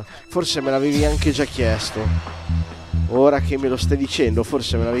live. Forse me l'avevi anche già chiesto. Ora che me lo stai dicendo,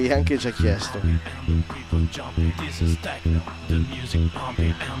 forse me l'avevi anche già chiesto.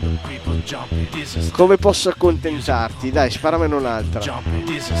 Come posso accontentarti? Dai, sparamene un'altra.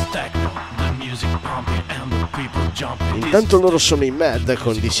 Intanto loro sono in mad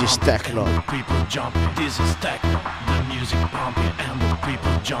con This is Techno.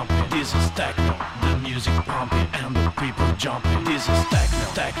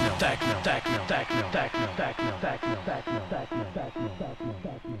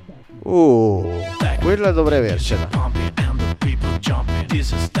 Quella dovrei avercela.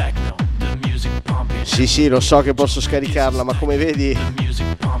 Sì, lo so che posso scaricarla, ma come vedi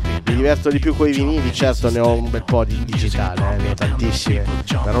mi diverto di più coi vinili. Certo, ne ho un bel po' di digitale, ne ho tantissime,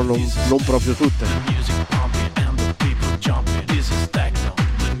 però non proprio tutte.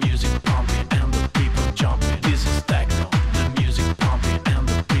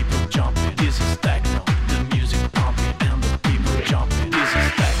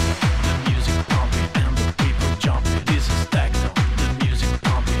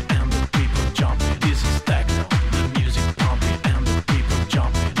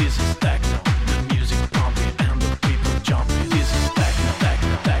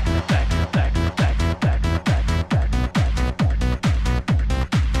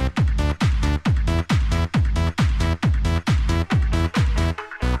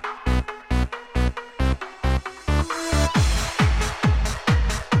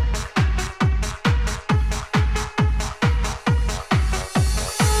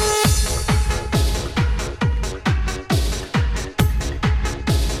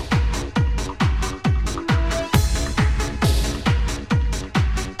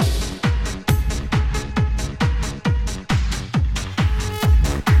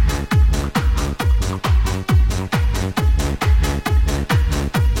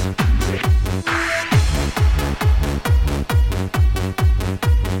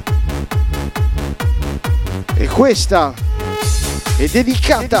 Questa è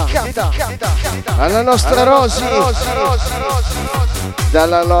dedicata alla nostra Rosy,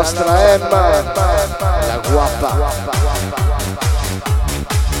 dalla nostra Emma, la guapa.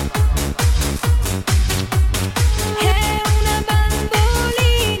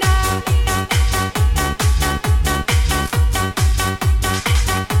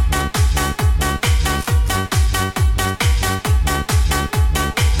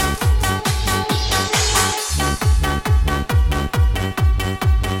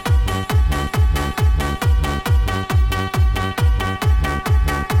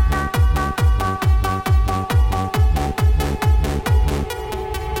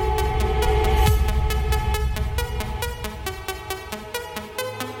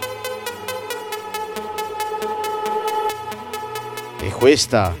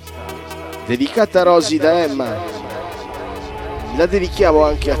 Questa dedicata a Rosy da Emma, la dedichiamo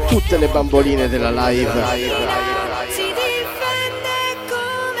anche a tutte le bamboline della live. Si difende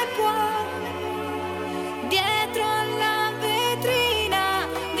come può, dietro alla vetrina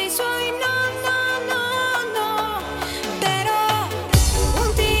dei suoi no.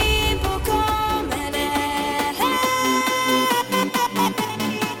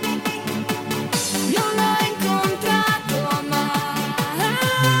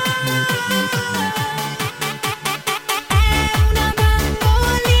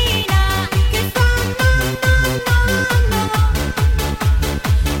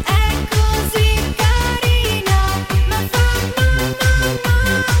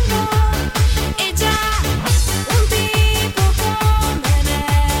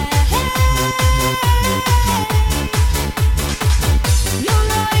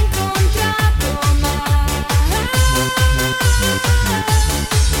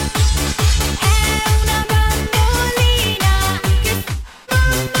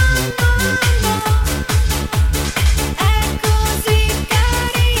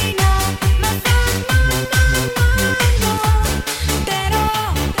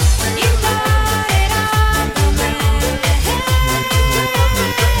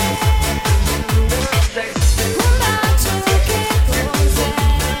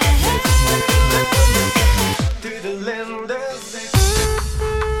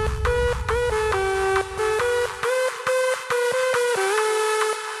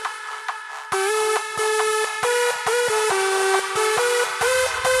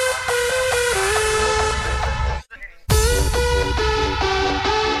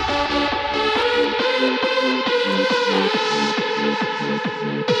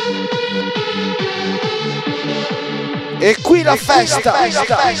 qui la festa.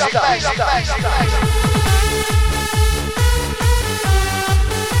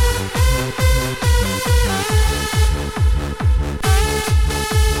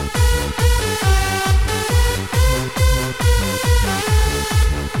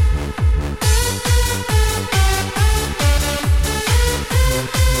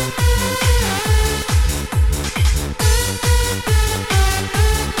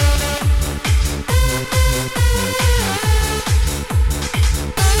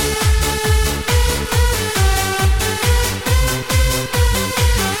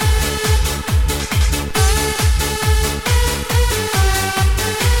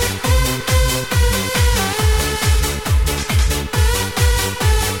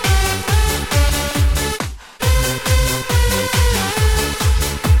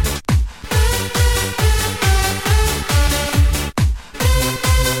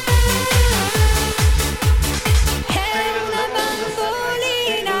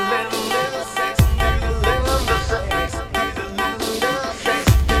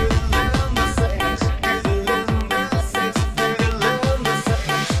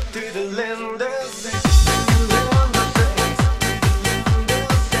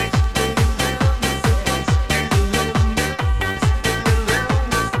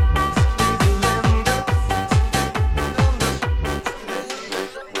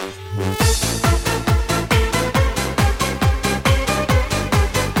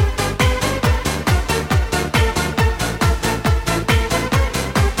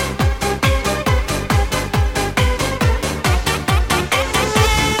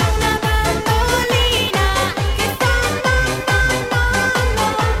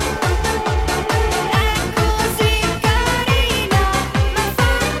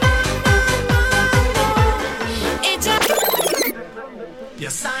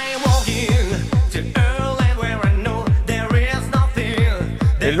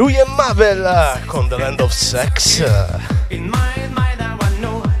 E lui è Mabel con The Land of Sex. In my mind, I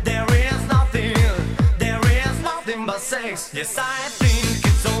know there is nothing but sex. Yes, I think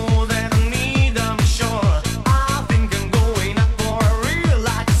it's all that I need, I'm sure. I think I'm going up for a real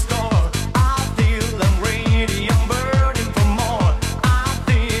life score. I feel I'm ready, I'm burning for more. I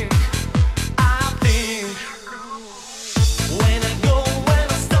think when I go, when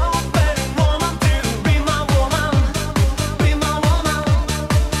I stop, any woman to be my woman, be my woman.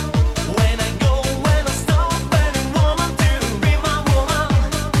 When I go, when I stop, any woman to be my woman,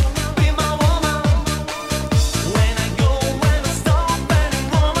 be my woman. When I go, when I stop, any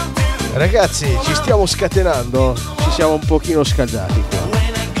woman to. Ragazzi, ci stiamo scatenando, ci siamo un pochino scaldati qua.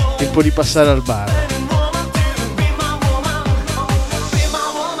 Tempo di passare al bar.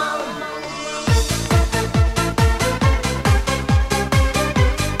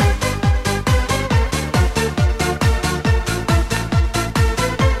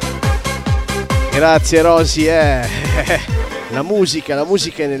 Grazie Rosy, La musica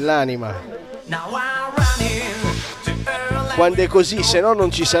è nell'anima. Now I'm running to early. Quando è così, se no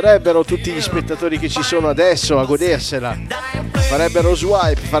non ci sarebbero tutti gli spettatori che ci sono adesso a godersela. Farebbero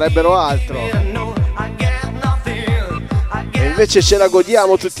swipe, farebbero altro. No, I get nothing. I E get invece ce la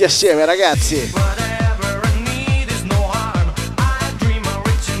godiamo tutti assieme, ragazzi. whatever I need is no harm. I dream of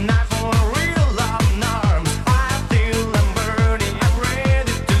reaching out for a real love in arms. I feel I'm burning, I'm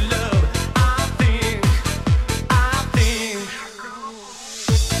ready to love. I think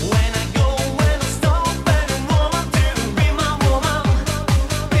when I go, when I stop, any woman to be my woman,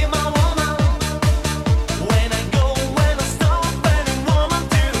 be my woman. When I go, when I stop, any woman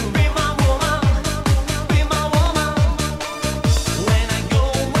to be my woman, be my woman. When I go,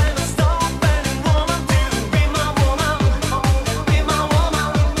 when I stop, any woman.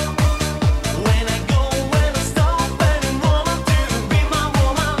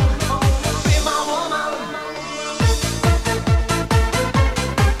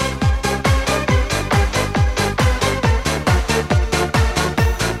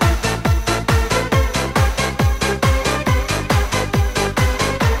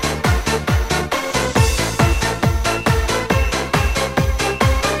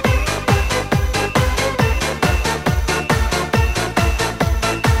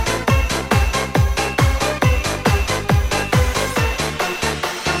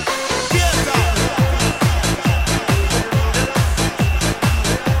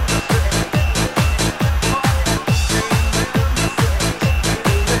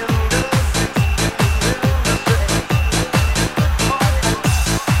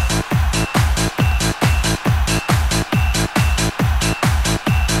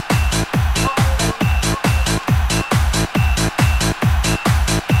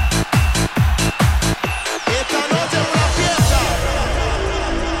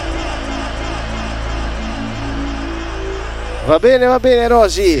 Va bene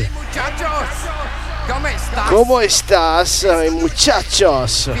Rosy. Muchachos, ¿cómo estás? ¿Cómo estás,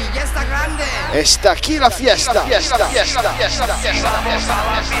 muchachos? Fiesta grande. Está aquí la fiesta.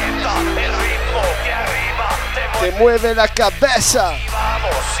 Te mueve la cabeza.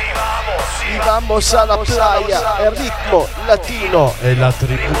 Y vamos a la playa. El ritmo latino. Es la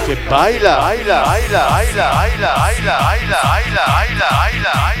tribu que baila.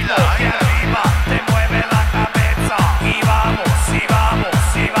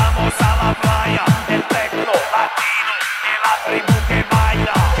 El techno latino es la tribu que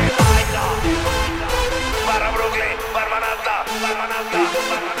baila, Para Brooklyn, para Manhattan,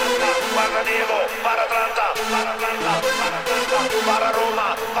 para Diego, para Atlanta, para Roma,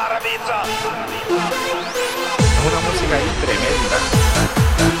 para Pizza. Una música ahí tremenda.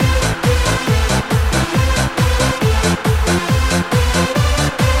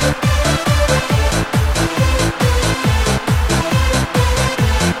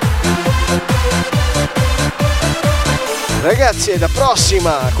 Ragazzi,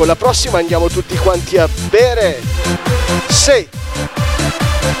 con la prossima andiamo tutti quanti a bere. Sì.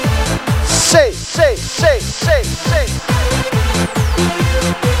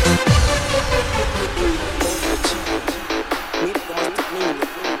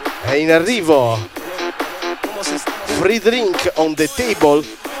 È in arrivo. Free drink on the table.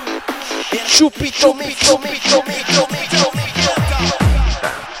 Chupito mico.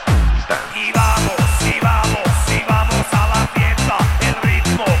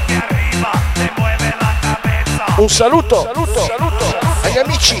 Un saluto agli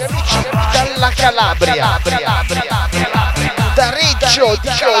amici dalla Calabria, da Reggio di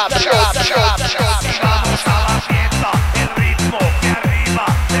Calabria.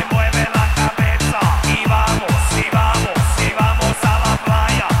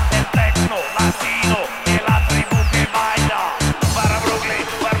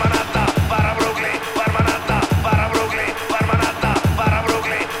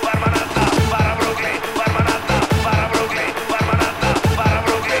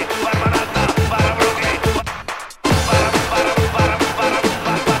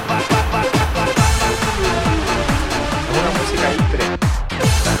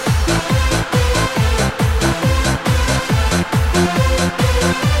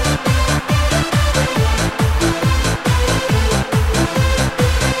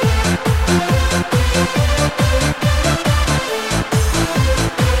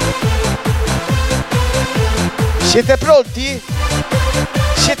 Siete pronti?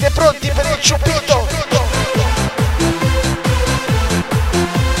 Siete pronti per il ciuppito?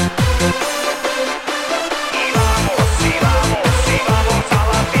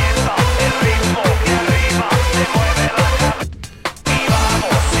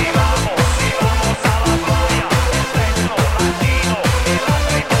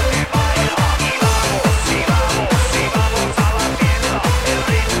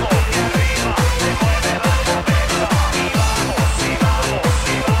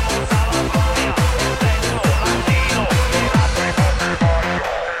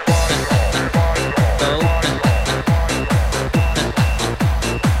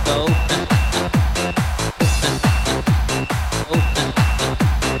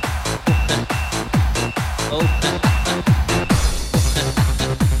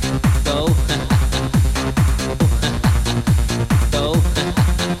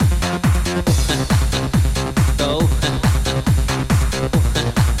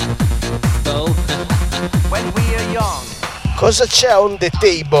 Cosa c'è on the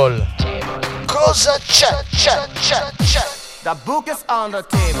table? Cosa c'è? The book is on the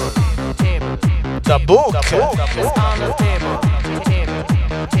table. The book? Is on the table.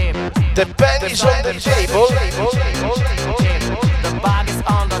 The pen is on the table? The bag is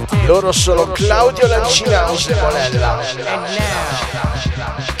on the table. Loro sono Claudio Lancinauso e Monella, And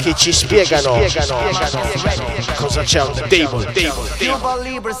now, che ci spiegano cosa c'è on the table. Cuba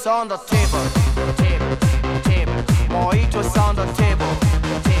Libre's on the table. Mojitos on the table.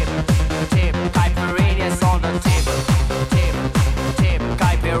 Caipirinha's on the table.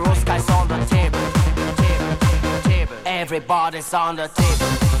 Caipirosca's on the table. Everybody's on the table.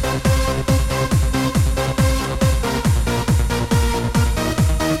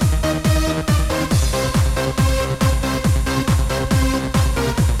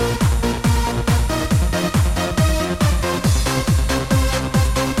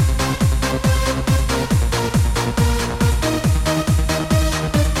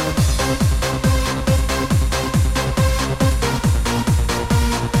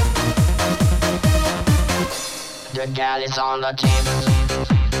 The gal is on the table.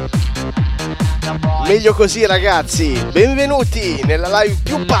 The Meglio così ragazzi, benvenuti nella live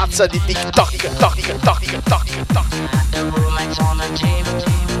più pazza di TikTok.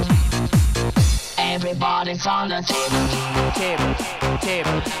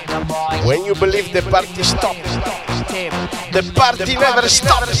 When you believe the party stops, the party never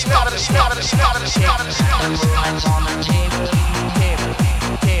stops.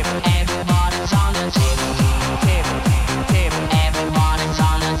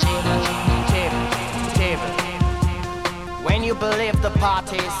 When you believe the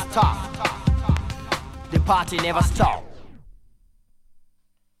party stop, the party never stop.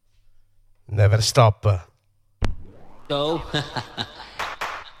 Never stop. Go.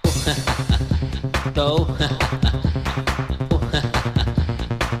 Go.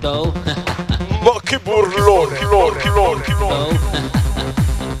 Go. Ma che burlone.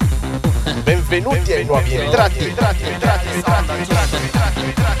 Benvenuti ai nuovi entrati.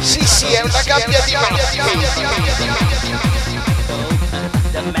 Sì, è una gabbia di maschi.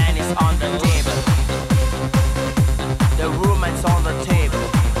 The man is on the table. The woman's on the table.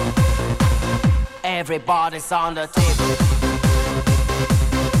 Everybody's on the table.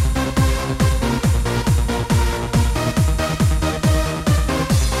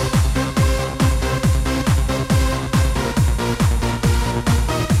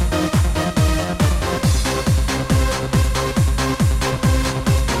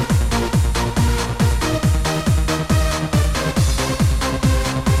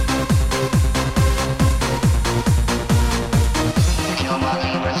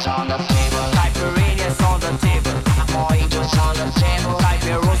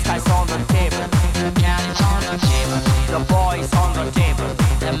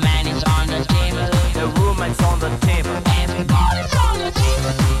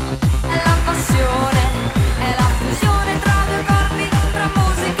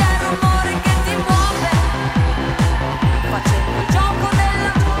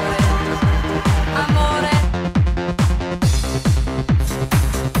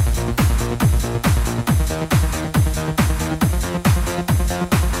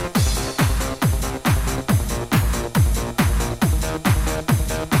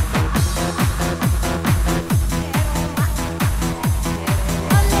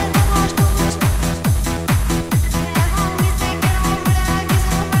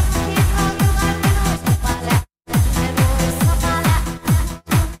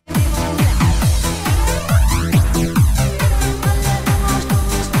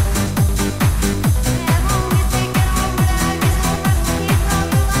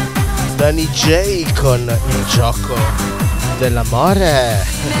 Danny J con il gioco dell'amore.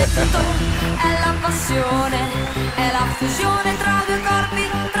 È la passione, è la fusione tra due corpi,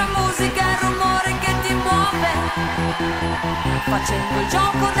 tra musica e rumore che ti muove, facendo il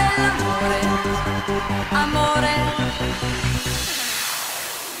gioco dell'amore, amore.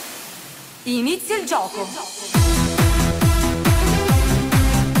 Inizia il gioco.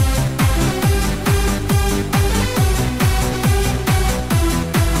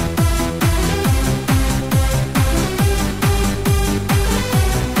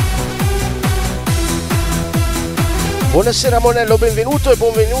 Buonasera Monello, benvenuto e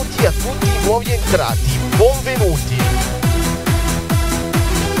benvenuti a tutti i nuovi entrati. Benvenuti.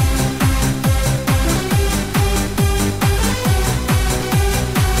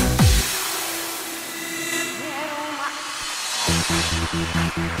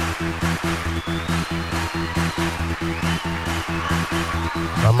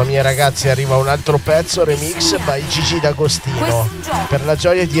 Mamma mia ragazzi, arriva un altro pezzo remix by Gigi D'Agostino per la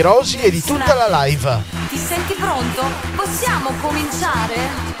gioia di Rosy e di tutta la live. Ti senti pronto? Possiamo cominciare?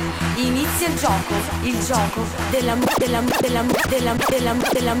 Inizia il gioco dell'amore.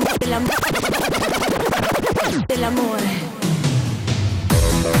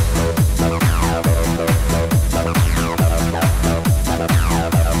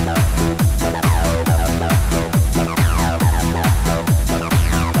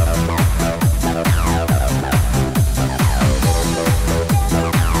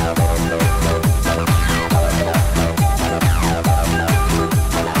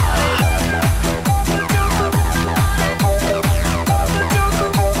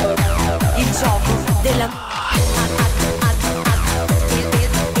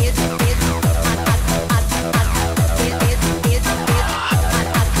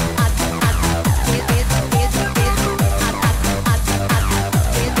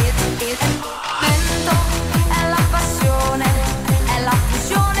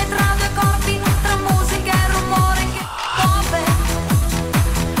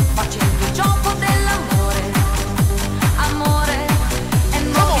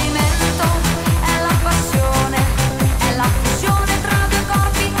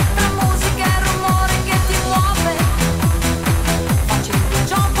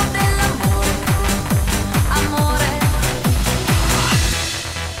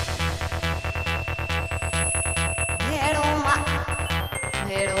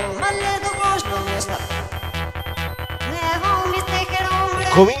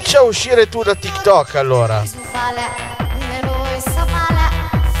 Comincia a uscire tu da TikTok allora. Visuale